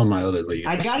 Brees Hall in my other league.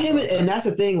 I got him, and that's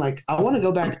the thing. Like, I want to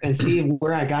go back and see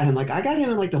where I got him. Like, I got him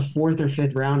in like the 4th or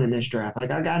 5th round in this draft.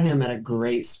 Like, I got him at a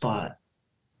great spot.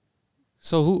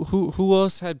 So who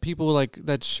else had people like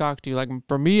that shocked you? Like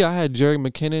for me, I had Jerry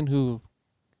McKinnon, who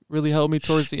really helped me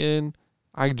towards the end.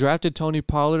 I drafted Tony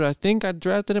Pollard. I think I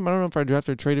drafted him. I don't know if I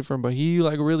drafted or traded for him, but he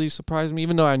like really surprised me,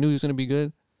 even though I knew he was going to be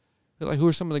good. But, like, who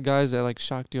are some of the guys that like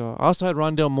shocked you? I also had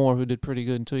Rondell Moore, who did pretty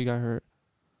good until he got hurt.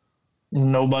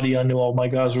 Nobody I knew all my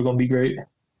guys were gonna be great.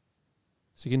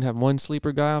 So you can have one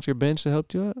sleeper guy off your bench that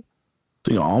helped you out. I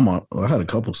think I had a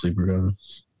couple sleeper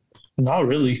guys. Not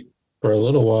really. For a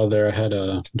little while there, I had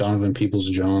Donovan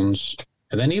Peoples-Jones.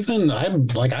 And then even I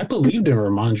believed in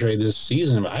Ramondre this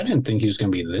season, but I didn't think he was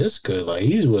going to be this good. Like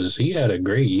he had a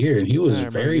great year, and he was Yeah,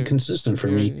 bro, very you- consistent for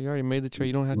you, me. you already made the trade.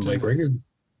 You don't have to. Like regular.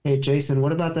 Hey, Jason,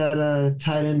 what about that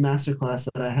tight end masterclass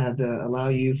that I had to allow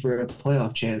you for a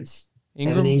playoff chance?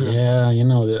 Ingram? Yeah, there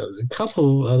was a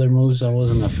couple other moves I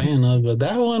wasn't a fan of, but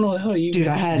that one, Dude,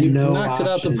 I had you no knocked it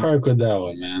out the options. park with that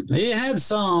one, man. It had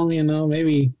some,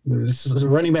 maybe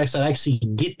running backs that actually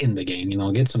get in the game,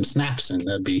 get some snaps in,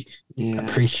 that'd be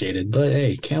appreciated. But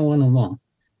hey, can't win them all.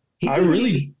 I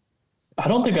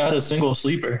don't think I had a single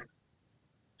sleeper.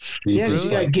 Yeah, Just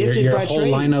you got gifted your by whole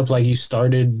trades. lineup, like you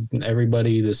started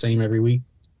everybody the same every week.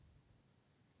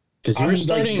 Because you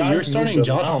were starting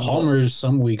Josh Palmer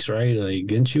some weeks, right? Like,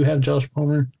 didn't you have Josh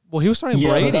Palmer? Well, he was starting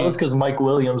Brady. But that was because Mike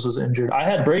Williams was injured. I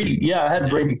had Brady. Yeah, I had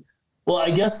Brady. Well,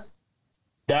 I guess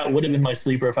that would have been my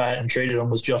sleeper if I hadn't traded him,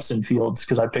 was Justin Fields,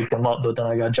 because I picked him up, but then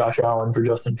I got Josh Allen for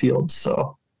Justin Fields.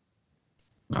 So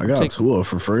I got Tua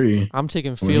for free. I'm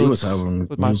taking Fields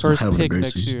with my first pick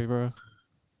next year, bro.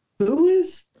 Who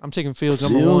is? I'm taking Fields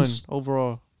number 1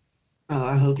 overall. Oh,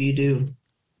 I hope you do.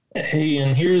 Hey,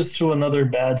 and here's to another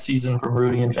bad season from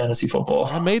Rudy in fantasy football.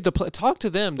 I made the talk to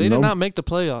them. They did not make the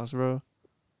playoffs, bro.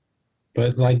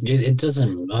 But it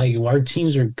doesn't, our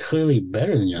teams are clearly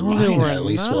better than your mine, at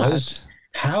least was.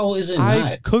 How is it not?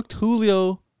 I cooked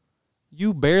Julio.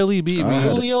 You barely beat me.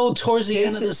 Julio towards the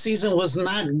end of the season was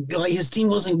not, his team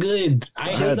wasn't good. I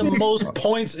had the most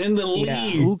points in the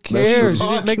league. Who cares? You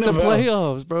didn't make the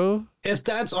playoffs, bro. If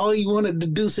that's all you wanted to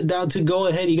deduce it down to, go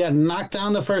ahead. You got knocked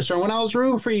down the first round when I was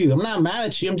rooting for you. I'm not mad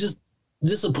at you. I'm just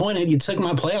disappointed you took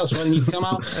my playoffs run and you come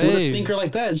out with a stinker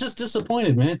like that. It's just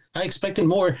disappointed, man. I expected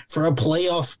more for a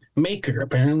playoff maker,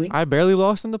 apparently. I barely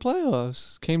lost in the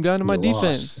playoffs. Came down to my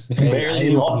defense. Barely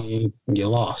lost. You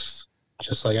lost.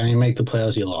 Just like I didn't make the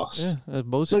playoffs, you lost. Yeah,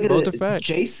 both are facts.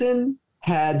 Jason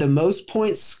had the most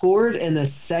points scored and the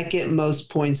second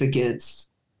most points against.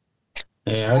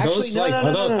 Yeah, are those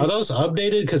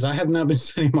updated? Because I have not been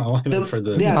setting my lineup for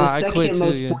the. Yeah, the second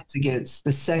most points against.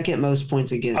 The second most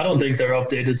points against. I don't think they're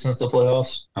updated since the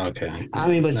playoffs. Okay. I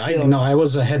mean, but still. I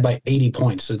was ahead by 80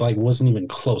 points. It wasn't even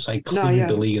close. I cleared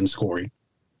the league in scoring.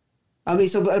 I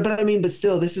mean, but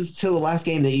still, this is still the last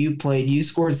game that you played. You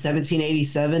scored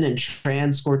 1787 and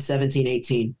Tran scored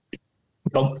 1718.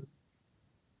 Nope.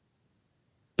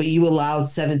 But you allowed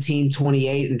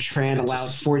 1728 and Tran allowed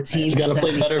 14. You got to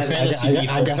play better fantasy.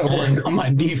 I got to work on my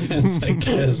defense, I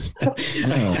guess.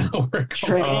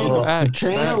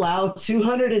 Tran allowed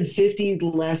 250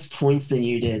 less points than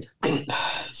you did.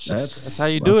 That's how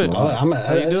you do it.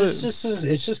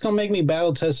 It's just gonna make me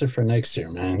battle tested for next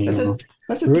year, man.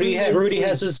 Rudy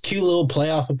has his cute little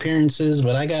playoff appearances,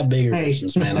 but I got bigger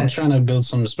visions, man. I'm trying to build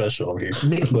something special over here.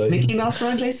 Mickey Mouse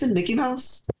run, Jason? Mickey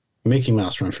Mouse? Mickey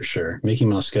Mouse run for sure. Mickey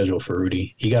Mouse schedule for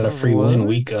Rudy. He got a free win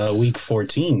week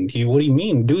 14. What do you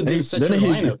mean, dude? They set your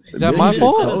lineup. Is that my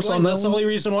fault? That's the only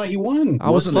reason why he won.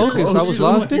 I was focused. I was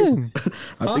locked in.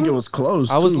 I think it was close.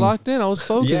 I was locked in. I was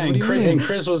focused. Yeah, and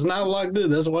Chris was not locked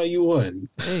in. That's why you won.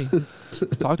 Hey,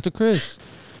 talk to Chris.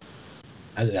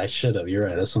 I should have. You're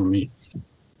right. That's on me.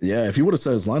 Yeah, if he would have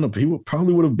said his lineup, he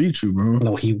probably would have beat you, bro.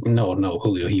 No,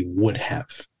 Julio. He would have.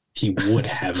 He would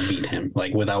have beat him,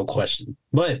 without question.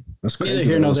 But that's crazy. Neither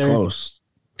here nor there. Close.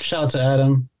 Shout out to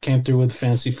Adam. Came through with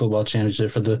Fantasy Football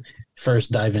Championship for the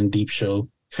first Dive In Deep show.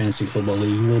 Fantasy Football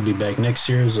League. We'll be back next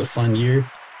year. It was a fun year.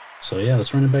 So, yeah,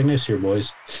 let's run it back next year,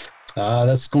 boys.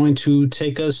 That's going to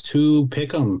take us to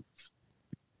Pick'em.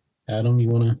 Adam, you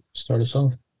want to start us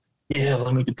off? Yeah,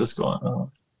 let me get this going.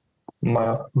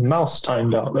 My mouse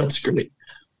timed out. That's great.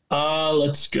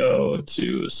 Let's go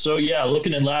to... So, yeah,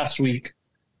 looking at last week.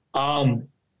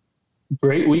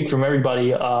 Great week from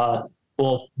everybody.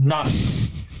 Well, not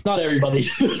everybody.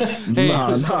 Hey,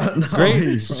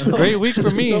 great week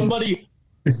for me.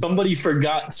 Somebody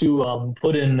forgot to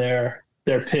put in their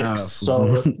picks,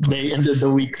 so they ended the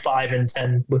week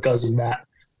 5-10 because of that.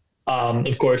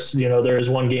 Of course, there is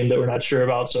one game that we're not sure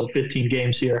about, so 15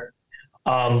 games here.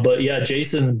 But yeah,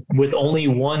 Jason with only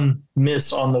one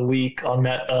miss on the week on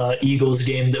that Eagles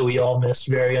game that we all missed.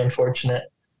 Very unfortunate.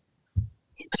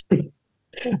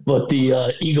 But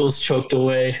the Eagles choked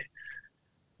away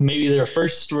maybe their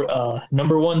first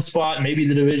number one spot, maybe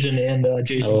the division, and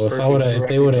Jason's if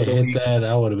they would have hit that,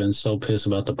 I would have been so pissed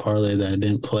about the parlay that I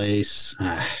didn't place.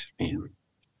 Man.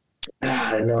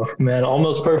 I know, man,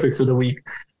 almost perfect for the week.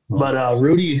 But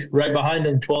Rudy right behind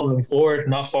him, 12-4,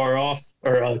 not far off,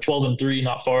 or 12-3,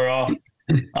 not far off.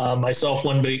 Myself,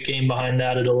 one big game behind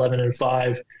that at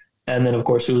 11-5, and then of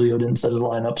course Julio didn't set his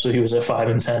lineup, so he was at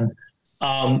 5-10.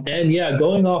 And yeah,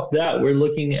 going off that, we're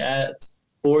looking at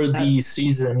for the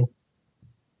season,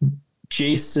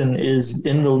 Jason is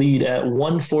in the lead at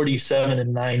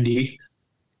 147-90.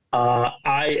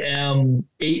 I am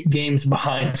 8 games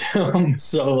behind him,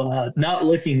 so not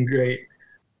looking great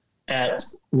at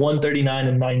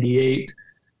 139-98.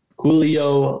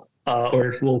 Julio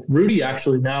Rudy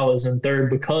actually now is in third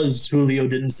because Julio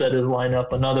didn't set his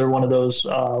lineup. Another one of those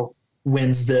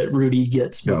wins that Rudy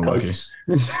gets because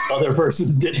other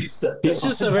persons didn't set. He's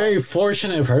just a very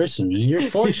fortunate person, man. You're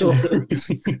fortunate.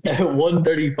 At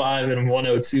 135 and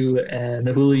 102, and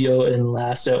Julio in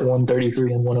last at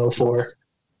 133 and 104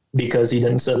 because he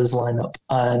didn't set his lineup,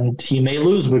 and he may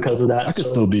lose because of that. I could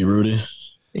still beat Rudy.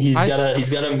 He's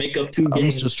gotta make up 2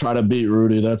 games. Just try to beat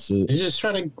Rudy. That's it. You just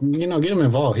try to get him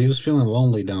involved. He was feeling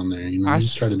lonely down there.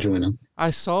 Just try to join him.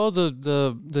 I saw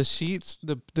the sheets,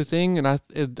 the thing, and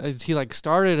he like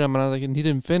started him, and and he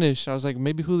didn't finish. I was like,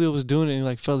 maybe Julio was doing it, and he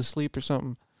like fell asleep or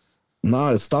something.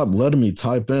 Nah, it stopped letting me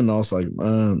type in. I was like,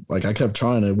 man, I kept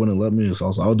trying, it wouldn't let me. So I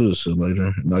was like, I'll do this shit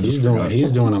later. And I he's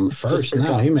doing them first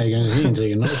now. He ain't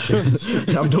taking no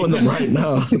shit. I'm doing them right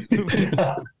now.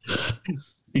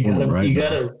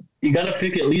 You gotta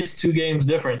pick at least 2 games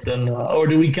different than, or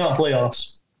do we count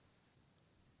playoffs?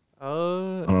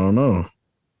 I don't know.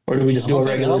 Or do we just do a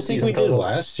regular season? I don't think we did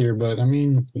last year, but I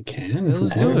mean, we can.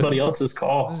 Everybody else's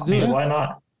call. Why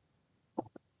not?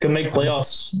 Could make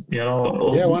playoffs. Yeah,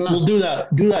 why not? We'll do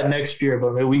that next year,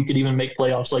 but maybe we could even make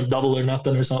playoffs like double or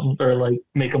nothing or something, or like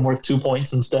make them worth 2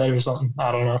 points instead or something.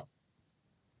 I don't know.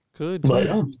 Good. But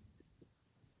I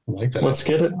like that. Let's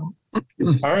get it.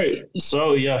 All right.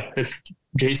 So yeah, if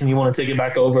Jason, you want to take it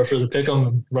back over for the pick'em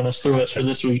and run us through it for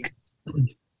this week.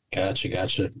 Gotcha.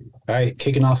 All right,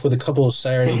 kicking off with a couple of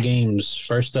Saturday games.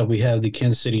 First up, we have the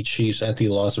Kansas City Chiefs at the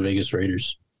Las Vegas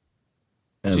Raiders.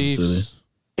 Chiefs.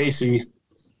 KC.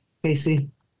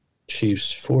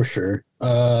 Chiefs for sure.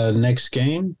 Next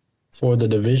game for the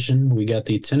division, we got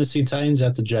the Tennessee Titans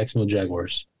at the Jacksonville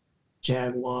Jaguars.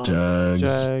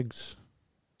 Jags.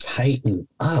 Tighten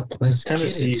up. Let's get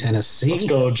it, Tennessee. Let's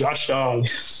go, Josh Dobbs.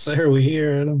 Yes, sir, we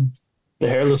here, Adam. The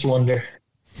hairless wonder.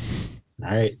 All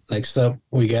right, next up,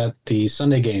 we got the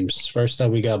Sunday games. First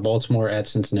up, we got Baltimore at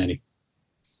Cincinnati.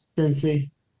 Cincy.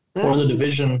 For the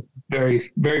division,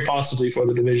 very, very possibly for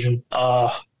the division.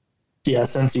 Yeah,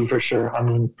 Cincy for sure. I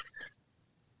mean,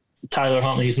 Tyler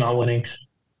Huntley's not winning.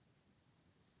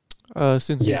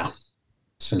 Cincy. Yeah,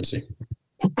 Cincy.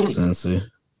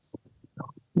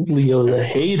 Leo the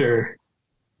hater.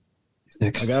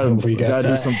 Next up, we got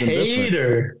do something hater.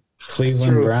 different.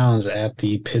 Cleveland Browns at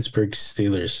the Pittsburgh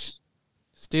Steelers.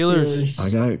 I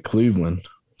got Cleveland.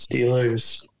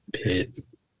 Steelers. Pitt.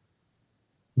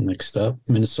 Next up,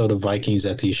 Minnesota Vikings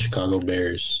at the Chicago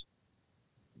Bears.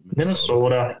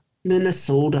 Minnesota.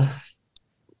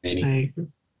 Many.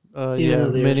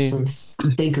 Many. Some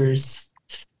stinkers.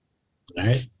 All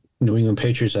right. New England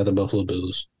Patriots at the Buffalo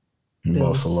Bills.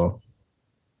 Buffalo.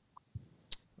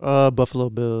 Buffalo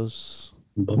Bills.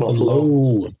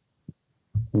 Buffalo.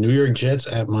 New York Jets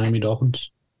at Miami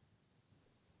Dolphins.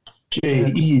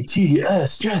 Jets.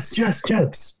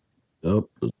 Jets. Yep.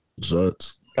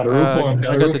 Jets. Got to root for him.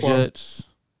 I got the Jets.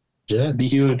 Jets. Be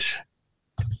huge.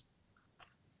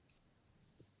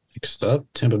 Next up,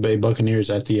 Tampa Bay Buccaneers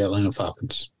at the Atlanta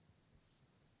Falcons.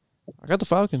 I got the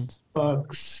Falcons.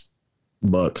 Bucs.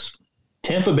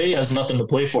 Tampa Bay has nothing to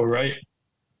play for, right?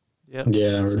 Yep.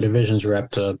 Yeah, our division's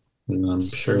wrapped up. And I'm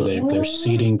sure their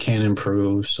seeding can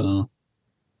improve. So,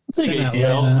 Let's take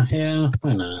ATL. Yeah,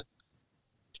 why not?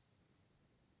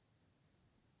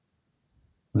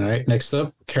 All right, next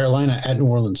up, Carolina at New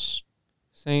Orleans.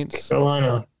 Saints.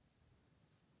 Carolina.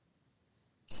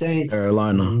 Saints.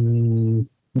 Carolina.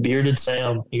 Bearded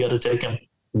Sam. You got to take him.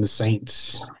 The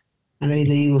Saints. I need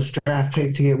the Eagles draft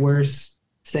pick to get worse.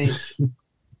 Saints. All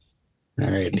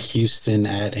right, Houston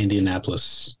at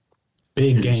Indianapolis.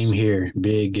 Big game here.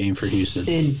 Big game for Houston.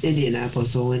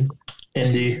 Indianapolis will win.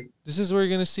 Indy. This is where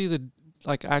you're gonna see the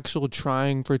actual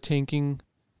trying for tanking,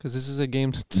 because this is a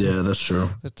game That's true.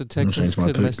 that the Texans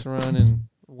could mess around and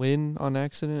win on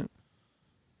accident.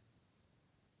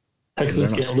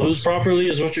 Texans can't lose properly,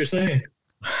 is what you're saying.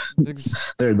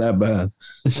 They're that bad.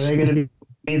 Are they going to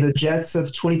be the Jets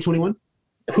of 2021?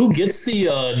 Who gets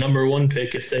the number 1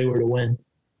 pick if they were to win?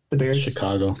 The Bears.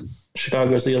 Chicago.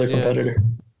 Chicago's the other competitor.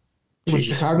 Well,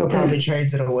 Chicago probably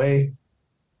trades it away.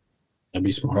 That'd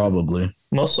be smart. Probably.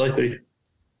 Most likely.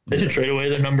 They should trade away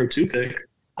their number 2 pick.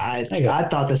 I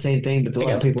thought the same thing, but a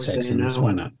lot of people are saying no.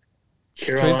 Why not?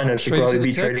 Carolina should probably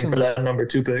be trading for that number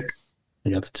 2 pick.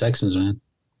 You got the Texans, man.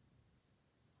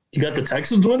 You got the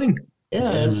Texans winning?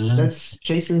 Yeah, that's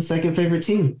Jason's second favorite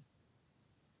team.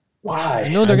 Why? I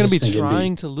know they're going to be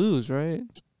trying to lose, right?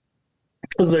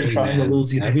 Because they're trying to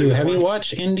lose. Have you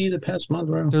watched Indy the past month,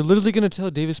 bro? They're literally going to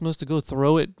tell Davis Mills to go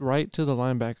throw it right to the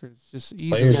linebackers. Just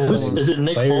easy. Is it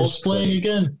Nick Foles playing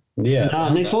again? Yeah.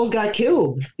 Nah, Nick Foles got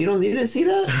killed. You didn't see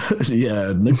that?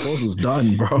 Yeah, Nick Foles is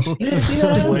done, bro. You didn't see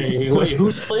that? Wait,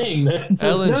 who's playing then?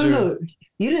 Ellinger. No.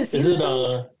 You didn't see Is that?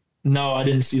 it no, I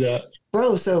didn't see that.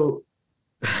 Bro, so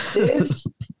if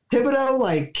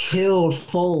Thibodeau killed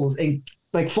Foles and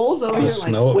Foles over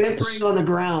here whimpering on the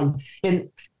ground and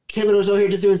Thibodeau's over here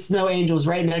just doing snow angels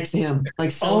right next to him,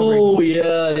 celebrating.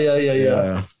 Oh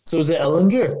yeah. So is it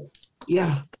Ellinger?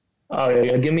 Yeah. Oh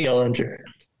yeah. Give me Ellinger.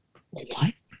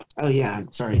 What? Oh yeah.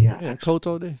 I'm sorry. Yeah. Yeah, Colts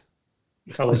all day.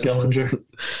 I like Ellinger.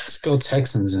 Let's go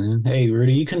Texans, man. Hey,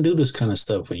 Rudy, you can do this kind of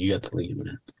stuff when you got the lead,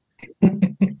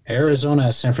 man. Arizona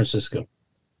at San Francisco.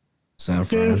 San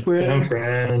Fran.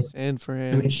 And for I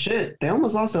him. mean, shit. They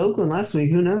almost lost to Oakland last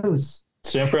week. Who knows?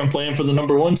 San Fran playing for the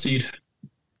number 1 seed.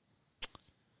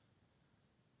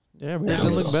 Yeah, Raiders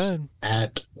didn't look bad.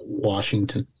 At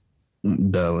Washington.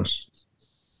 Dallas.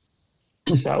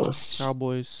 Dallas.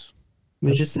 Cowboys. Let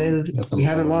me just say that we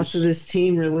haven't lost to this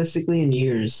team realistically in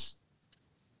years.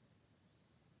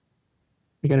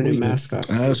 We got a new mascot.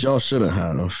 As y'all shouldn't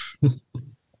have.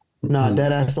 Nah,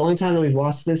 deadass. The only time that we've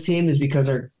lost to this team is because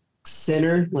our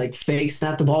center fake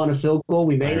snapped the ball in a field goal.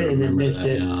 We made it and then missed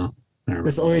it. Yeah.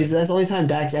 That's the only time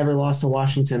Dak's ever lost to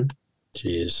Washington.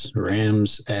 Jeez.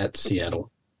 Rams at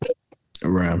Seattle.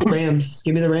 Rams.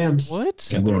 Give me the Rams. What?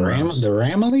 The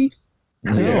Ramily?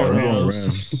 Yeah,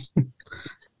 Rams.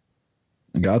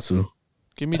 Got to.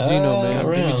 Give me Gino, man.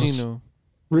 Rams. Give me Gino.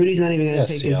 Rudy's not even going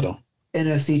to take Seattle. his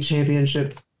NFC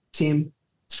championship team.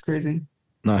 It's crazy.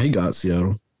 Nah, he got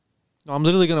Seattle. No, I'm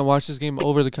literally going to watch this game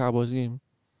over the Cowboys game.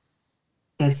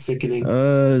 That's sickening.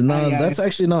 That's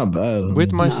actually not bad.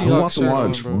 With my Who Seahawks wants to shirt on,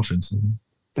 watch bro. Washington?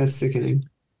 That's sickening.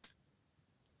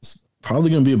 It's probably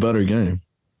going to be a better game.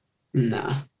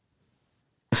 Nah.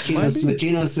 Geno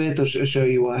Smith will show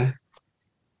you why.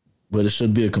 But it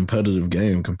should be a competitive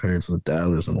game compared to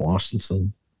Dallas and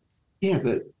Washington. Yeah,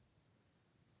 but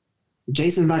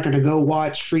Jason's not going to go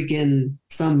watch freaking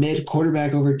some mid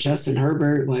quarterback over Justin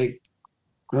Herbert.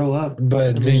 Grow up.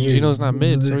 But Gino's not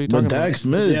mid, so what are you But talking about? Dak's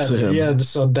mid to him. Yeah,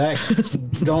 so Dak,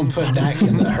 don't put Dak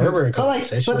in the Herbert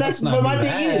conversation. But my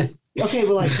thing is, okay,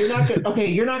 but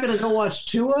you're not gonna go watch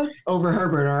Tua over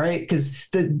Herbert, all right? Because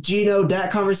the Gino Dak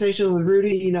conversation with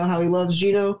Rudy, you know how he loves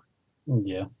Gino.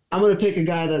 Yeah. I'm gonna pick a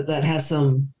guy that has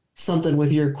something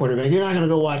with your quarterback. You're not gonna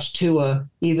go watch Tua,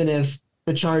 even if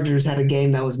the Chargers had a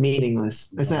game that was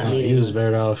meaningless. It's not meaningless. He was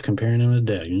better off comparing him to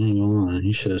Dak. You ain't gonna lie.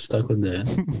 He should have stuck with that.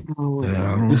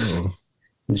 Yeah, I don't know.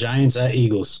 Giants at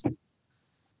Eagles.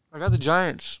 I got the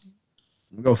Giants.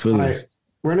 Go Philly. All right,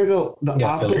 we're gonna go the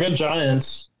Philly. Good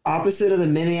Giants. opposite of the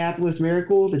Minneapolis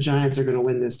Miracle. The Giants are gonna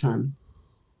win this time.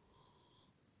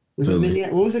 Was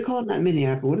it what was it called? Not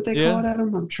Minneapolis. What did they call it,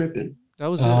 Adam? I'm tripping. That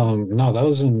was it. No, that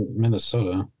was in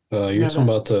Minnesota. You're talking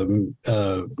about the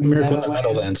Miracle in the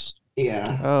Meadowlands.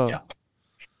 Yeah. Oh. Yeah.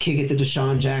 Kick it to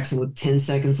Deshaun Jackson with 10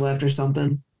 seconds left or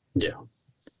something. Yeah.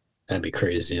 That'd be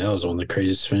crazy. That was one of the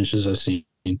craziest finishes I've seen.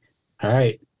 All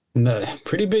right. No,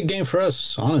 pretty big game for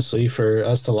us, honestly, for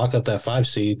us to lock up that 5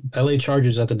 seed. LA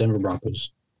Chargers at the Denver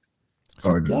Broncos.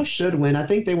 Y'all should win. I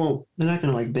think they won't. They're not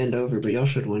going to bend over, but y'all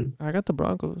should win. I got the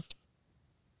Broncos.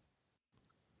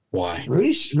 Why?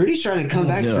 Rudy's trying to come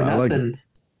back for nothing.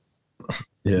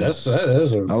 Yeah, that's I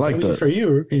like that for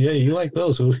you. Yeah, you like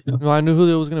those. No, I knew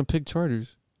Julio was going to pick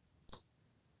Chargers.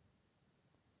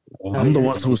 I'm the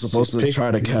one who was supposed to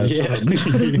try to catch up.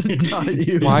 Not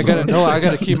you. Well, I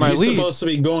gotta keep my You're lead. supposed to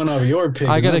be going off your pick.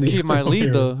 I gotta keep my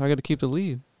lead though. I gotta keep the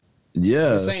lead.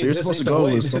 Yeah, so you're supposed to go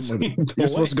with you're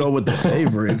supposed to go with the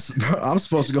favorites. I'm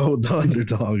supposed to go with the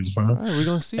underdogs, bro. All right, we're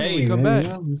gonna see when we Hey, come man,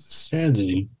 back.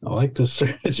 strategy. I like the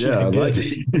strategy. Yeah, I like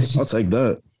it. I'll take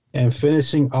that. And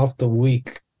finishing off the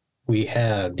week, we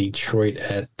have Detroit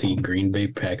at the Green Bay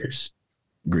Packers.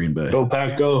 Green Bay. Go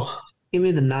Pack, go. Give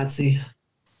me the Nazi.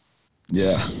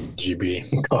 Yeah.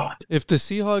 GB. God. If the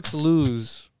Seahawks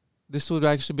lose, this would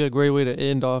actually be a great way to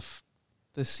end off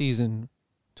the season,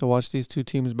 to watch these two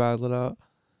teams battle it out.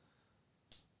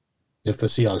 If the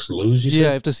Seahawks lose, you Yeah,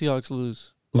 said? if the Seahawks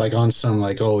lose. Like on some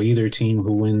either team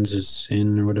who wins is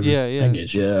in or whatever. Yeah, yeah. I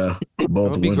get you. Yeah. That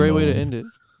Both would be a great way to end it.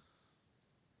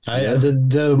 I The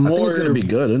think more it's gonna be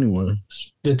good anyway.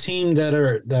 the team that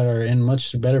are in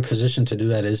much better position to do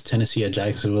that is Tennessee at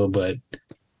Jacksonville, but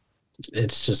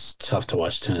it's just tough to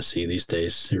watch Tennessee these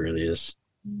days. It really is.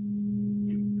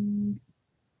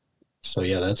 So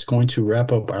yeah, that's going to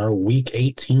wrap up our Week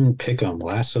 18 pick'em,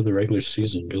 last of the regular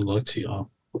season. Good luck to y'all.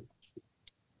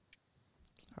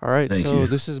 All right, Thank so you.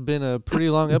 this has been a pretty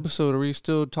long episode. Are we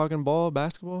still talking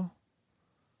basketball?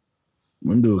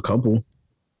 We're gonna do a couple.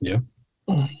 Yeah.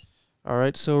 All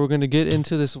right, so we're going to get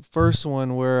into this first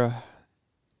one where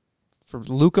for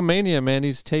Luka mania, man.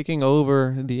 He's taking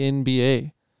over the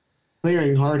NBA.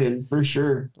 Clearing Harden for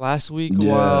sure. Last week,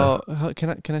 Yeah.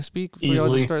 can I speak before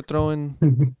y'all just start throwing?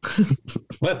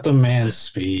 Let the man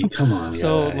speak. Come on,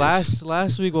 So guys.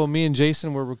 last week, while me and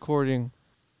Jason were recording,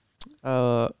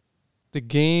 the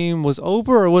game was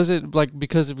over, or was it like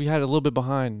because we had a little bit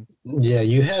behind? Yeah,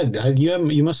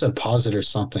 you must have paused it or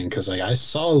something because like I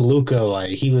saw Luka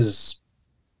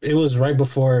it was right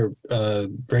before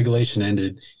regulation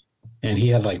ended, and he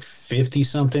had like 50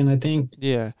 something, I think.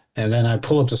 Yeah. And then I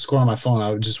pull up the score on my phone.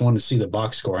 I just wanted to see the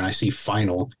box score, and I see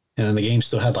final. And then the game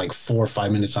still had like 4 or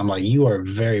 5 minutes. I'm like, you are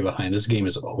very behind. This game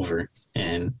is over.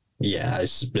 And yeah,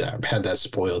 I had that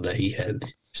spoiled that he had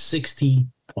 60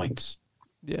 points.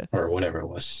 Yeah. Or whatever it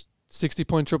was.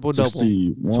 60-point triple-double.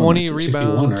 61. 20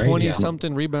 rebounds, right?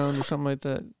 20-something rebounds or something like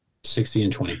that. 60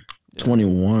 and 20.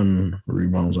 21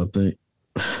 rebounds, I think.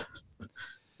 I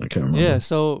can't remember. Yeah,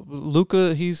 so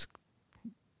Luka, he's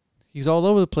all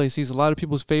over the place. He's a lot of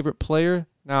people's favorite player.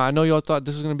 Now, I know y'all thought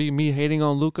this was going to be me hating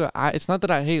on Luka. It's not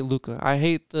that I hate Luka. I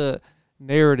hate the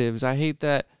narratives. I hate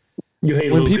that You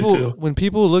hate when Luka too. when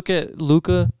people look at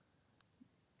Luka,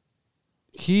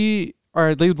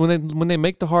 when they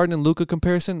make the Harden and Luka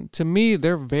comparison, to me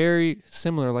they're very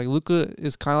similar. Like Luka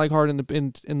is kind of like Harden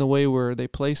in the way where they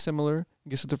play similar.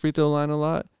 Gets to the free throw line a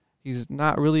lot. He's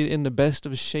not really in the best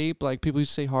of shape like people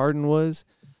used to say Harden was,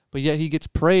 but yet he gets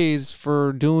praised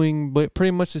for doing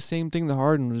pretty much the same thing that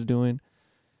Harden was doing.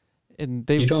 And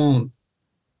You don't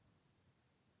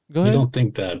go ahead. You don't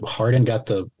think that Harden got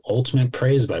the ultimate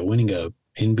praise by winning a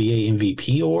NBA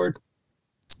MVP award?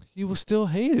 He was still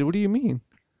hated. What do you mean?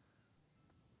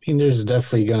 I mean, there's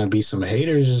definitely gonna be some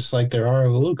haters, just like there are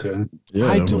of Luka. Yeah,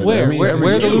 Where every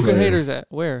are the year, Luka man. haters at?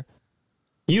 Where?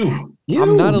 You.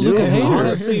 I'm not a Luka hater.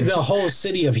 Honestly, the whole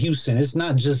city of Houston. It's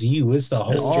not just you. It's the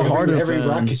whole It's all Harden fans.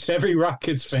 every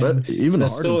Rockets fan. Even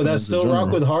that's Harden fans still in rock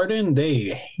general. with Harden. They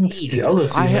hate it.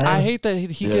 Jealousy, man. I hate that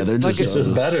he Yeah, they're gets like just It's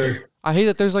just better. I hate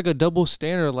that there's like a double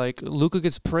standard. Like Luka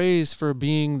gets praised for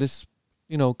being this,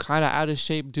 kind of out of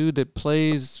shape dude that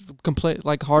plays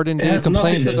like Harden It did, has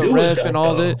complains to nothing to the do with ref that, and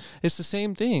all though. that. It's the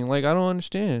same thing. Like I don't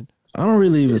understand. I don't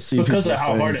really even see Because people of how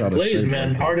saying he's Harden out of plays, shape man.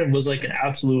 like that. Harden was like an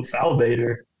absolute foul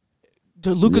baiter.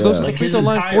 Luka Yeah. goes to the Like, free his throw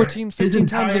line entire- 14, his 15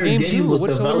 times a entire game game too. was What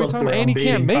are we developed talking about? And he around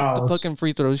can't baiting make the fouls. fucking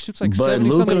free throws. He shoots like But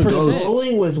 70-something Luka The goes- percent.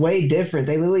 ruling was way different.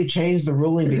 They literally changed the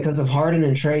ruling because of Harden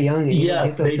and Trey Young. And Yes, you don't they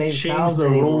get those same changed fouls the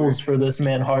anymore. rules for this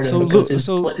man Harden So because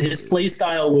his play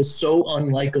style was so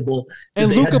unlikable. that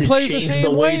And they had Luka to plays the change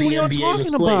same way. the What are y'all NBA was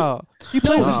talking played. about? He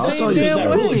plays the I'll same tell you damn that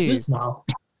That rule way. exists now.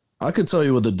 I could tell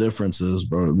you what the difference is,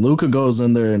 bro. Luka goes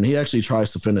in there and he actually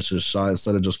tries to finish his shot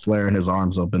instead of just flaring his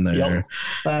arms up in the Yup. air.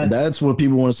 Facts. That's what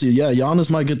people want to see. Yeah, Giannis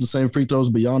might get the same free throws,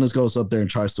 but Giannis goes up there and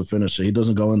tries to finish it. He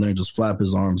doesn't go in there and just flap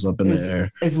his arms up in the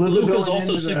air. Is Luka Luka's going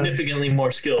also into the- significantly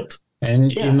more skilled.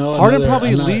 And Yeah. you know, Harden another- probably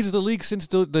I'm not- leads the league since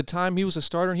the time he was a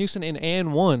starter in Houston in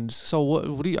and ones. So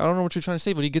what do you, I don't know what you're trying to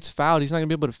say, but he gets fouled. He's not gonna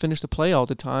be able to finish the play all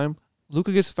the time.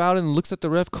 Luka gets fouled and looks at the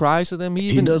ref, cries to them.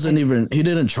 He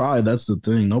didn't try. That's the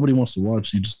thing. Nobody wants to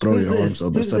watch. You just throw Who's your arms this?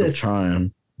 up Who's instead this? of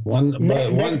trying.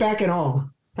 Neck back and all.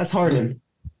 That's Harden.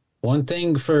 One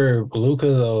thing for Luka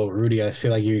though, Rudy, I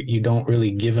feel like you don't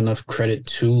really give enough credit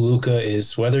to Luka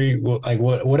is whether you like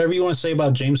whatever you want to say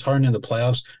about James Harden in the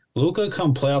playoffs. Luka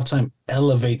come playoff time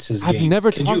elevates his game. I've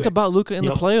never Could talked you- about Luka in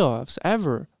the Yup. playoffs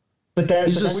ever. But He's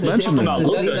that's just the mentioning difference. it.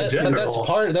 Luka in But that's general.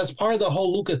 part of the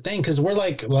whole Luka thing because we're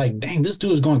like dang, this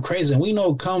dude is going crazy, and we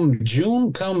know come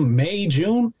May,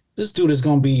 June, this dude is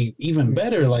going to be even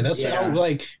better. Like that's Yeah. how,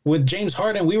 like with James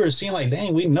Harden, we were seeing like,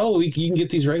 dang, we know you can get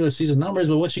these regular season numbers,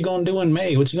 but what you going to do in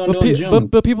May? What you going to do in June?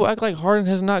 But people act like Harden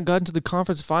has not gotten to the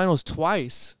conference finals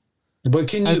twice But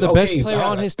can you as the okay, best player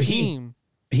on his he- team.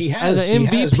 He has As an he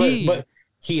has, MVP. but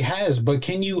he has. But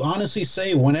can you honestly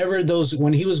say when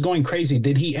he was going crazy,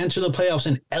 did he enter the playoffs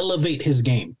and elevate his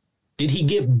game? Did he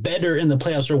get better in the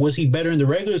playoffs, or was he better in the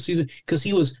regular season? Because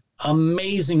he was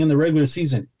amazing in the regular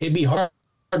season. It'd be hard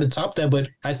to top that, but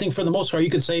I think for the most part, you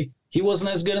could say he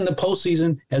wasn't as good in the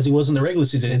postseason as he was in the regular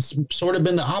season. It's sort of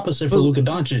been the opposite for But- Luka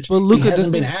Doncic. but Luka he hasn't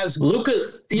doesn't- been as Luka,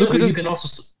 Luka you doesn't- can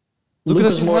also. Luka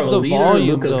Luka's doesn't more have of a the leader. volume,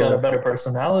 Luka's got though. a better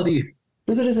personality.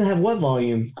 Luka doesn't have what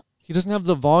volume? He doesn't have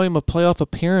the volume of playoff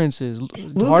appearances.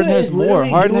 Luka Harden has is more. literally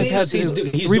Harden has doing- had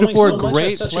he's 3 to doing 4 so much at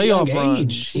great such a young playoff age.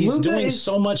 runs. He's Luka doing is-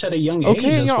 so much at a young age. Okay,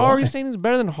 and that's you're why. already saying he's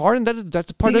better than Harden. That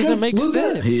part Because doesn't make Luka-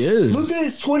 sense. He is. Luka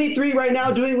is 23 right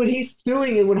now doing what he's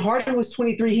doing. And when Harden was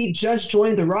 23, he just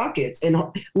joined the Rockets. And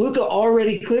Luka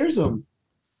already clears him.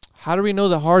 How do we know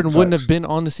that Harden wouldn't have been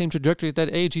on the same trajectory at that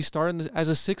age? He's starting as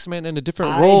a sixth man in a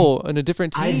different role, in a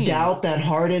different team. I doubt that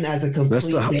Harden as a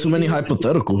complete. That's too many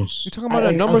hypotheticals. You're talking about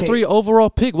a number 3 overall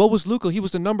pick. What was Luka? He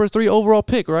was the number 3 overall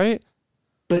pick, right?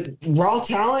 But raw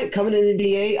talent coming in the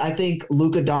NBA, I think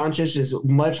Luka Doncic is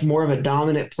much more of a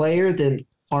dominant player than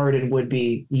Harden would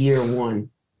be year one.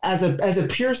 As a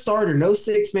pure starter, no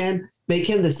six man, make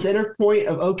him the center point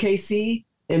of OKC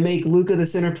and make Luka the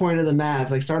center point of the Mavs.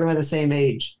 Like start them at the same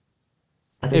age.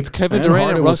 If Kevin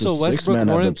Durant and Russell Westbrook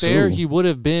weren't there, he would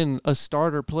have been a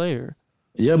starter player.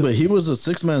 Yeah, but he was a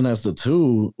six man as the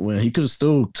 2 when he could have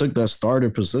still took that starter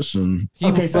position.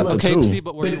 But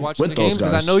were you watching the games?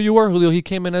 Because I know you were, Julio. He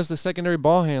came in as the secondary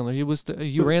ball handler. He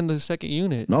ran the second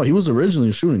unit. No, he was originally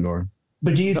a shooting guard.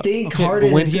 But do you think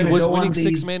Harden when he was winning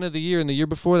sixth man of the year, and the year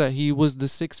before that, he was the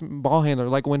sixth ball handler.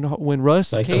 Like when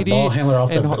Russ, like KD, the ball handler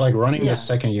off the like running the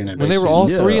second unit. When they were all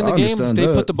 3 in the game, they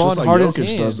put the ball in Harden's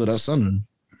hands.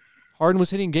 Harden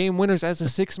was hitting game winners as a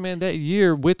sixth man that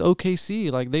year with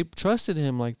OKC. Like they trusted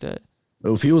him like that.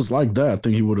 If he was like that, I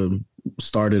think he would have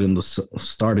started in the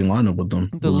starting lineup with them.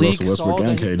 The league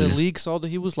saw that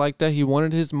he was like that. He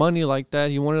wanted his money like that.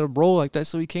 He wanted a role like that,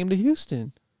 so he came to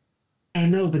Houston. I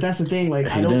know, but that's the thing. Like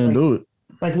he didn't do it.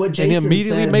 Like what Jason and he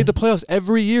immediately said, made the playoffs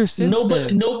every year since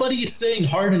then. Nobody's saying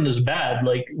Harden is bad.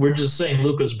 Like we're just saying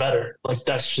Luka's better. Like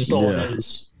that's just all it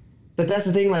is. But that's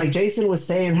the thing, like Jason was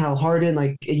saying how Harden,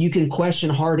 like you can question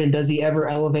Harden, does he ever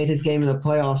elevate his game in the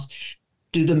playoffs?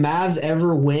 Do the Mavs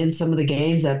ever win some of the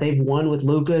games that they've won with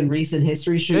Luka in recent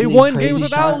history? They won games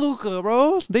without Luka,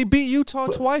 bro. They beat Utah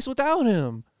twice without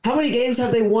him. How many games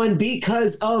have they won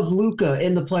because of Luka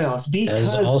in the playoffs?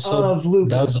 Because of Luka.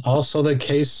 That was also the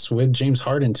case with James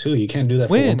Harden, too. You can't do that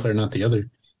for one player, not the other.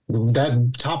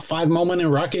 That top 5 moment in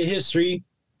Rocket history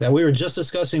that we were just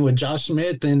discussing with Josh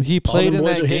Smith, and he played in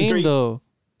that game though.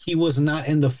 He was not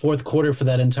in the fourth quarter for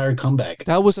that entire comeback.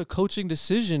 That was a coaching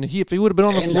decision. If he would have been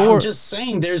on the floor, I'm just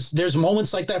saying, there's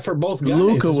moments like that for both guys.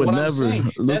 Luka would never.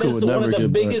 That is one of the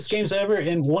biggest games ever,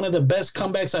 and one of the best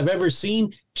comebacks I've ever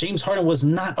seen. James Harden was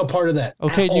not a part of that.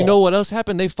 Okay, you know what else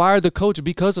happened? They fired the coach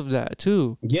because of that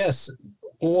too. Yes.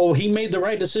 Well, he made the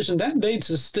right decision that day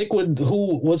to stick with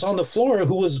who was on the floor,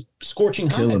 who was scorching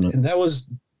hot, and that was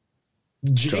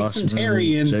Jason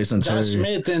Terry and Josh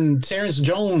Smith and Terrence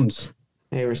Jones.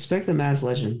 Hey, respect the Mavs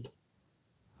legend.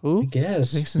 Who?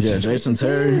 Yes. Jason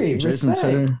Terry. Jason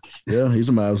Terry. Yeah, he's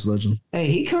a Mavs legend. Hey,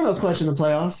 he come up clutch in the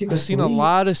playoffs. I've seen a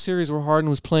lot of series where Harden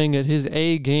was playing at his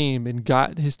A game and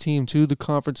got his team to the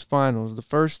conference finals. The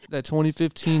first, that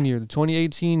 2015 year, the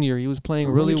 2018 year, he was playing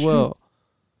really well.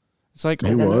 It's like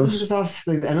he was.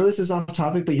 I know this is off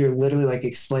topic, but you're literally like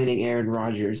explaining Aaron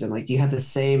Rodgers, and like you have the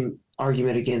same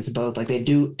argument against both. Like they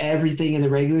do everything in the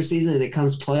regular season, and it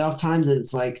comes playoff times, and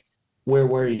it's like, where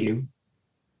were you?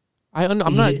 I'm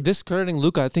not discrediting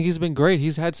Luka. I think he's been great.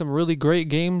 He's had some really great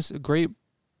games,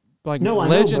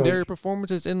 legendary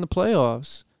performances in the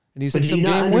playoffs, and he's had some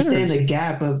game winners. Do you not understand the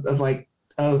gap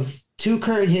of two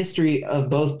current history of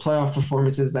both playoff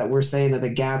performances that we're saying that the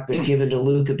gap is given to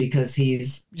Luka because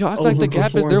he's I feel like the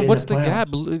gap is there. What's the gap?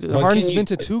 Harden's been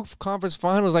to 2 conference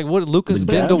finals. Like what? Luka's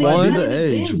been to 1. Might be the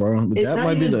age, bro. The gap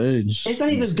might be the age. It's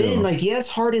not even been like yes,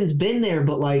 Harden's been there,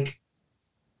 but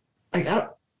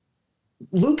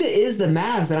Luka is the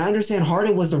Mavs, and I understand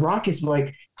Harden was the Rockets, but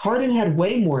like Harden had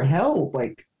way more help.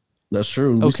 Like that's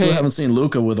true. We still haven't seen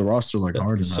Luka with a roster like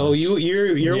Harden. So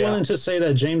you're willing to say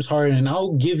that James Harden, and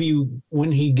I'll give you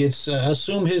when he gets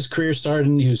assume his career started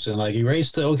in Houston, like he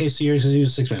raced the OKC years because he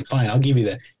was 6 man. Fine, I'll give you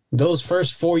that. Those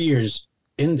first 4 years,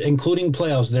 including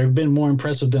playoffs, they've been more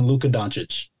impressive than Luka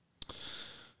Doncic.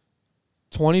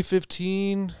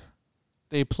 2015,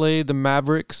 they played the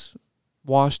Mavericks,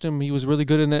 washed him. He was really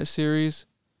good in that series.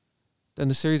 Then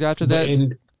the series after that.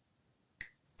 And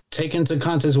take into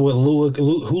context what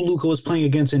who Luka was playing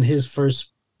against in his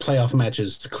first playoff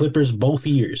matches. The Clippers both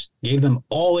years. Gave them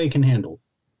all they can handle.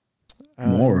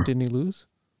 More. Didn't he lose?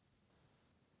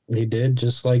 He did,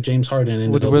 just like James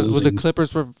Harden. With the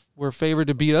Clippers were favored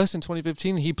to beat us in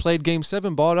 2015. He played Game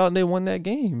 7, balled out, and they won that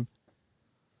game.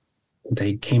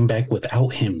 They came back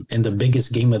without him in the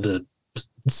biggest game of the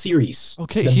series.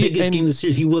 Okay, the biggest game of the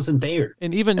series. He wasn't there.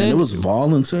 And even then, it was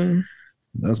voluntary.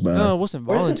 That's bad. No, it wasn't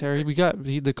voluntary.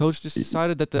 The coach just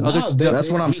decided that that's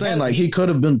what I'm saying. Like he could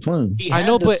have been playing. I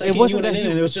know, but it wasn't that.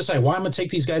 And it was just like, why am I gonna take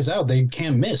these guys out? They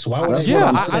can't miss. Why would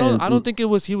I don't think it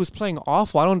was he was playing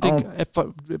awful. I don't think if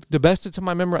the best to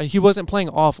my memory, he wasn't playing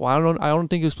awful. I don't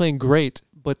think he was playing great.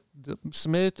 But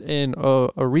Smith and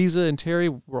Ariza and Terry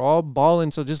were all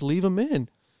balling, so just leave them in.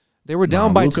 They were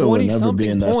down by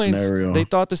 20-something points. They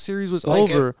thought the series was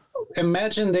over.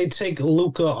 imagine they take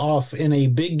Luka off in a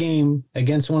big game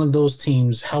against one of those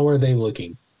teams. How are they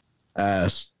looking?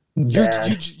 Ass.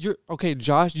 You're okay,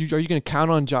 Josh. Are you going to count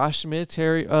on Josh Smith,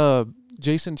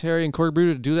 Jason Terry, and Corey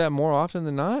Brewer to do that more often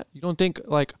than not? You don't think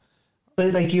like?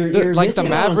 But like you're like the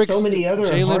missing out on Mavericks, so many other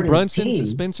Jalen Harden's Brunson, teams.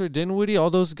 Spencer Dinwiddie, all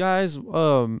those guys,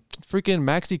 freaking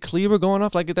Maxi Kleber going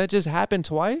off like that just happened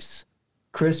twice.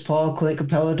 Chris Paul, Clint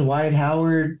Capella, Dwight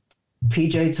Howard,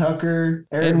 PJ Tucker,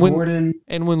 Eric Gordon.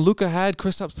 And when Luka had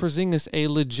Kristaps Porzingis, a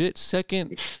legit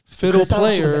second fiddle Kristaps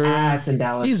player, was ass in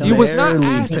Dallas. he was not barely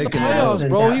ass in the picking it playoffs, up.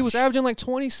 bro. He was averaging like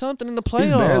 20-something in the playoffs.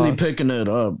 He's barely picking it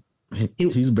up.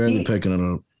 He's barely picking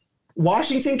it up.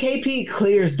 Washington KP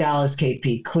clears Dallas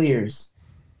KP. Clears.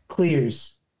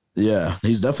 Yeah,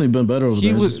 he's definitely been better over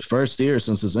there. His first year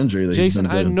since his injury. That Jason,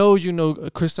 he's been I good. know you know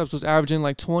Kristaps was averaging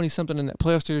like 20-something in that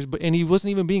playoff series, and he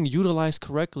wasn't even being utilized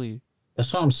correctly.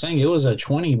 That's what I'm saying. It was a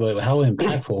 20, but how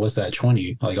impactful was that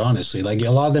 20? Like, honestly, like a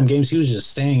lot of them games, he was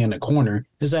just staying in the corner.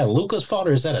 Is that Luka's fault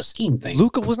or is that a scheme thing?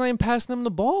 Luka was not even passing him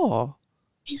the ball.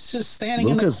 He's just standing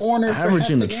Luka's in the corner,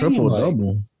 averaging for the half the game,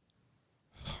 triple-double.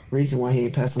 Reason why he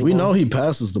ain't passing the We ball. know he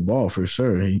passes the ball for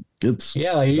sure. He gets.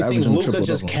 Yeah, like you think averaging Luka triple-double.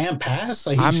 just can't pass?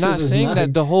 Like, I'm not saying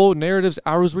that. The whole narratives,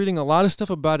 I was reading a lot of stuff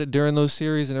about it during those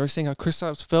series, and they were saying how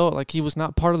Kristaps felt like he was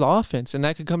not part of the offense, and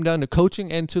that could come down to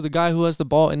coaching and to the guy who has the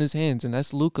ball in his hands, and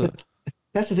that's Luka.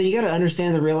 That's the thing. You got to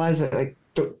understand and realize that like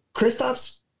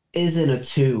Kristaps isn't a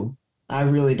 2. I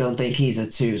really don't think he's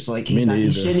a 2. So like he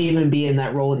shouldn't even be in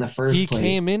that role in the first place.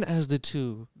 He came in as the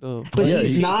 2, though. But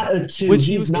he's not a 2. Which he's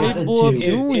he was not capable a 2. of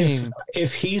doing.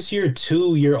 If he's your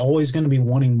 2, you're always going to be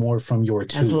wanting more from your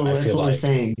 2. That's what we're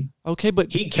saying. Okay,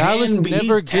 but he Dallas can be.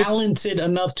 never He's gets talented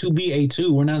enough to be a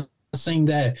 2. We're not saying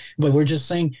that, but we're just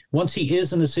saying once he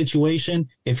is in the situation,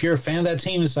 if you're a fan of that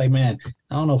team, it's like, man,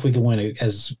 I don't know if we can win it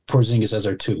as Porzingis as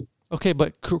our 2. Okay,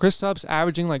 but Kristaps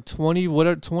averaging like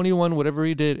 21, whatever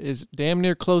he did, is damn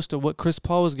near close to what Chris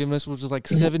Paul was giving us, which was like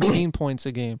 17 points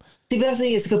a game. See, that's the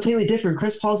thing. It's completely different.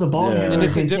 Chris Paul's a ball handler. And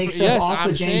it's a and different. take stuff Yes, off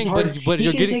I'm of James saying, Harden. but he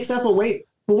you're can getting take stuff away.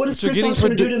 But what is Kristaps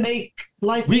going to do to make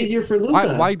life easier for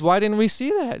Luka? Why didn't we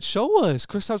see that? Show us.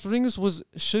 Kristaps Porzingis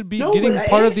should be getting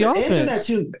part of the offense.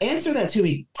 Answer that to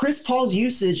me. Chris Paul's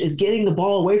usage is getting the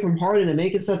ball away from Harden and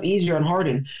making stuff easier on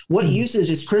Harden. What usage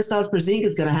is Kristaps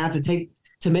Porzingis going to have to take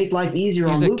to make life easier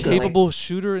on Luka? He's a capable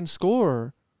shooter and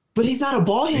scorer. But he's not a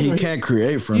ball handler. He can't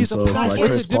create for himself like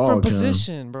It's Chris a different Paul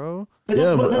position, can. bro. But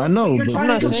I know. But I'm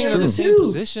not saying they're the same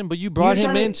position, but you brought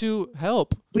him in to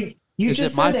help. But Is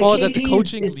it my fault that the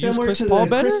coaching used Chris Paul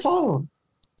better?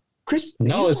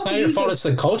 No, it's not your fault. It's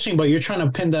the coaching, but you're trying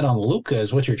to pin that on Luka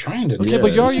is what you're trying to do. Okay,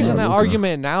 but you're using that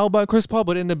argument now about Chris Paul,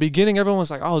 but in the beginning, everyone was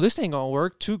like, oh, this ain't going to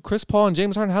work. Chris Paul and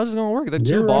James Harden, how's this going to work? The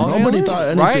two ball Nobody handlers, thought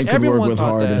anything right? could Everyone work with thought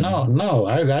Harden.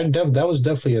 that. That was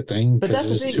definitely a thing because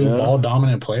it's two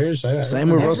ball-dominant players. Same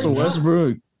with Russell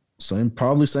Westbrook.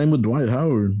 Probably same with Dwight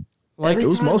Howard. Like it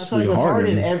was mostly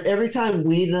Harden. Every time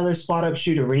we need another spot-up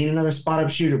shooter. We need another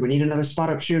spot-up shooter. We need another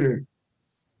spot-up shooter.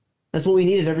 That's what we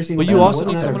needed every single time. But you also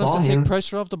need someone else to take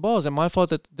pressure off the ball. Is it my fault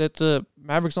that the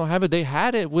Mavericks don't have it? They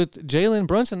had it with Jalen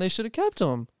Brunson. They should have kept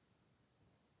him.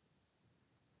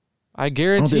 I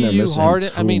guarantee you,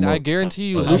 Harden. I guarantee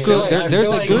you, Luka. There's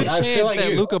a good chance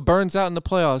that Luka burns out in the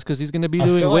playoffs because he's going to be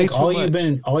doing way too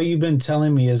much. All you've been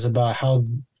telling me is about how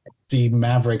the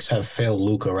Mavericks have failed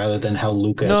Luka rather than how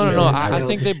Luka has failed. No. I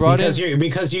think they brought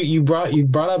because you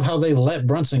brought up how they let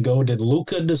Brunson go. Did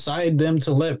Luka decide them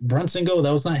to let Brunson go?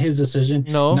 That was not his decision.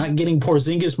 No. Not getting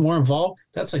Porzingis more involved.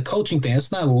 That's a coaching thing.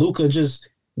 It's not Luka just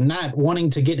not wanting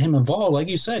to get him involved. Like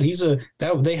you said,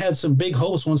 they had some big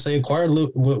hopes once they acquired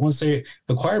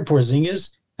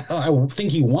Porzingis. I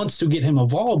think he wants to get him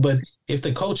involved, but if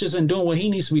the coach isn't doing what he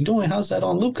needs to be doing, how's that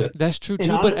on Luka? That's true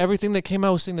too, but everything that came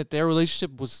out was saying that their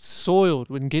relationship was soiled,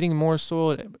 when getting more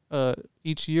soiled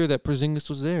each year that Porzingis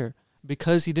was there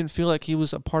because he didn't feel like he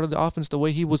was a part of the offense the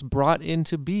way he was brought in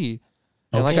to be.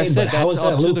 And like I said, that's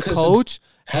up to the coach.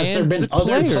 Has there been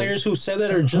other players who said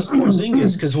that are just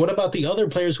Porzingis? Because what about the other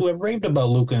players who have raved about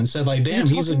Luka and said, like, damn,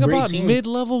 he's a great team? You're talking about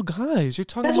mid-level guys. You're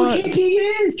talking That's about... what KP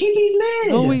is. KP's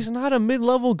mid. No, he's not a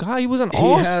mid-level guy. He was an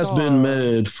all-star. He has been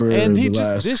mid for and the he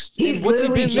last... What's he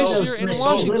been this year in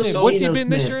Washington? What's he been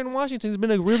this year in Washington? He's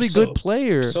been a really good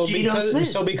player. So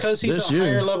because he's a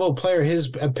higher-level player,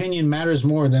 his opinion matters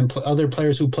more than other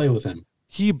players who play with him.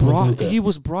 He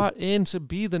was brought in to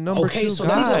be the number 2 so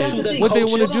guy. What they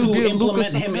want to do, get Luka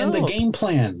him in the game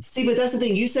plan. See, but that's the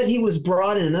thing. You said he was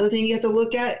brought in. Another thing you have to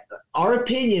look at, our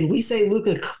opinion, we say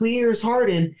Luka clears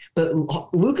Harden, but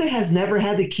Luka has never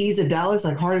had the keys to Dallas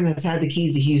like Harden has had the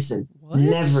keys to Houston. What?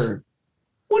 Never.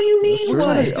 What do you mean? That's What true.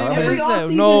 kind of Hey, statement Every is that?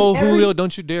 offseason, No, Julio,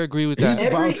 don't you dare agree with that.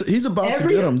 He's about to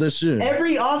get him this year.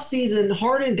 Every offseason,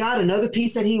 Harden got another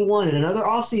piece that he wanted, another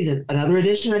offseason, another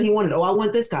addition that he wanted. Oh, I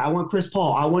want this guy. I want Chris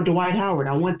Paul. I want Dwight Howard.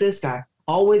 I want this guy.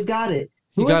 Always got it.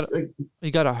 He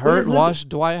got a hurt, washed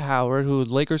Dwight Howard, who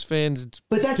Lakers fans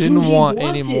didn't want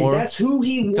anymore. That's who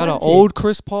he wanted. Got an old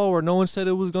Chris Paul where no one said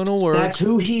it was going to work. That's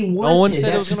who he wanted. No one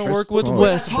said it was going to work with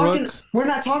Westbrook. We're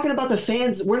not talking about the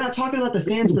fans. We're not talking about the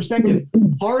fans' perspective.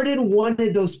 Harden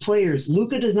wanted those players.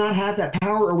 Luka does not have that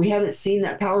power, or we haven't seen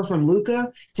that power from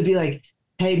Luka to be like,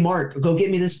 hey, Mark, go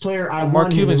get me this player. I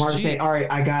want him. And Mark say, all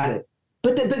right, I got it.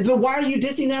 But why are you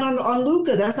dissing that on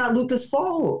Luka? That's not Luka's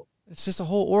fault. It's just a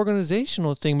whole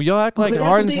organizational thing. But y'all act like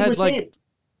Harden's had like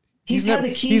he's had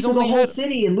the keys to the whole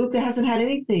city, and Luka hasn't had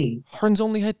anything. Harden's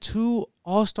only had 2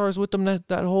 All-Stars with them that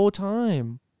whole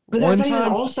time. But that's not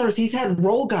even All-Stars. He's had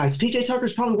role guys. PJ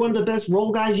Tucker's probably one of the best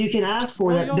role guys you can ask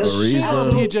for. Y'all shit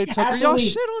on PJ Tucker. Y'all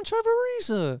shit on Trevor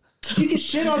Ariza. You can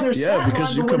shit on their stat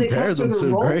because line, but when it comes to the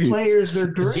role players, they're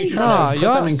great. Nah,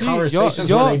 y'all in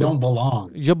conversations where they don't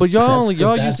belong. Yeah, but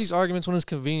y'all use these arguments when it's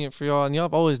convenient for y'all, and y'all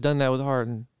have always done that with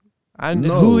Harden.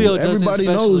 No, Julio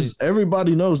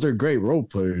everybody knows they're great role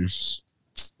players.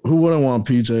 Who wouldn't want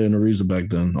PJ and Ariza back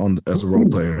then as a role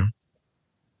player?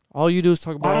 All you do is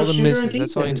talk about all the misses.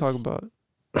 That's all you talk about.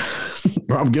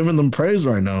 Bro, I'm giving them praise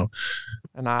right now.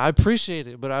 And I appreciate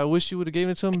it, but I wish you would have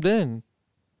given it to them then.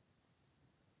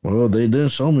 Well, they didn't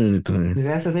show me anything.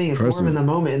 That's the thing. It's more in the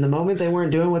moment. In the moment, they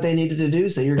weren't doing what they needed to do.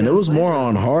 So and it was more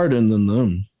on Harden than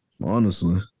them,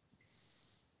 honestly.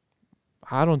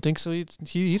 I don't think so. He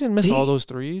didn't miss all those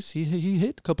threes. He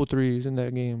hit a couple threes in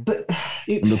that game. But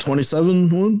in the 27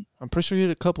 one? I'm pretty sure he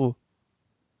hit a couple.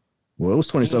 Well, it was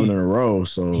 27 in a row,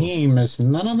 so he ain't missed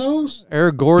none of those.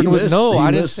 Eric Gordon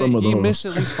I didn't say he missed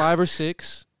at least 5 or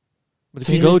 6. But if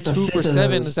you go 2 for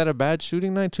 7, is that a bad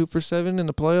shooting night? 2 for 7 in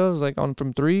the playoffs, like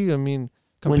from 3? I mean,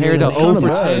 compared to 0 for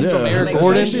 10 from Eric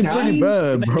Gordon, pretty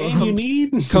bad, bro. You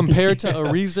need compared to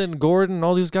Ariza and Gordon and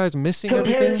all these guys missing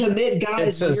compared everything. to mid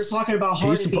guys, when you're talking about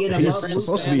Harden being above. He's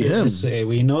supposed to be him.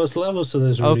 We know it's levels to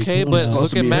this. Okay, but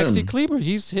look at Maxi Kleber.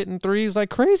 He's hitting threes like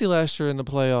crazy last year in the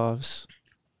playoffs.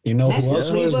 You know who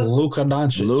else was? Luka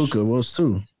Doncic. Luka was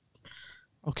too.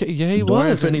 Okay, yeah, he Dorian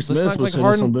was. Finney-Smith was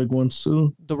hitting some big ones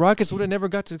too. The Rockets would have never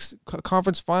got to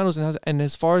conference finals, and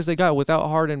as far as they got without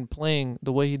Harden playing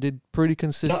the way he did pretty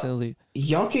consistently.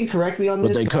 Y'all can correct me on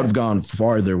this. But they could have gone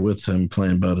farther with him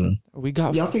playing better. We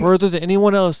got further than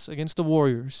anyone else against the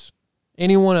Warriors.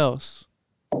 Anyone else.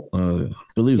 I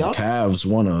believe the Cavs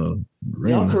won a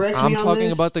ring. Y'all correct me I'm on talking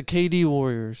this? about the KD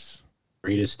Warriors.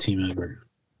 Greatest team ever.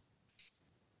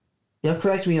 Y'all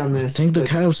correct me on this. I think the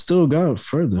Cavs still got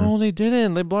further. No, they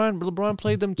didn't. LeBron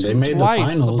played them They made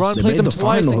twice. the finals. LeBron They played made them the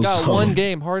twice and finals, got though. 1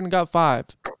 game. Harden got 5.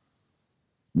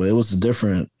 But it was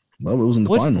different. It was in the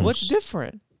finals. What's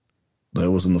different? That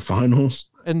was in the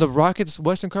finals. And the Rockets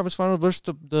Western Conference Finals versus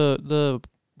the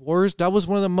Warriors, that was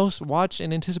one of the most watched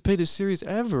and anticipated series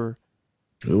ever.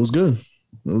 It was good.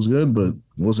 It was good, but it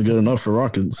wasn't good enough for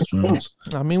Rockets fans.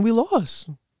 I mean, we lost.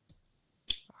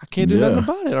 I can't do nothing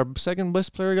about it. Our second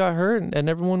best player got hurt, and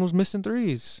everyone was missing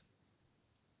threes.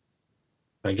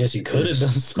 I guess you could have done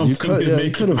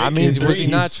something. I mean, was he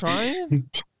not trying?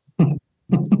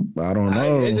 I don't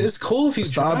know. It's cool if you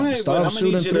try, but I'm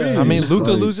shooting shooting threes. I mean,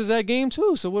 Luka like- loses that game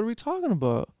too. So what are we talking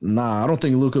about? Nah, I don't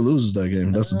think Luka loses that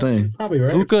game. That's the thing. Probably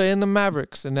right. Luka and the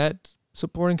Mavericks and that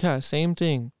supporting cast, same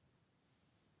thing.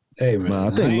 Hey man, Nah,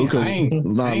 I think Luka I ain't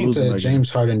not losing the that James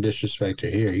Harden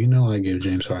disrespecter here. You know I give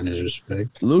James Harden his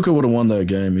respect. Luka would have won that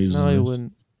game easily. No, he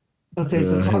wouldn't. Okay,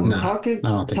 so I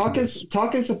don't think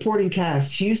talking supporting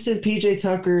cast. Houston, PJ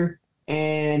Tucker,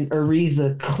 and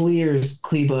Ariza clears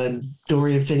Kleber,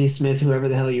 Dorian Finney-Smith, whoever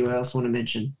the hell you else want to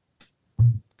mention.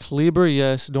 Kleber,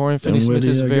 yes. Dorian Finney-Smith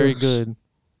is very good.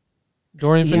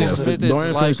 Dorian Finney-Smith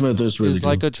is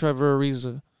like a Trevor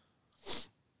Ariza.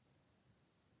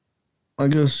 I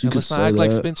guess you could Let's say not act that.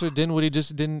 like Spencer Dinwiddie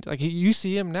just didn't. Like you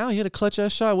see him now. He had a clutch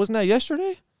ass shot. Wasn't that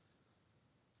yesterday?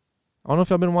 I don't know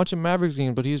if y'all been watching Mavericks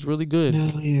game, but he's really good.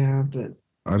 No, yeah, but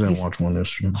I didn't watch one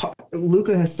yesterday.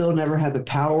 Luka has still never had the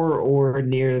power or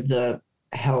near the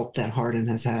help that Harden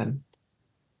has had.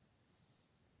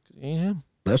 Ain't him.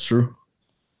 That's true.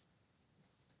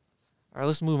 All right,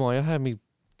 let's move on. Y'all had me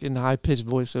getting high pitched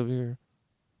voice over here.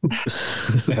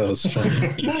 That was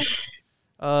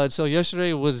funny. So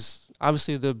yesterday was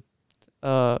obviously the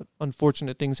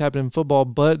unfortunate things happened in football,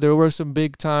 but there were some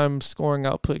big time scoring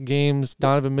output games.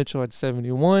 Donovan Mitchell had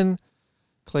 71.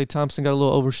 Klay Thompson got a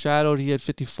little overshadowed. He had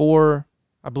 54.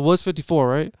 I believe it was 54,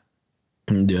 right?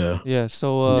 Yeah. Yeah.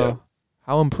 So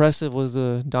how impressive was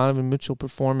the Donovan Mitchell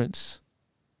performance?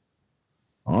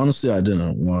 Honestly, I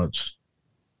didn't watch.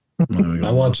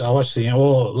 I watched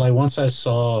once I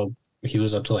saw he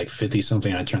was up to like 50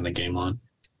 something, I turned the game on,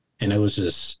 and it was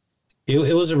just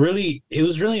it was really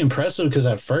impressive because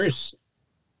at first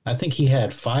I think he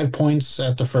had 5 points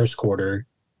at the first quarter,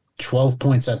 12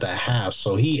 points at the half,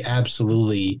 so he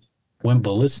absolutely went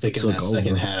ballistic in that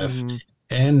second half. Mm-hmm.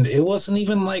 And it wasn't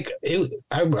even like it.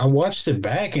 I watched it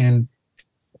back, and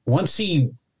once he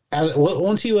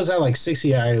was at like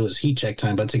 60, it was heat check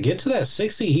time. But to get to that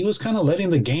 60, he was kind of letting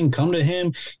the game come to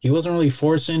him. He wasn't really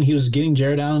forcing. He was getting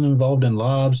Jared Allen involved in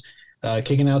lobs,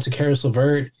 kicking out to Karis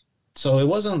LeVert. So it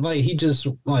wasn't like he just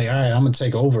like, all right, I'm gonna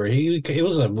take over. It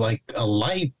was a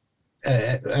light,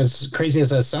 as crazy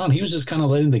as that sound. He was just kind of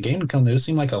letting the game come to. It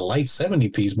seemed like a light 70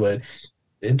 piece, but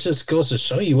it just goes to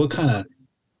show you what kind of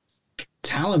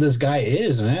talent this guy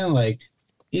is, man. Like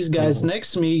these guys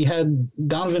next to me had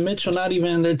Donovan Mitchell not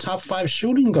even in their top 5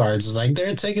 shooting guards. It's like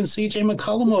they're taking CJ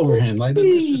McCollum over him. Like the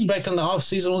disrespect in the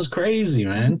offseason was crazy,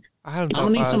 man. I'm gonna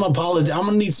need some apology. I'm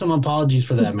gonna need some apologies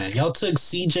for that, man. Y'all took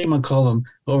CJ McCollum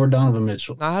over Donovan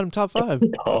Mitchell. I had him top 5.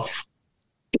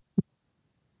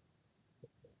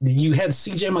 You had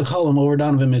CJ McCollum over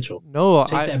Donovan Mitchell. No,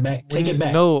 take that back. Take it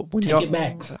back. No, take it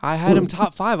back. I had him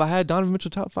top 5. I had Donovan Mitchell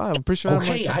top 5. I'm pretty sure.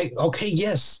 Okay,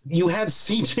 yes, you had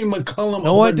CJ McCollum.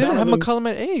 No, I didn't have McCollum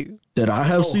at 8. Did I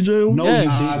have CJ? No,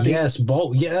 yes. You did. Yes,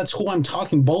 both. Yeah, that's who I'm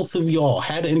talking. Both of y'all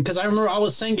had it, because I remember I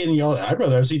was saying it, and y'all, I'd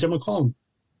rather have CJ McCollum.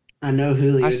 I know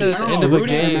Julio. I said at the end of a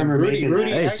game. Rudy,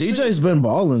 hey, CJ's been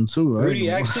balling too, right? Rudy,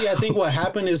 actually, I think what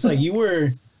happened is like you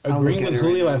were agreeing with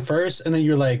Julio at first, and then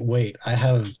you're like, wait, I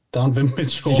have Donovan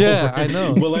Mitchell. Yeah, I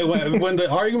know. Well, like when the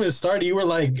argument started, you were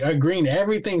like agreeing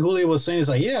everything Julio was saying. It's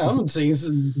like, yeah, I'm saying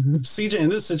CJ in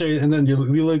this situation, and then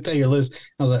you looked at your list.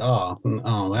 I was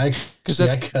like, because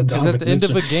at the end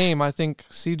of a game, I think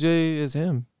CJ is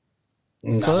him.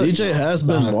 CJ has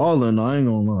been balling. I ain't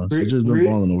gonna lie. CJ's been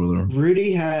balling over there.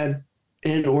 Rudy had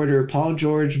in order Paul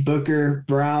George, Booker,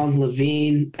 Brown,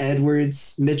 Levine,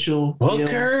 Edwards, Mitchell.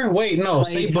 Booker? Hill, wait, no, Klay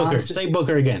say Booker. Thompson. Say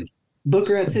Booker again.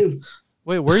 Booker at 2.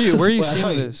 Wait, where are you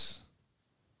seeing this?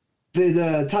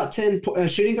 The top 10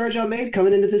 shooting guards y'all made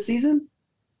coming into this season?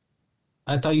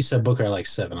 I thought you said Booker at like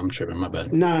 7. I'm tripping. My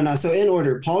bad. No. So in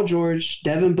order, Paul George,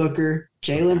 Devin Booker,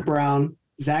 Jalen Brown,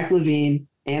 Zach LaVine,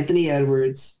 Anthony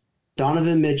Edwards,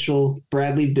 Donovan Mitchell,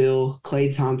 Bradley Beal,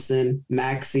 Klay Thompson,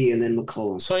 Maxey, and then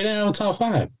McCollum. So he didn't have a top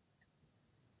 5.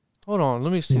 Hold on,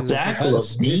 let me see. Zach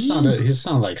LaVine? He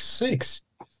sounded like 6.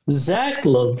 Zach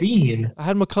LaVine. I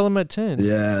had McCollum at 10.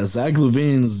 Yeah, Zach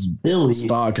LaVine's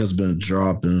stock has been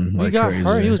dropping. He got crazy.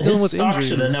 hurt. He was dealing with His stock injuries.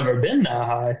 should have never been that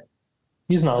high.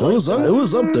 He's not. It was up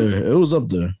there. It was up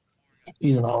there.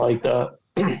 He's not like that.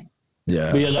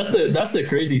 Yeah. But yeah, that's the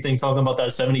crazy thing talking about that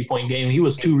 70-point game. He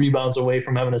was 2 rebounds away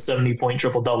from having a 70-point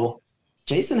triple-double.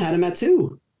 Jason had him at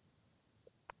 2.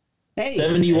 Hey.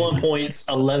 71 points,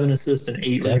 11 assists, and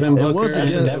 8 Devin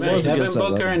rebounds. Devin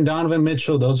Booker and Donovan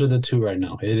Mitchell, those are the 2 right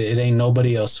now. It ain't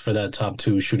nobody else for that top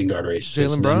 2 shooting guard race.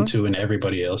 Jalen Brown? 2 and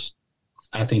everybody else.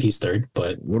 I think he's 3rd,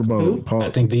 but what about Paul? I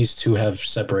think these 2 have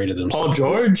separated themselves.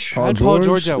 Paul George? Paul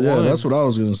George at 1. Yeah, that's what I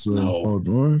was gonna say. No. Paul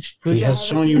George.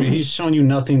 He's shown you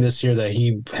nothing this year that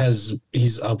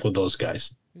he's up with those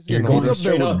guys. You're He's going up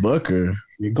straight there up. with Booker.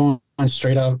 You're going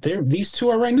straight up there. These 2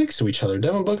 are right next to each other.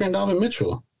 Devin Booker and Donovan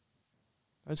Mitchell.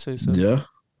 I'd say so. Yeah,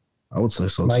 I would say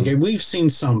so. Like too. we've seen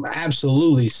some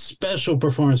absolutely special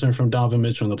performances from Donovan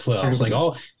Mitchell in the playoffs. Like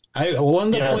one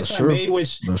of the points I made,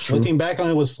 which looking back on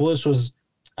it was foolish, was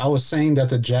I was saying that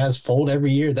the Jazz fold every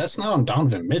year. That's not on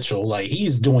Donovan Mitchell. Like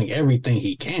he's doing everything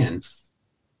he can.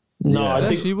 No, Yeah. I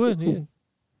think he would. Yeah.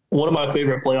 one of my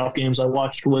favorite playoff games I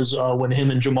watched was when him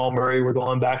and Jamal Murray were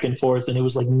going back and forth, and it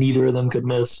was like neither of them could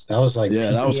miss. That was like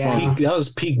that was fun. That was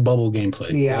peak bubble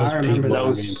gameplay. Yeah, I remember That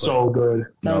was so good.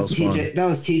 That was TJ. That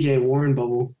was TJ Warren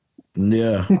bubble.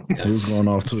 Yeah, he was going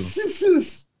off too.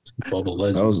 Bubble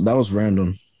legend. That was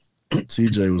random.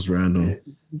 CJ was random.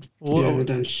 We haven't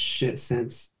done shit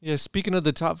since. Yeah, speaking of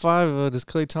the top 5, does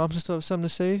Klay Thompson still have something to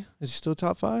say? Is he still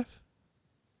top 5?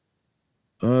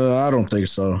 I don't think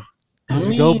so.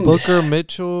 Go Booker,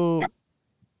 Mitchell,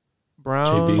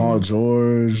 Brown, Paul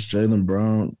George, Jalen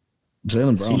Brown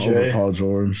CJ. over Paul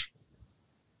George.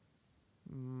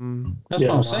 That's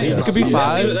what I'm saying. It could be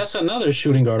 5. That's another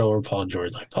shooting guard over Paul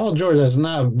George. Like Paul George has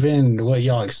not been what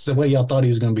y'all thought he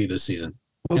was going to be this season.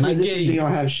 What position do y'all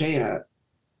have Shea at?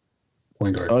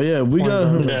 Point guard. Oh yeah, we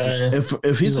got him. Yeah.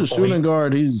 If he's a shooting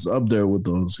guard, he's up there with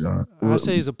those guys. I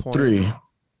say he's a point. 3,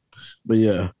 but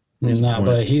yeah, He's not,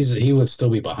 but he would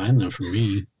still be behind them for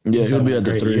me. Yeah, he'll be at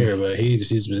the 3. Year, but he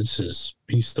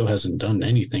still hasn't done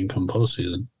anything come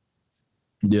postseason.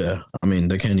 Yeah, I mean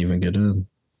they can't even get in.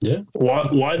 Yeah.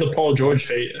 Why the Paul George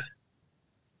hate?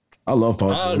 I love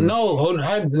Paul George.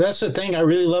 No, that's the thing. I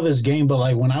really love his game, but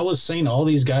like when I was saying all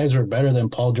these guys were better than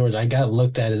Paul George, I got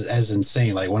looked at as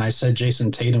insane. Like when I said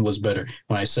Jason Tatum was better,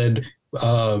 when I said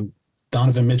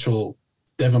Donovan Mitchell,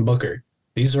 Devin Booker,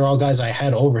 these are all guys I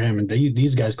had over him, and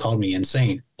these guys called me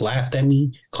insane, laughed at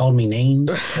me, called me names.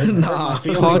 Nah,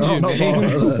 Called you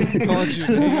names. Called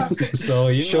you names. So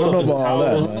you Showed know up his all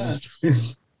that,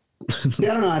 house.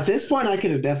 Yeah, I don't know. At this point, I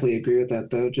could definitely agree with that,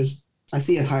 though. Just I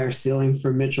see a higher ceiling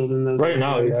for Mitchell than those Right other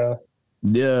now, guys. yeah.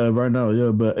 Yeah, right now,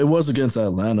 yeah, but it was against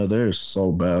Atlanta. They're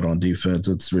so bad on defense;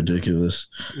 it's ridiculous.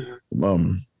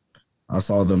 I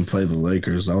saw them play the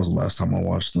Lakers. That was the last time I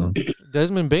watched them.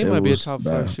 Desmond Bain It might be a was top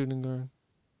bad. 5 shooting guard.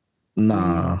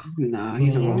 Nah, Nah,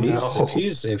 he's a Mm,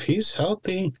 one. if he's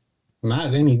healthy,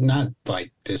 not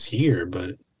like this year,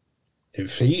 but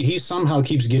if he somehow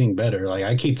keeps getting better, like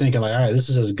I keep thinking like, all right, this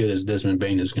is as good as Desmond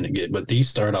Bain is going to get, but he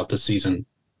started off the season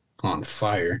on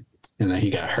fire, and then he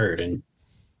got hurt, and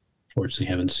fortunately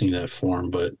haven't seen that form.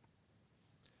 But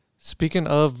Speaking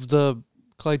of the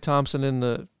Klay Thompson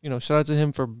and shout out to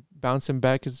him for bouncing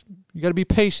back. Cause you got to be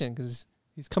patient because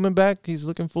he's coming back. He's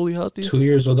looking fully healthy. 2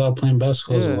 years without playing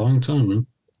basketball is Yeah. a long time, man.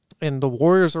 And the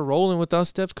Warriors are rolling without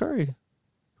Steph Curry.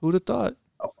 Who'd have thought?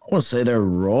 I want to say they're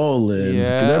rolling.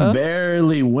 Yeah. They're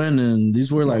barely winning.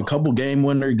 These were like a couple game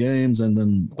winner games, and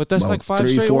then But that's about like 5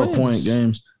 straight 3-4 wins. point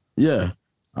games. Yeah,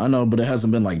 I know, but it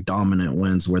hasn't been like dominant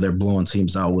wins where they're blowing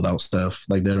teams out without Steph.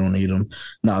 Like they don't need him.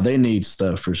 No, they need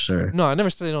Steph for sure. No, I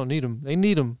never said they don't need him. They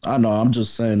need him. I know. I'm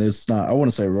just saying it's not. I want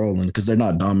to say rolling because they're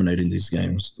not dominating these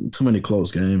games. Too many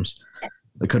close games.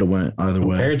 They could have went either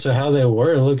way. Compared to how they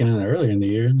were looking in earlier in the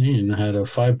year, they had a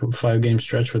five game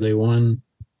stretch where they won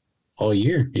all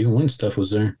year, even when Steph was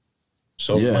there.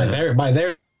 So Yeah. by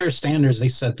their standards, they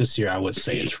set this year. I would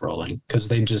say it's rolling because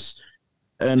they just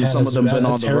And had some of them been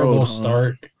on the terrible road. Huh?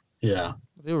 start. Yeah,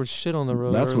 They were shit on the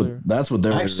road That's earlier. what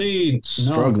they're actually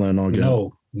struggling on.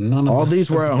 No, none of All these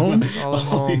were at home? All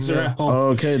at All these home, are yeah. at home.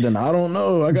 Okay, then I don't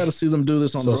know. I got to see them do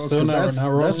this on So the road. still 'cause not that's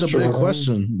rolling? the big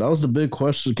question. That was the big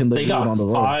question. Can they They do it got on the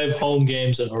road? 5 home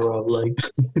games in a row. Like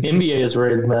NBA is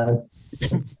rigged, man.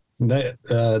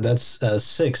 That's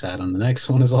 6, Adam. The next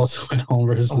one is also at home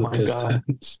versus Oh the my God.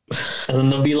 Pistons. And then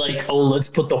they'll be like, "Oh, let's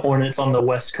put the Hornets on the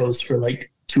West Coast for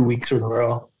like 2 weeks in a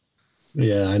row."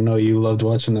 Yeah, I know you loved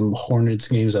watching them Hornets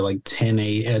games at like 10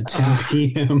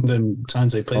 p.m. The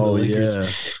times they played the Oh Lakers.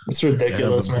 yeah, It's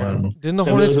ridiculous, Yeah, man. Didn't the And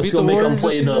Hornets they're beat just the gonna make them Warriors this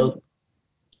play season? the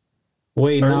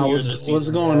Wait, now Earlier what's this what's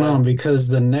season, going yeah. on? Because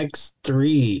the next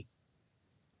 3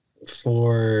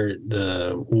 for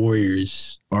the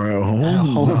Warriors or at home? At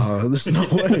home. Nah, there's no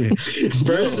way.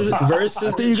 versus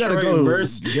I think you gotta Detroit go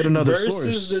versus get another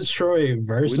versus source. Detroit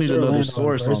versus We need another Orlando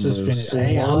source on versus this. Phoenix.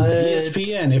 Hey, I'm What?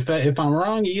 ESPN. If I'm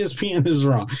wrong, ESPN is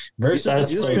wrong. Versus That's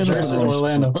Detroit ESPN is versus wrong.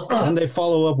 Orlando, and they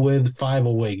follow up with 5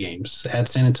 away games at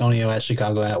San Antonio, at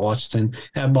Chicago, at Washington,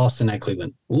 at Boston, at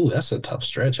Cleveland. Ooh, that's a tough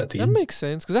stretch at the That end. makes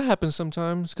sense because that happens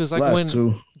sometimes. Because like Last when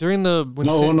two. during the when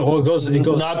No, San- no, it goes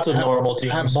not to at, normal at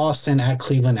teams. Boston, at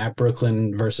Cleveland, at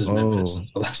Brooklyn versus Oh. Memphis.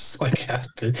 So that's like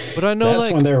after. but I know That's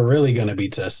like when they're really going to be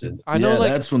tested. I know yeah,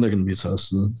 like that's when they're gonna be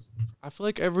tested. I feel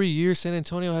like every year San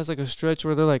Antonio has like a stretch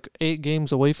where they're like 8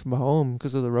 games away from home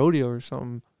because of the rodeo or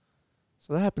something.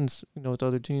 So that happens, with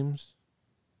other teams.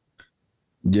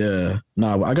 Yeah,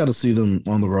 no, I got to see them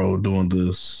on the road doing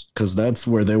this because that's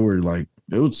where they were like.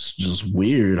 It was just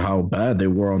weird how bad they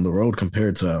were on the road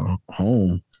compared to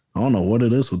home. I don't know what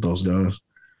it is with those guys.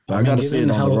 But I got to see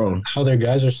given it on the road. how their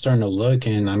guys are starting to look,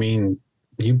 and I mean,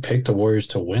 you picked the Warriors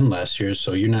to win last year,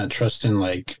 so you're not trusting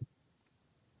like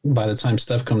by the time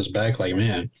Steph comes back, like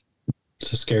man,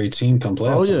 it's a scary team come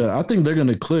playoff. Oh time. yeah, I think they're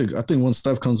gonna click. I think when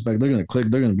Steph comes back, they're gonna click.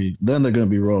 They're gonna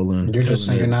be rolling. You're just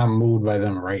saying killing you're it. not moved by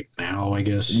them right now, I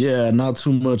guess. Yeah, not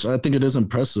too much. I think it is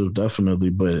impressive, definitely,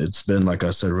 but it's been like I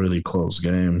said, really close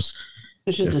games.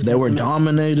 It's just If a they were testament.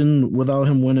 dominating without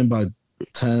him winning by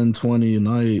 10, 20 a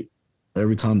night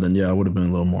every time, then yeah, I would have been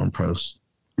a little more impressed.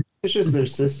 It's just their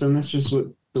system. That's just what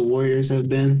the Warriors have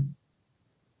been.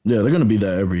 Yeah, they're gonna be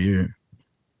that every year.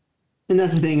 And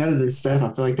that's the thing. Other than Steph,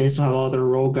 I feel like they still have all their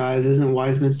role guys. Isn't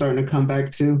Wiseman starting to come back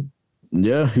too?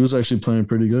 Yeah, he was actually playing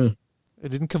pretty good.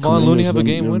 Didn't Kevon Looney have a Been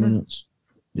game good winner? minutes.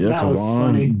 Yeah, That was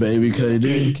funny. Kevon, baby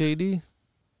KD. KD.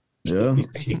 Yeah,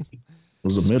 it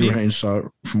was a Speak- mid-range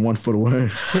shot from 1 foot away.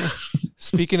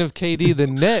 Speaking of KD,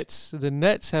 the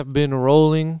Nets have been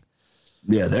rolling.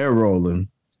 Yeah, they're rolling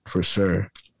for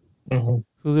sure. Mhm.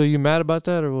 Julio, you mad about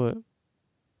that or what?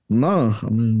 No, I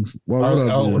mean, why would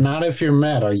I be? Not if you're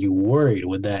mad. Are you worried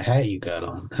with that hat you got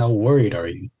on? How worried are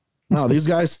you? No, these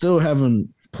guys still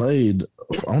haven't played.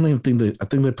 I don't even think they. I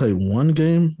think they played one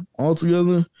game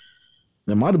altogether.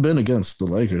 It might have been against the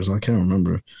Lakers. I can't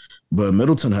remember. But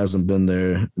Middleton hasn't been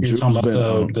there. You're talking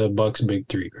about the Bucs big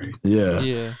three, right? Yeah.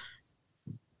 Yeah.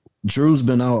 Drew's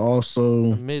been out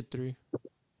also. Mid three.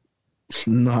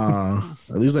 Nah.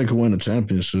 At least they could win a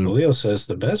championship. Leo says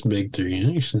the best big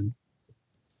three, actually.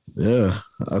 Yeah,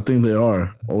 I think they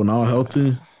are. Oh, now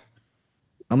healthy.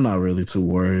 I'm not really too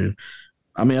worried.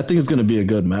 I mean, I think it's going to be a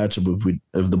good matchup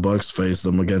if the Bucks face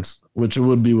them against, which it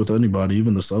would be with anybody,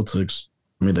 even the Celtics.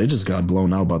 I mean, they just got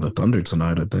blown out by the Thunder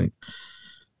tonight, I think.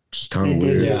 Just kind of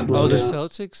weird. Yeah. Oh, the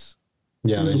Celtics?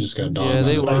 Yeah, they just got dogged. Yeah,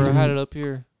 they out. were. I had it up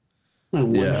here. Like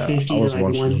 150 I was to like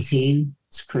watching. 110.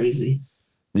 It's crazy.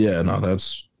 Yeah, no,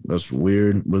 that's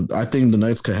weird. But I think the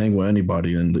Knights could hang with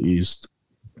anybody in the East.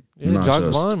 Yeah, Not Jock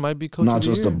just- Vaughn might be coach Not of the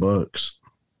just year. the Bucks.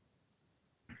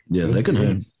 Yeah, they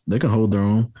can hold their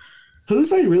own.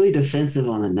 Who's like really defensive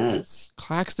on the Nets?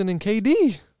 Claxton and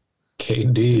KD.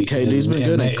 KD. KD's been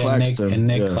good, and Claxton. And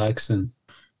Nick Yeah. Claxton.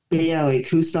 But yeah, like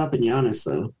who's stopping Giannis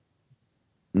though?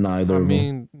 Neither I of them.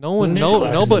 mean, no one, Nick no,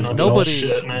 Claxton nobody, don't do nobody's,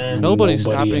 shit, man. nobody's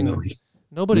Nobody in the stopping. league.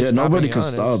 Nobody's Yeah, stopping nobody can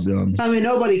Giannis. stop them. I mean,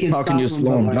 nobody can How stop can you him,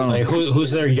 slow but, him like, down? Like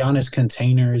who's their Giannis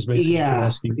container is basically Yeah,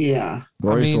 asking. yeah.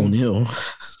 Royce mean- O'Neal.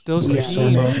 Still Yeah.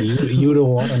 scheme. Yuta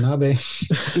Watanabe.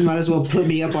 You might as well put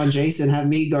me up on Jason. Have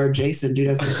me guard Jason. Dude,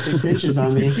 that's like 6 inches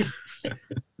on me.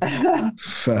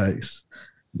 Facts.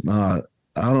 Nah,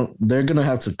 I don't. They're gonna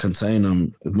have to contain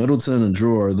them. If Middleton and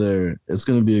Drew are there, it's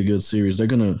gonna be a good series. They're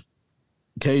gonna.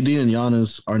 KD and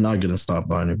Giannis are not gonna stop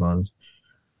by anybody.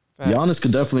 Facts. Giannis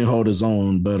could definitely hold his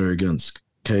own better against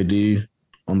KD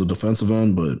on the defensive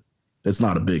end, but it's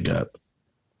not a big gap.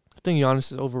 I think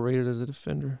Giannis is overrated as a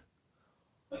defender.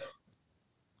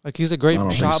 Like he's a great I don't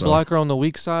think shot so. blocker on the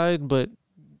weak side, but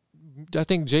I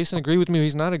think Jason agreed with me.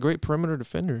 He's not a great perimeter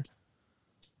defender.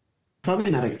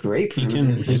 Probably not a great He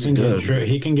perimeter can defender.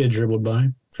 he can get dribbled by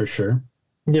for sure.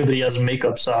 Yeah, but he has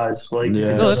makeup size. Like,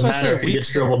 Yeah. it No, that's doesn't what I matter said, if he weak gets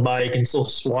side. dribbled by, he can still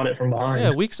swat it from behind.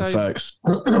 Yeah, weak side. Facts.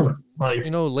 Like,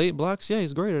 Late blocks. Yeah,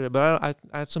 he's great at it. But I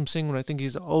that's what I'm saying when I think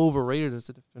he's overrated as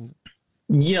a defender.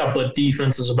 yeah, but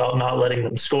defense is about not letting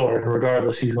them score.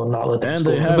 Regardless, he's going to not let them And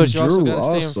score. they have But you also Drew got to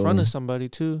stay in also. front of somebody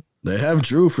too. They have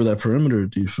Drew for that perimeter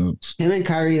defense. Him and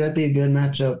Kyrie, that'd be a good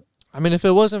matchup. I mean, if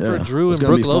it wasn't for Yeah, Drew it's and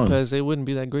gonna Brook be fun. Lopez, they wouldn't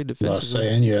be that great I was defensively.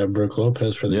 saying you have Brook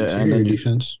Lopez for the Yeah, and interior then-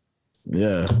 defense.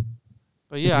 Yeah.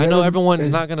 But yeah, I know everyone's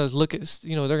not gonna look at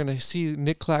they're gonna see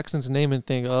Nick Claxton's name and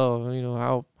think,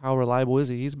 oh, how reliable is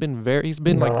he? He's been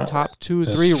like Nah. top 2,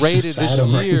 3 rated this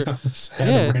year.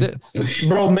 Yeah,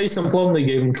 Bro, Mason Plumlee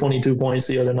gave him 22 points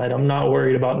the other night. I'm not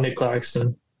worried about Nick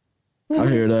Claxton. I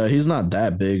hear that. He's not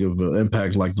that big of an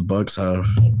impact like the Bucks have.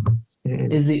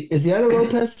 Is the other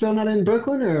Lopez still not in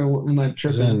Brooklyn, or am I He's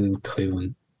tripping? in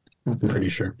Cleveland. I'm pretty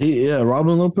sure.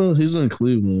 Robin Lopez, he's in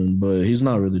Cleveland, but he's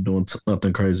not really doing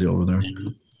nothing crazy over there.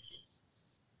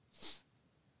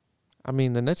 I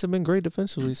mean, the Nets have been great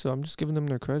defensively, so I'm just giving them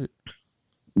their credit.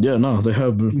 Yeah, no, they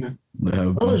have been. Yeah. They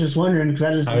have I was been. just wondering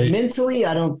because mentally,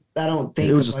 I don't think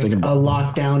It was of just like thinking a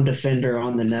about lockdown defender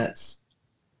on the Nets.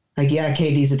 Like, yeah,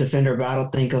 KD's a defender, but I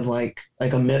don't think of like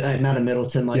not a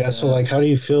Middleton. Like, Yeah, so like how do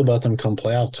you feel about them come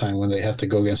playoff time when they have to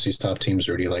go against these top teams,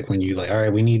 Rudy? Like when you all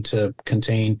right, we need to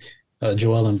contain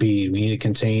Joel Embiid, we need to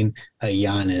contain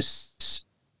Giannis.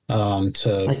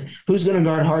 like, who's gonna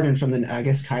guard Harden from I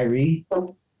guess Kyrie.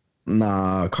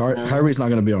 Nah, Kyrie's not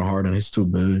gonna be on Harden. He's too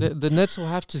big. The Nets will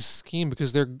have to scheme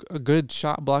because they're a good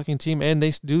shot blocking team, and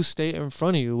they do stay in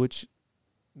front of you, which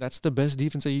that's the best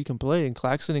defense that you can play. And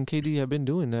Claxton and KD have been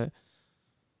doing that.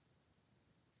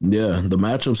 Yeah, the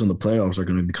matchups in the playoffs are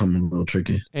gonna become a little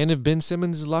tricky. And if Ben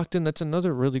Simmons is locked in, that's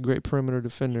another really great perimeter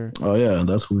defender. Oh yeah,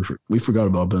 that's we forgot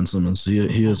about Ben Simmons.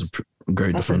 He is a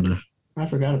great I defender. I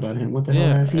forgot about him. What the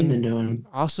hell has he and been doing?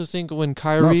 I also think when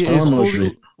Kyrie's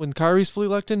fully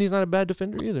locked in, he's not a bad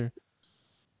defender either.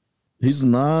 He's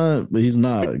not, but he's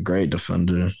not a great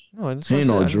defender. No, that's He what ain't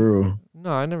I no said. Drew. No,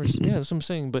 I never. Yeah, that's what I'm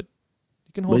saying. But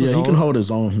he can But hold his yeah, own. he can hold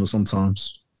his own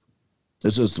sometimes.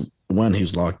 It's just when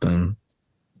he's locked in.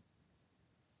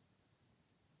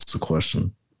 It's a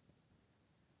question.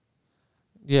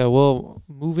 Yeah, well,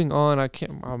 moving on. I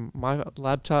can't. My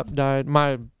laptop died.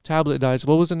 My tablet died. So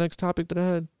what was the next topic that I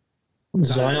had?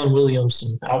 Zion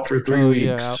Williamson out for 3 weeks.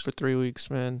 Yeah, out for 3 weeks,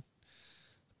 man.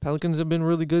 Pelicans have been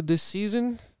really good this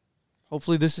season.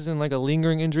 Hopefully, this isn't like a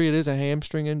lingering injury. It is a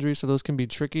hamstring injury, so those can be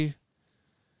tricky.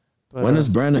 But, When is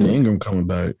Brandon Ingram coming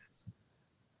back?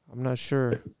 I'm not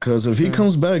sure. Because if he Sure.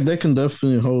 comes back, they can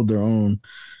definitely hold their own.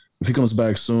 If he comes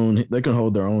back soon, they can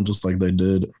hold their own just like they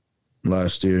did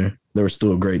last year. They were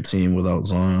still a great team without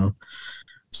Zion.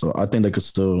 So I think they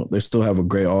still have a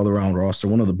great all around roster,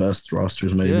 one of the best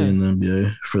rosters maybe in the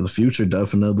NBA for the future.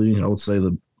 Definitely, I would say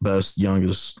the best young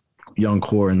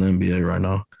core in the NBA right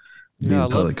now. Yeah,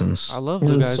 Pelicans. I love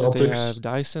the guys that they have.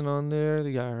 Dyson on there.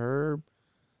 They got Herb.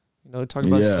 Talk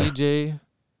about CJ.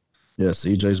 Yeah,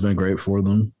 CJ's been great for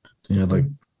them. He had like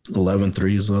 11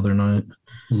 threes the other night.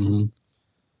 Mm-hmm.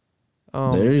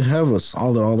 They have a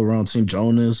solid all-around team.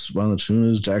 Jonas,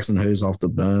 Valanciunas, Jackson Hayes off the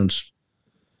bench.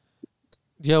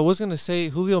 Yeah, I was gonna say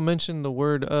Julio mentioned the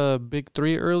word big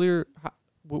three earlier.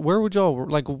 Where would y'all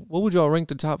what would y'all rank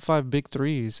the top 5 big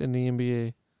threes in the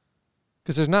NBA?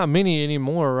 Because there's not many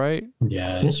anymore, right?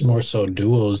 Yeah, it's more so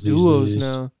duos these days.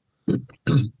 Now.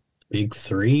 Big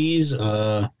threes.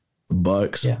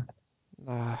 Bucs. Yeah.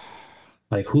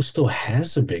 Like who still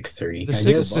has a big three? The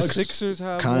Sixers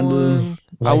have kinda, one.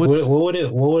 Like what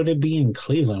would it be in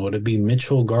Cleveland? Would it be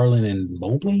Mitchell, Garland, and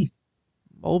Mobley?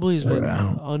 Mobley's been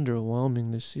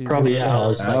underwhelming this season. Probably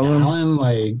Allen.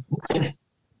 Like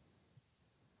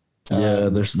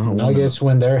there's no Nuggets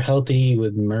when they're healthy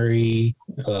with Murray,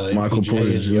 Michael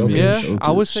Porter Jr. Yeah,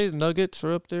 I would say the Nuggets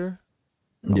are up there.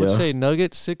 I would say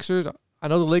Nuggets, Sixers. I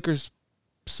know the Lakers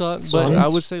suck, but I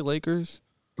would say Lakers.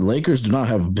 The Lakers do not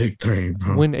have a big three,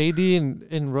 bro. When AD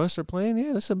and Russ are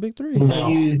playing, that's a big three.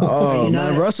 Man,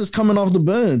 Russ is coming off the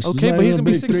bench. Okay, but he's gonna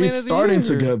be 6 man of the starting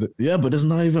year. together. Yeah, but it's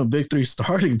not even a big three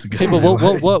starting together.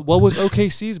 Okay, but what was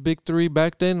OKC's big three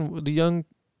back then? The young.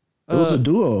 It was a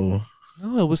duo.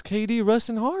 No, it was KD, Russ,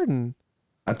 and Harden.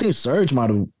 I think Serge might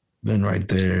have been right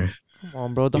there. Come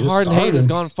on, bro. The Harden hate has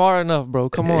gone far enough, bro.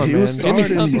 Come on, man. Give me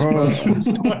something, bro.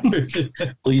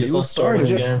 Please don't start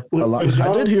again.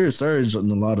 I did hear Serge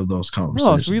in a lot of those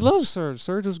conversations. No, we love Serge.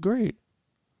 Serge was great.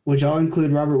 Would y'all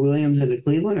include Robert Williams into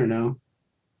Cleveland or no?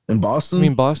 In Boston? I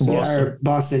mean Boston.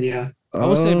 Boston, yeah. I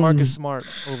would say Marcus Smart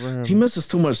over him. He misses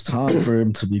too much time for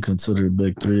him to be considered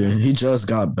big three. He just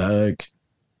got back.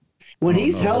 When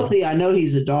he's healthy, I know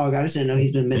he's a dog. I just didn't know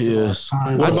he's been missing a lot of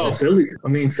time. What about Philly? I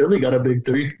mean, Philly got a big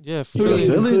three. Yeah,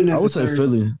 Philly. I would say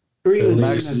Philly.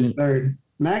 Maxey, third.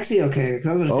 Maxey, okay.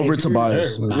 Over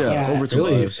Tobias. Over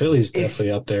Tobias. Philly's definitely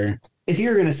up there. If you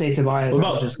were going to say Tobias, I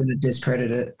was just going to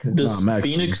discredit it. Does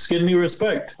Phoenix give me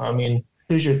respect? I mean,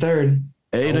 who's your third?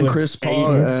 Aiden, Chris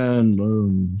Paul,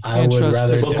 and I would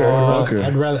rather Booker.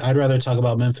 I'd rather talk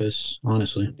about Memphis,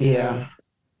 honestly. Yeah.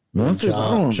 Memphis,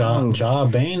 I don't know. Ja,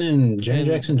 Bane, and Jaren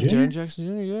Jackson Jr. Jaren Jackson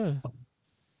Jr., yeah.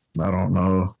 I don't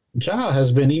know. Ja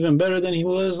has been even better than he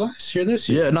was last year, this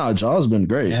year. Yeah, Ja's been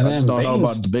great. And I just don't know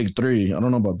about the big three. I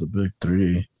don't know about the big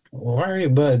three.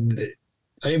 Right, but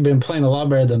they've been playing a lot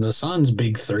better than the Suns'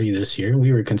 big three this year.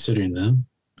 We were considering them.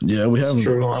 Yeah, we haven't.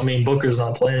 True. I mean, Booker's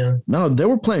not playing. No, they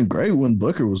were playing great when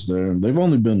Booker was there. They've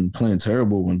only been playing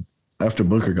terrible after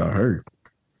Booker got hurt.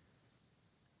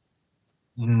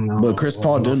 No, but Chris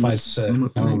Paul didn't. I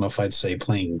don't know if I'd say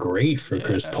playing great for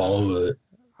Chris Paul, but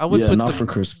I would put not for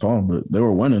Chris Paul, but they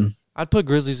were winning. I'd put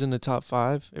Grizzlies in the top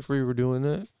 5 if we were doing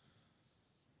it.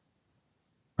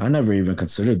 I never even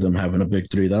considered them having a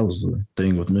big three. That was the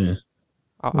thing with me.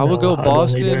 I would go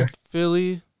Boston,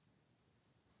 Philly.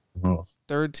 Oh.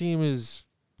 Third team is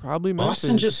probably Memphis.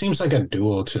 Boston just seems like a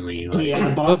duo to me.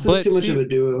 Yeah, Boston's too much of a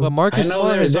duo. But Marcus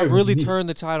Smart has really turned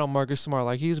the tide on Marcus Smart.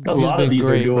 Like he's a lot been of these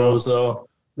great, are duos, though.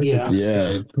 Yeah.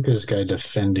 Look at this guy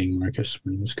defending Marcus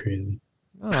Smart. It's crazy.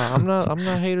 No, I'm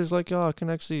not haters like y'all. I can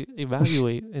actually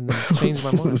evaluate and then change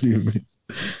my mind.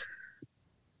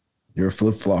 You're a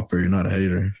flip flopper. You're not a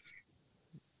hater.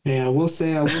 Yeah, I will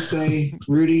say,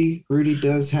 Rudy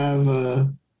does have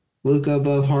Luka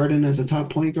above Harden as a top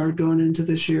point guard going into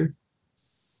this year.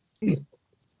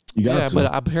 But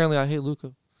apparently I hate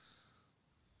Luka.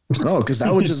 No, because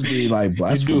that would just be like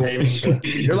blasphemy.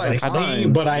 You're like,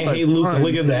 but I hate Luka.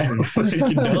 Look at that.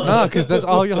 No, because that's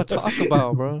all y'all talk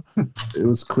about, bro. It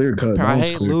was clear cut. I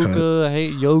hate Luka. I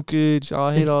hate Jokic.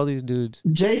 I hate all these dudes.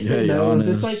 Jason knows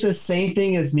it's like the same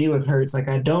thing as me with Hurts. Like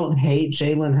I don't hate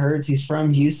Jalen Hurts. He's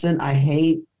from Houston. I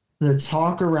hate the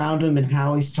talk around him and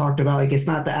how he's talked about. Like it's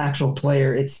not the actual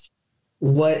player. It's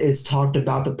what is talked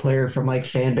about the player from like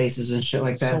fan bases and shit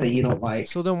like that you don't like.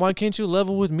 So then why can't you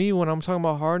level with me when I'm talking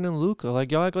about Harden and Luka?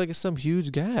 Like y'all act like it's some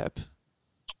huge gap.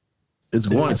 It's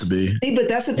going to be. See, but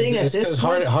that's the thing. It's because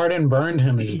Harden burned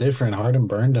him is different. Harden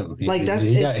burned him. He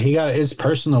got it's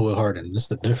personal with Harden. That's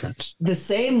the difference. The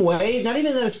same way, not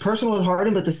even that it's personal with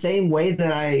Harden, but the same way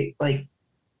that I like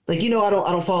I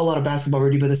don't follow a lot of basketball,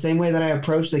 Rudy, but the same way that I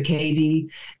approach the KD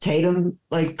Tatum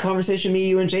like conversation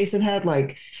you and Jason had,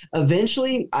 like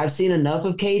eventually I've seen enough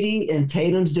of KD and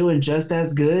Tatum's doing just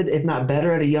as good, if not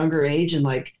better, at a younger age, and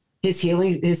like his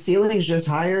ceiling is just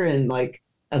higher, and like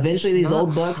Eventually, It's these not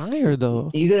old Bucks. higher though.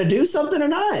 You gonna do something or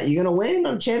not? You gonna win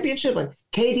a championship? Like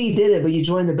KD did it, but you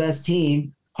joined the best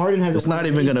team. Harden has. It's not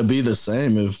even going to be the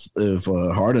same if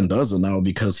Harden does it now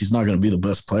because he's not going to be the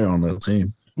best player on that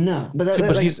team. No, but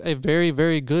But he's a very,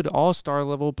 very good all-star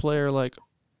level player. Like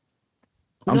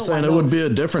I'm saying it would be a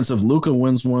difference if Luka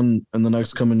wins one in the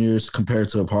next coming years compared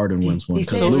to if Harden wins one.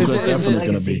 Because Luka's definitely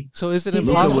going to be. So is it He's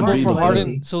impossible saying for for Harden?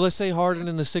 legacy. So let's say Harden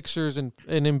and the Sixers and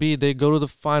Embiid, they go to the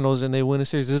finals and they win a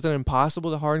series. Is it impossible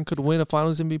that Harden could win a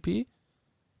Finals MVP?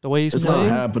 The way he's It's playing?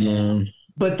 not happening.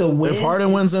 But the win. If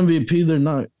Harden wins MVP,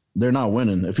 they're not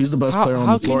winning. If he's the best player on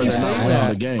how the floor, can you they're say not winning that?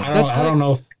 the game. I don't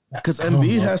know if Because I don't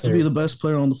Embiid know has if to be they're- the best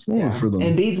player on the floor Yeah. for them.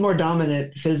 Embiid's more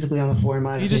dominant physically on the floor, in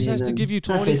my He opinion. just has to than- give you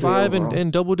not physically 25 overall.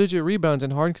 and double-digit rebounds,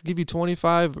 and Harden could give you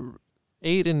 25,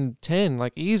 8, and 10,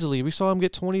 like easily. We saw him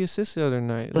get 20 assists the other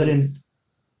night. But in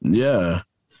Yeah.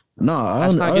 No,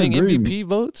 That's not I getting agree. MVP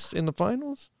votes in the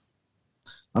finals?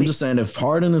 I'm just saying if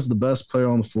Harden is the best player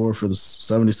on the floor for the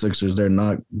 76ers, they're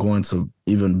not going to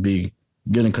even be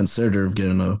getting considered of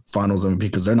getting a finals MVP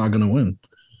because they're not going to win.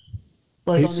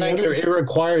 like He's on the saying other, it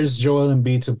requires Joel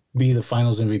Embiid to be the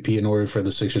Finals MVP in order for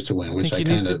the Sixers to win, I which think I he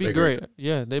kind needs to of be great.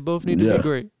 Yeah, they both need to Yeah. be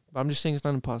great. I'm just saying it's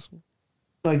not impossible.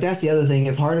 like that's the other thing.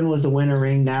 If Harden was to win a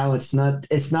ring now, it's not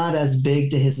as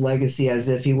big to his legacy as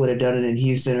if he would have done it in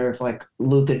Houston or if like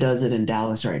Luka does it in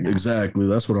Dallas right now. Exactly.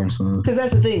 That's what I'm saying. Because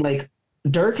that's the thing. Like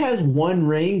Dirk has one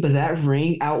ring, but that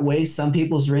ring outweighs some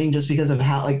people's ring just because of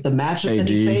how like the matchups that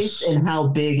he KD's. faced and how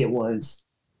big it was.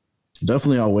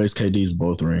 Definitely outweighs KD's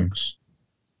both rings.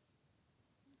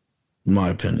 In my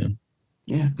opinion.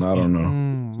 Yeah, I don't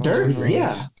know. Dirk's Rings.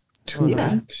 yeah, Two Yeah.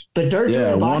 rings. but Dirk Yeah,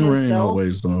 doing it by one ring himself.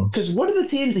 outweighs though. Because what are the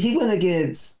teams he went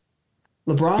against?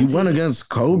 LeBron. He went against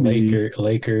Kobe,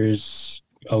 Lakers,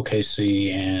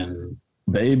 OKC, and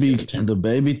the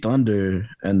baby Thunder,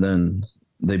 and then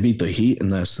they beat the Heat in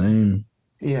that same.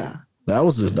 Yeah,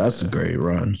 That's a great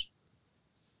run.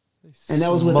 and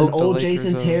that was with an Smoked the old Lakers,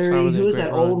 Jason though. It's Terry. not really Who a was great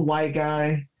that run. old white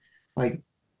guy? Like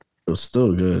It was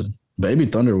still good. Baby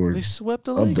Thunder were They swept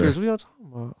the up there. Lakers. What are y'all talking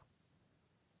about?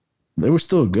 they were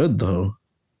still good though.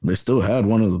 They still had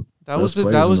one of the That was best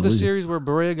the players in the league. series where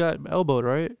Berea got elbowed,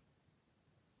 right?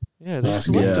 Yeah, they Yeah,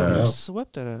 swept yeah. that. They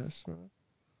swept that ass.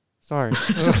 Sorry.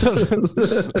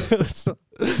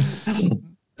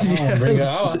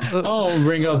 I'll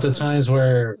bring up the times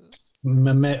where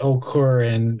Mehmet Okur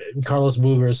and Carlos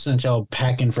Booger sent y'all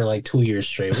packing for like 2 years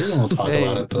straight. We won't talk Hey.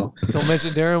 about it though. Don't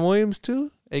mention Darren Williams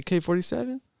too.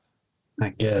 AK-47. I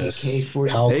guess. AK-40.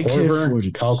 Kyle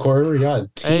AK-40. Korver, yeah.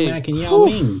 T-Mac and Yao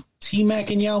Hey, Ming.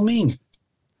 T-Mac and Yao Ming.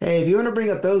 Hey, if you want to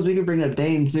bring up those, we can bring up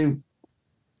Dame too.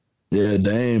 Yeah,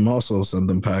 Dame also sent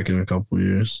them packing a couple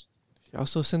years. He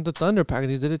also sent the Thunder package.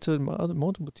 He did it to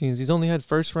multiple teams. He's only had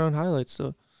first round highlights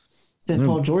though. Sent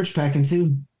Paul George packing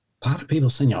too. A lot of people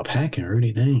send y'all packing,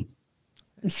 Rudy. Dang.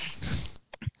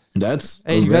 That's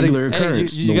Hey, a you gotta, regular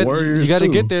occurrence. you The got, Warriors you got to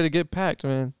too. get there to get packed,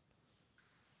 man.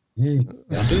 Yeah,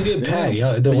 y'all do get packed.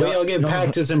 The But way y'all get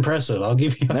packed is impressive. I'll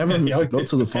give you Never y'all go get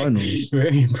to the packed finals.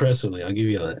 very impressively. I'll give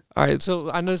you that. All right,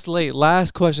 so I know it's late.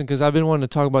 Last question, because I've been wanting to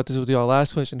talk about this with y'all.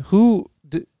 Last question: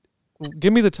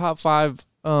 give me the top 5?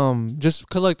 Just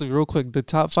collectively, real quick, the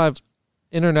top 5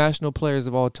 international players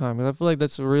of all time. 'Cause I feel like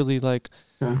that's a really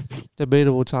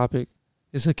debatable topic.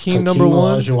 Is Hakeem number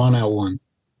 1? Olajuwon at 1.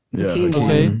 Yeah. Okay.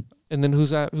 Hakeem. And then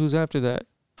who's after that?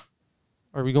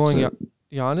 Are we going So-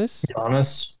 Giannis,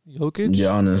 Giannis. Jokic?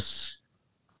 Giannis.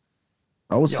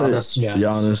 I would Giannis. say Yeah.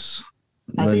 Giannis.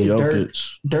 I Then think Jokic.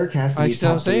 Dirk has to I be see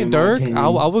what I'm top 3 saying. in my Dirk. opinion.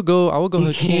 I would go You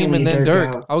Hakeem can't and then leave Dirk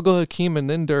Dirk. out. I would go Hakeem and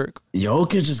then Dirk.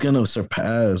 Jokic is gonna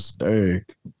surpass Dirk.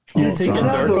 You're Yes, taking no,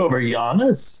 Dirk but- over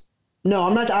Giannis? No,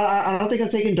 I'm not. I don't think I'm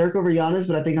taking Dirk over Giannis,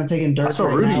 but I think I'm taking Dirk That's what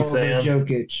right Rudy's now over saying.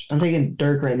 Jokic. I'm taking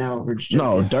Dirk right now over Jokic.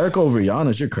 No, Dirk over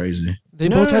Giannis. You're crazy. They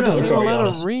No, both no, had the no, same Dirk amount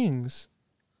of Giannis. rings.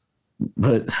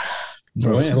 But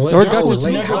Dirk got to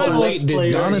two how finals. late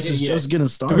did Giannis is Yeah. just getting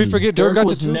started. Did we forget Dirk got to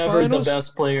was 2 never finals? the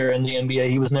best player in the NBA.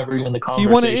 He was never in the He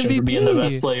won an conversation for being the MVP.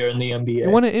 best player in the NBA.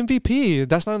 He won an MVP.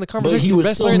 That's not in the conversation. he The was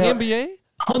best still player in the never- NBA?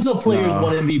 Tons of players Nah.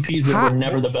 won MVPs that How- were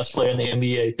never the best player in the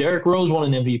NBA. Derrick Rose won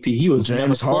an MVP. He was never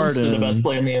James close to the Harden. best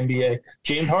player in the NBA.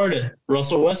 James Harden,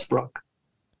 Russell Westbrook.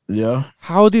 Yeah,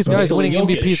 How are these guys Nikola winning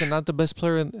Jokic. MVPs and not the best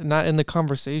player, not in the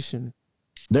conversation?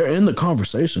 they're in the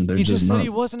conversation. They're He just said not. he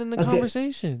wasn't in the Okay.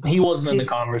 conversation. He wasn't in See- the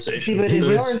conversation. See, but if we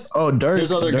there's, are Oh, Dirk.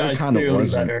 there's other Dirk guys kind of clearly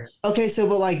wasn't. better. okay, so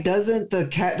but like doesn't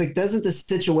the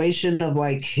situation of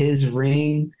like his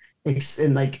ring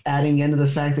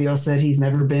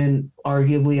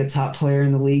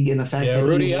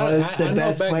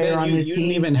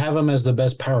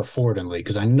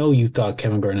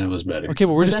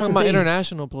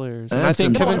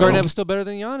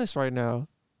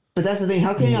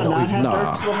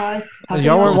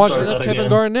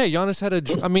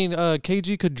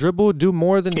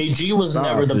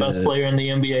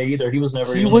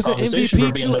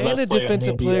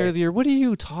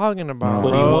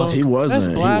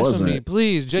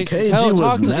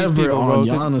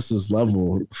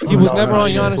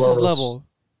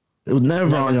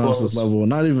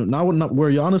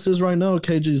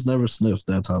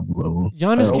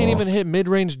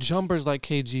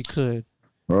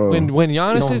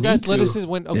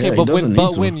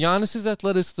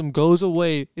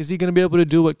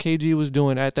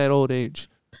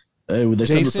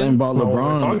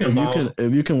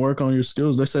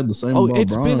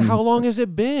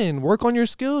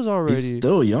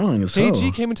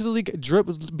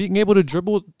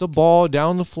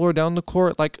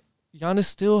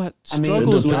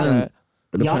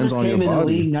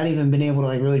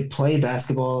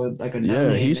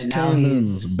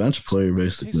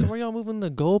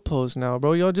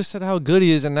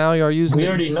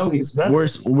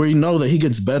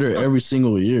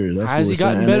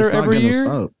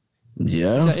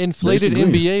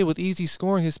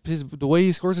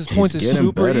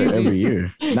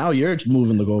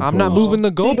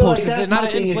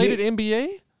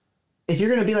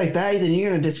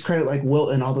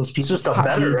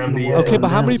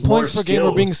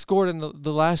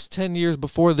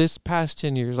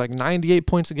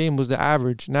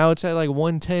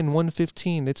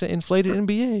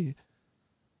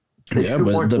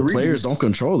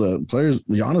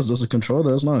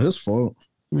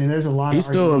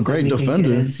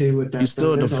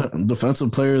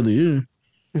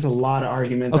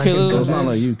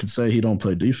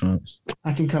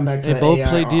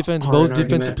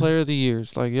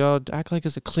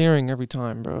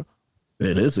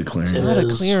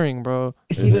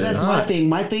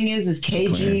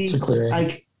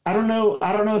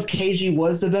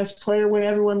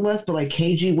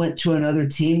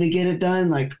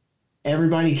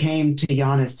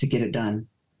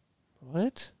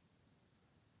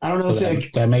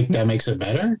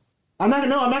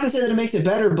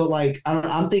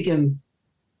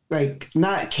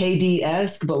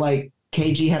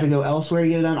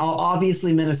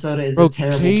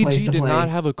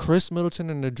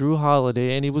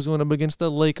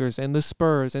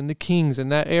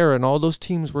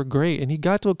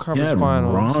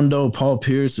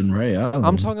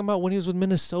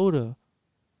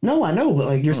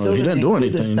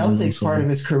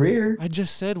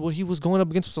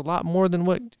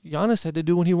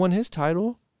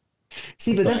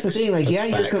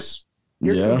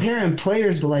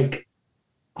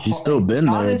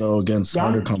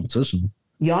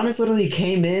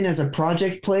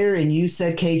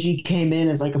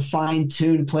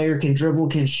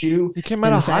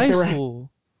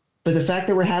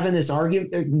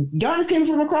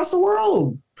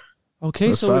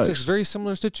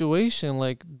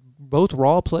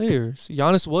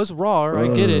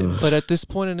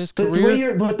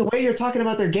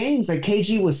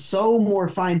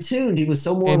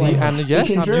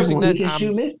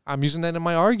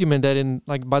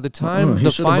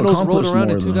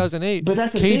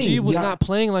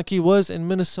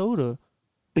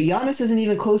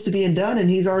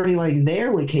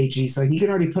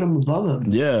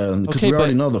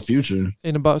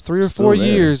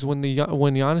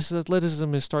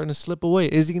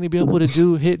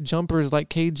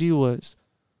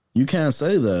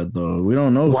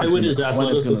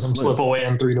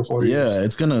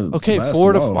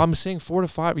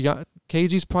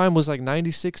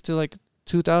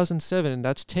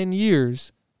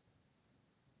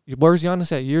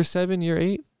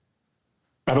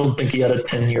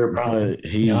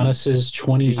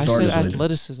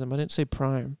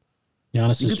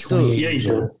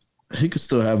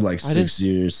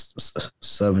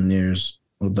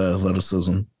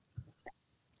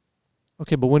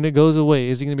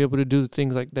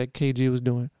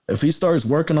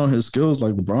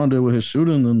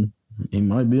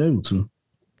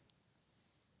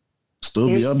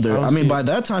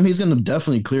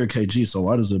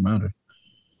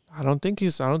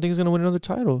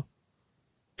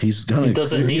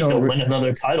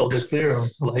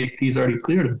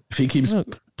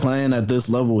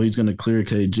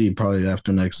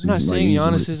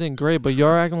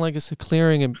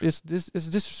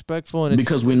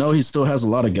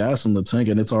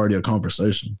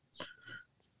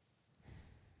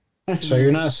So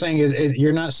you're not saying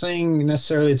you're not saying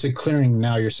necessarily it's a clearing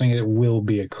now. You're saying it will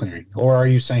be a clearing, or are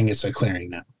you saying it's a clearing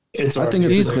now? I think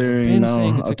it's a clearing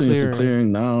now. I think it's a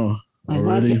clearing now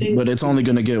already, but it's only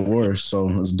going to get worse. So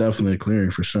it's definitely a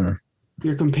clearing for sure.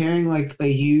 You're comparing like a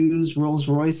used Rolls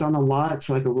Royce on the lot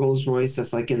to like a Rolls Royce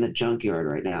that's like in the junkyard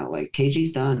right now. Like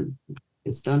KG's done.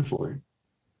 It's done for.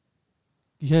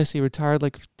 Yes, he retired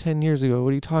like 10 years ago.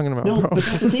 What are you talking about, No, bro? but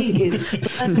that's the thing.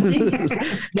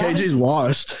 KG's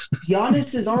washed.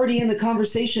 Giannis is already in the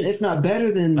conversation, if not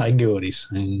better than. I get what he's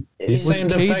saying. He's saying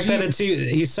the fact that it's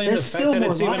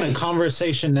even a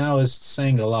conversation now is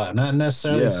saying a lot. Not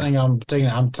necessarily saying I'm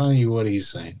telling you what he's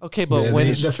saying. Okay, but when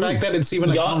the fact that it's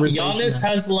even a conversation. Giannis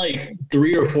has like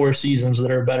 3 or 4 seasons that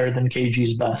are better than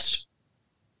KG's best.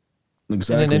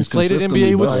 Exactly. And an inflated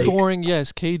NBA with scoring,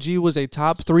 yes. KG was a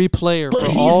top 3 player for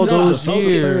all those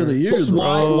years.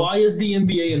 Why is the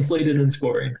NBA inflated in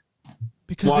scoring?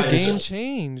 Because the game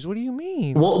changed. What do you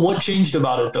mean? What changed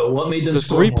about it, though? What made them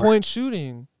score more? 3-point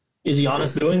shooting. Is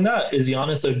Giannis doing that? Is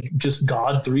Giannis a just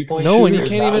god 3-point shooter? No, and he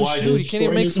can't even shoot. He can't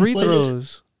even make free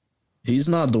throws. He's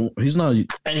not and he's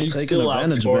taking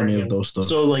advantage of any of those stuff.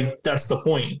 So, like, that's the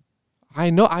point. I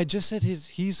know. I just said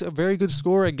he's a very good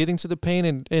scorer at getting to the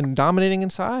paint and dominating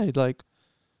inside. Like,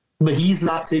 but he's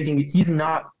not.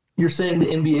 You're saying the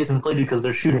NBA is inflated because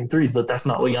they're shooting threes, but that's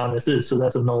not what Giannis is. So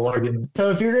that's a null argument. So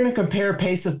if you're going to compare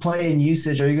pace of play and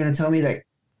usage, are you going to tell me that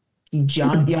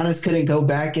Giannis couldn't go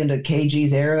back into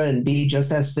KG's era and be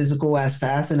just as physical, as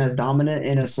fast, and as dominant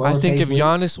in a slower pace? I think if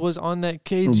Giannis was on that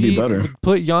KG,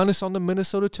 put Giannis on the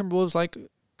Minnesota Timberwolves like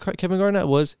Kevin Garnett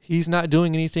was, he's not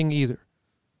doing anything either.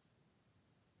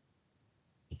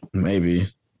 Maybe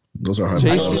those are hard.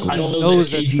 I don't know that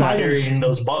KG carrying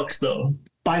those Bucs though.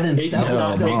 By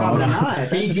themselves,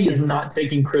 KG is not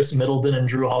taking Chris Middleton and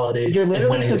Drew Holiday. You're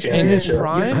literally in his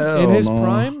prime. In his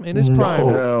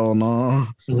prime. Hell no.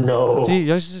 No. See,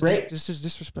 this is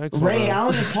disrespectful. Ray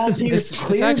Allen and Paul Pierce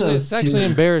it's actually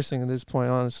embarrassing at this point.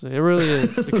 Honestly, it really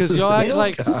is because y'all act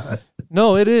like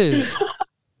no, it is.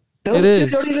 Those two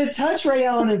don't even touch Ray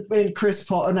Allen and Chris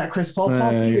Paul. Not Chris Paul.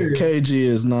 Paul Pierce. KG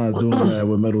is not doing that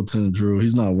with Middleton and Drew.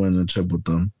 He's not winning a chip with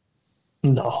them.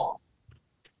 No.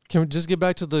 Can we just get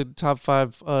back to the top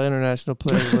 5 international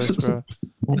players list, bro?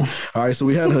 All right, so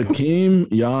we had Hakeem,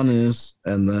 Giannis,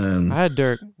 and then I had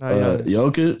Dirk, not Giannis.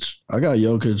 Jokic. I got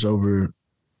Jokic over.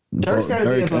 Dirk's got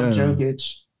to be above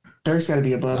Jokic. Dirk's got to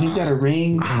be above. He's got a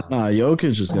ring. Nah,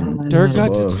 Jokic is gonna. Dirk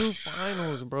got to 2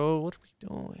 finals, bro. What are we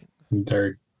doing?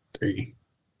 Dirk 3.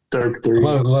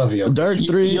 Love you. Dirk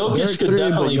 3,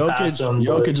 Jokic but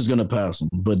Jokic is gonna pass him.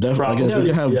 But definitely, I guess we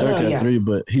can have Dirk at 3,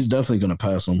 but he's definitely gonna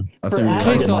pass him. I think.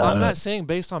 Okay, so I'm not saying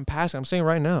based on passing. I'm saying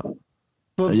right now.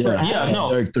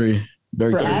 Dirk 3.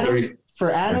 Dirk 3.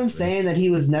 For Adam saying that he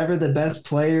was never the best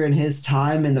player in his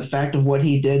time, and the fact of what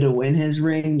he did to win his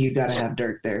ring, you got to have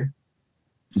Dirk there.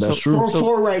 That's true.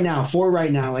 Four right now.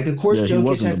 Like, of course,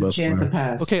 Jokic has a chance to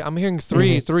pass. Okay, I'm hearing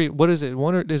 3. 3. What is it?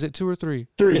 1 or is it 2 or 3?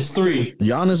 3. It's 3.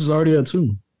 Giannis is already at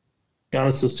 2.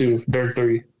 Giannis is 2. Dirk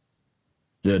 3.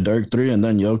 Yeah, Dirk 3, and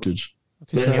then Jokic.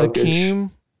 Okay, so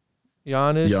Hakeem,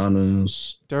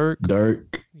 Giannis, Dirk,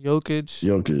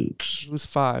 Jokic. Who's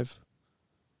 5?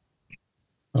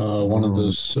 One of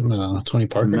those Tony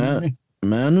Parker.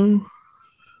 Manu.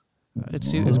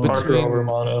 It's Parker over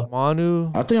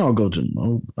Manu. I think I'll go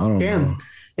to. I don't know.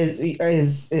 Is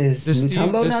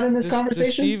Mutombo not in this conversation?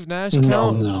 Does Steve Nash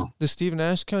count? No. Does Steve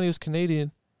Nash count? He was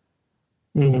Canadian.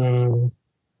 I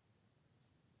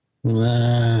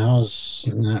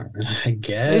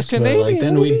guess. He's Canadian. But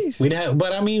then we'd have.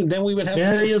 But I mean, then we would have.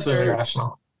 Yeah, he is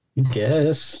international. I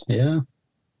guess. Yeah.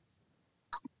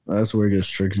 That's where it gets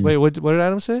tricky. Wait, what did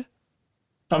Adam say?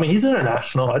 I mean, he's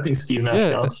international. I think Steve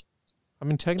Nash counts. I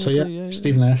mean, technically,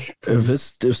 Steve Nash.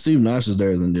 If Steve Nash is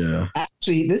there, then yeah.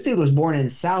 Actually, this dude was born in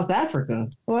South Africa.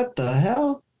 What the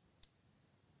hell?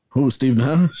 Who, Steve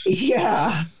Nash?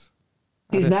 Yeah.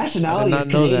 His nationality is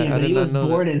Canadian, but he was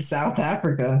born in South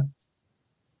Africa.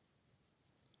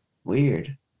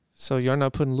 Weird. So you're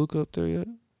not putting Luka up there yet?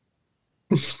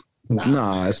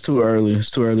 Nah, it's too early.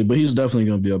 But he's definitely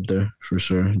going to be up there for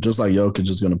sure. Just like Jokic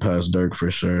is going to pass Dirk for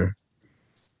sure.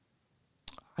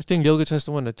 I think Jokic has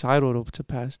to win the title to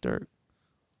pass Dirk.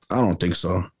 I don't think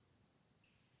so.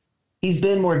 He's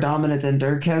been more dominant than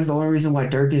Dirk has. The only reason why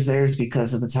Dirk is there is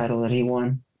because of the title that he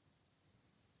won.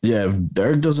 Yeah, if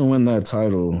Dirk doesn't win that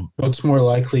title. What's more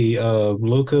likely,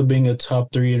 Luka being a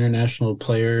top 3 international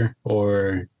player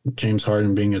or James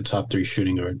Harden being a top 3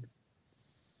 shooting guard?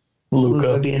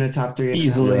 Luka being a top 3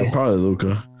 easily. Yeah, probably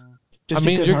Luka. Just I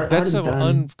mean, because that's Harden's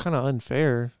done. kind of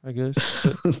unfair, I guess.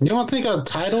 But You don't think a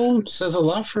title says a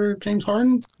lot for James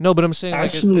Harden? no, but I'm saying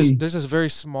like Actually- there's this very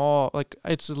small, like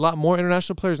it's a lot more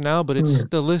international players now, but it's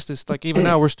the list is like even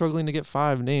now we're struggling to get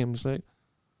 5 names. Like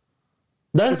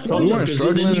That's tough. We weren't because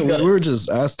struggling. then you got- We were just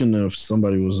asking if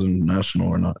somebody was international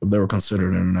or not, if they were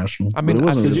considered international. I But mean, it I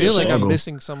wasn't feel like I'm struggle.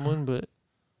 missing someone, but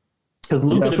Because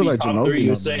Luka I to feel be like top Ginobili 3, he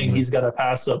was might be saying there. he's got to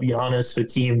pass up Giannis,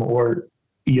 Hakeem, or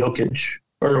Jokic.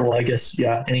 Or, well, I guess,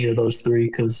 yeah, any of those 3,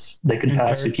 because they could And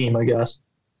pass Dirk. Hakeem, I guess.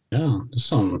 Yeah,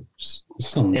 some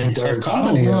And tough Dirk,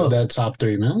 company I don't know. of that top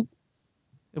 3, man.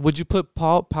 would you put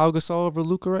Pau Gasol over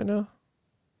Luka right now?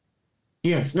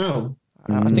 Yes, no.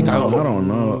 I think I No, would. I don't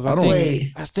know. I don't.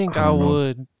 Wait. I think I I don't know.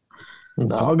 would.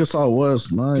 Pau No. Gasol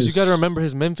was nice. Because you got to remember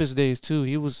his Memphis days too.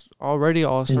 He was already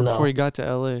all-star No. before he got to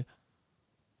LA.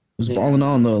 He's balling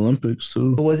out in the Olympics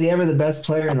too. But was he ever the best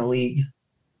player in the league?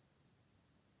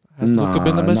 Has Luka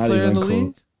been the Nah, best not player in even the close.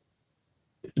 league?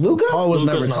 Luka? Paul was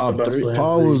Luka's never not top the best 3. player in the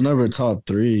Paul was league. never top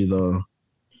 3 though.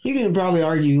 You can probably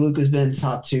argue Luka's been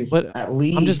top 2 But at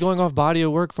least. I'm just going off body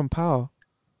of work from Pau.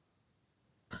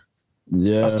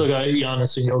 Yeah. I still got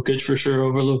Giannis and Jokic for sure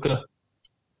over Luka.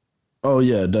 Oh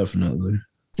yeah, definitely.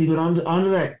 See, but onto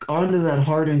that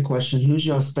Harden question. Who's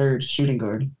y'all's third shooting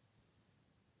guard?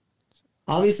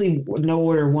 Obviously, no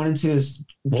order. 1 and 2 is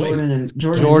Jordan and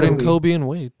Jordan, Kobe, and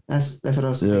Wade. That's what I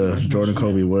was Yeah, thinking. Jordan,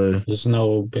 Kobe, Wade. There's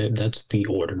no, that's the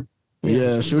order.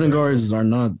 Yeah, shooting guards are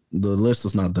not. The list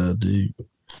is not that deep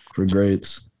for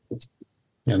greats.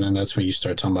 And then that's when you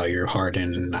start talking about your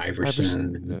Harden and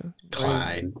Iverson, yeah.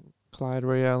 Clyde. Clyde,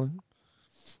 Ray Allen.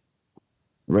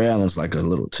 Ray Allen's like a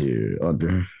little tier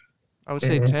under. I would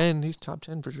say Mhm. 10. He's top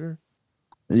 10 for sure.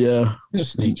 Yeah,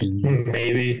 Just sneaking.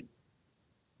 Maybe.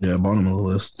 yeah, bottom of the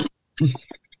list.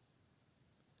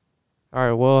 All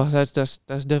right, well, that's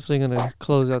definitely gonna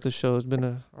close out the show. It's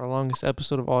been our longest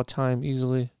episode of all time,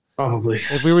 easily. Probably.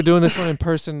 If we were doing this one in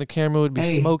person, the camera would be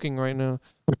Hey. smoking right now.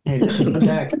 Hey, no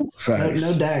Dak.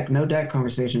 Facts. No Dak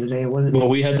conversation today. It wasn't. Well,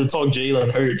 we had to talk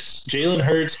Jalen Hurts. Jalen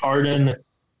Hurts, Harden,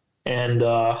 and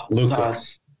Luka.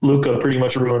 Luka pretty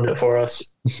much ruined it for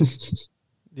us.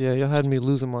 Yeah, y'all had me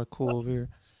losing my cool over here.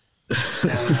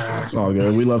 It's all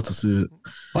good. We love to see it.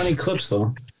 Funny clips,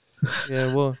 though.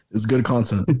 Yeah, well, It's good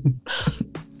content.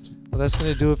 that's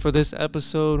gonna do it for this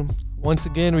episode. Once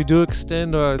again, we do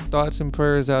extend our thoughts and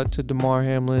prayers out to DeMar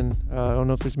Hamlin. I don't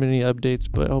know if there's been any updates,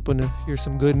 but hoping to hear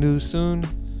some good news soon.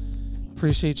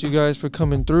 Appreciate you guys for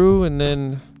coming through, and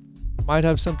then might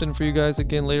have something for you guys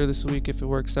again later this week if it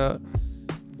works out.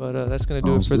 But that's going to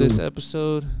do it Sounds for this good.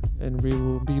 episode, and we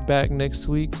will be back next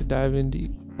week to dive in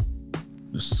deep.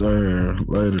 Yes, sir.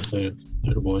 Later.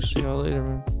 Later, boys. See y'all later,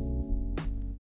 man.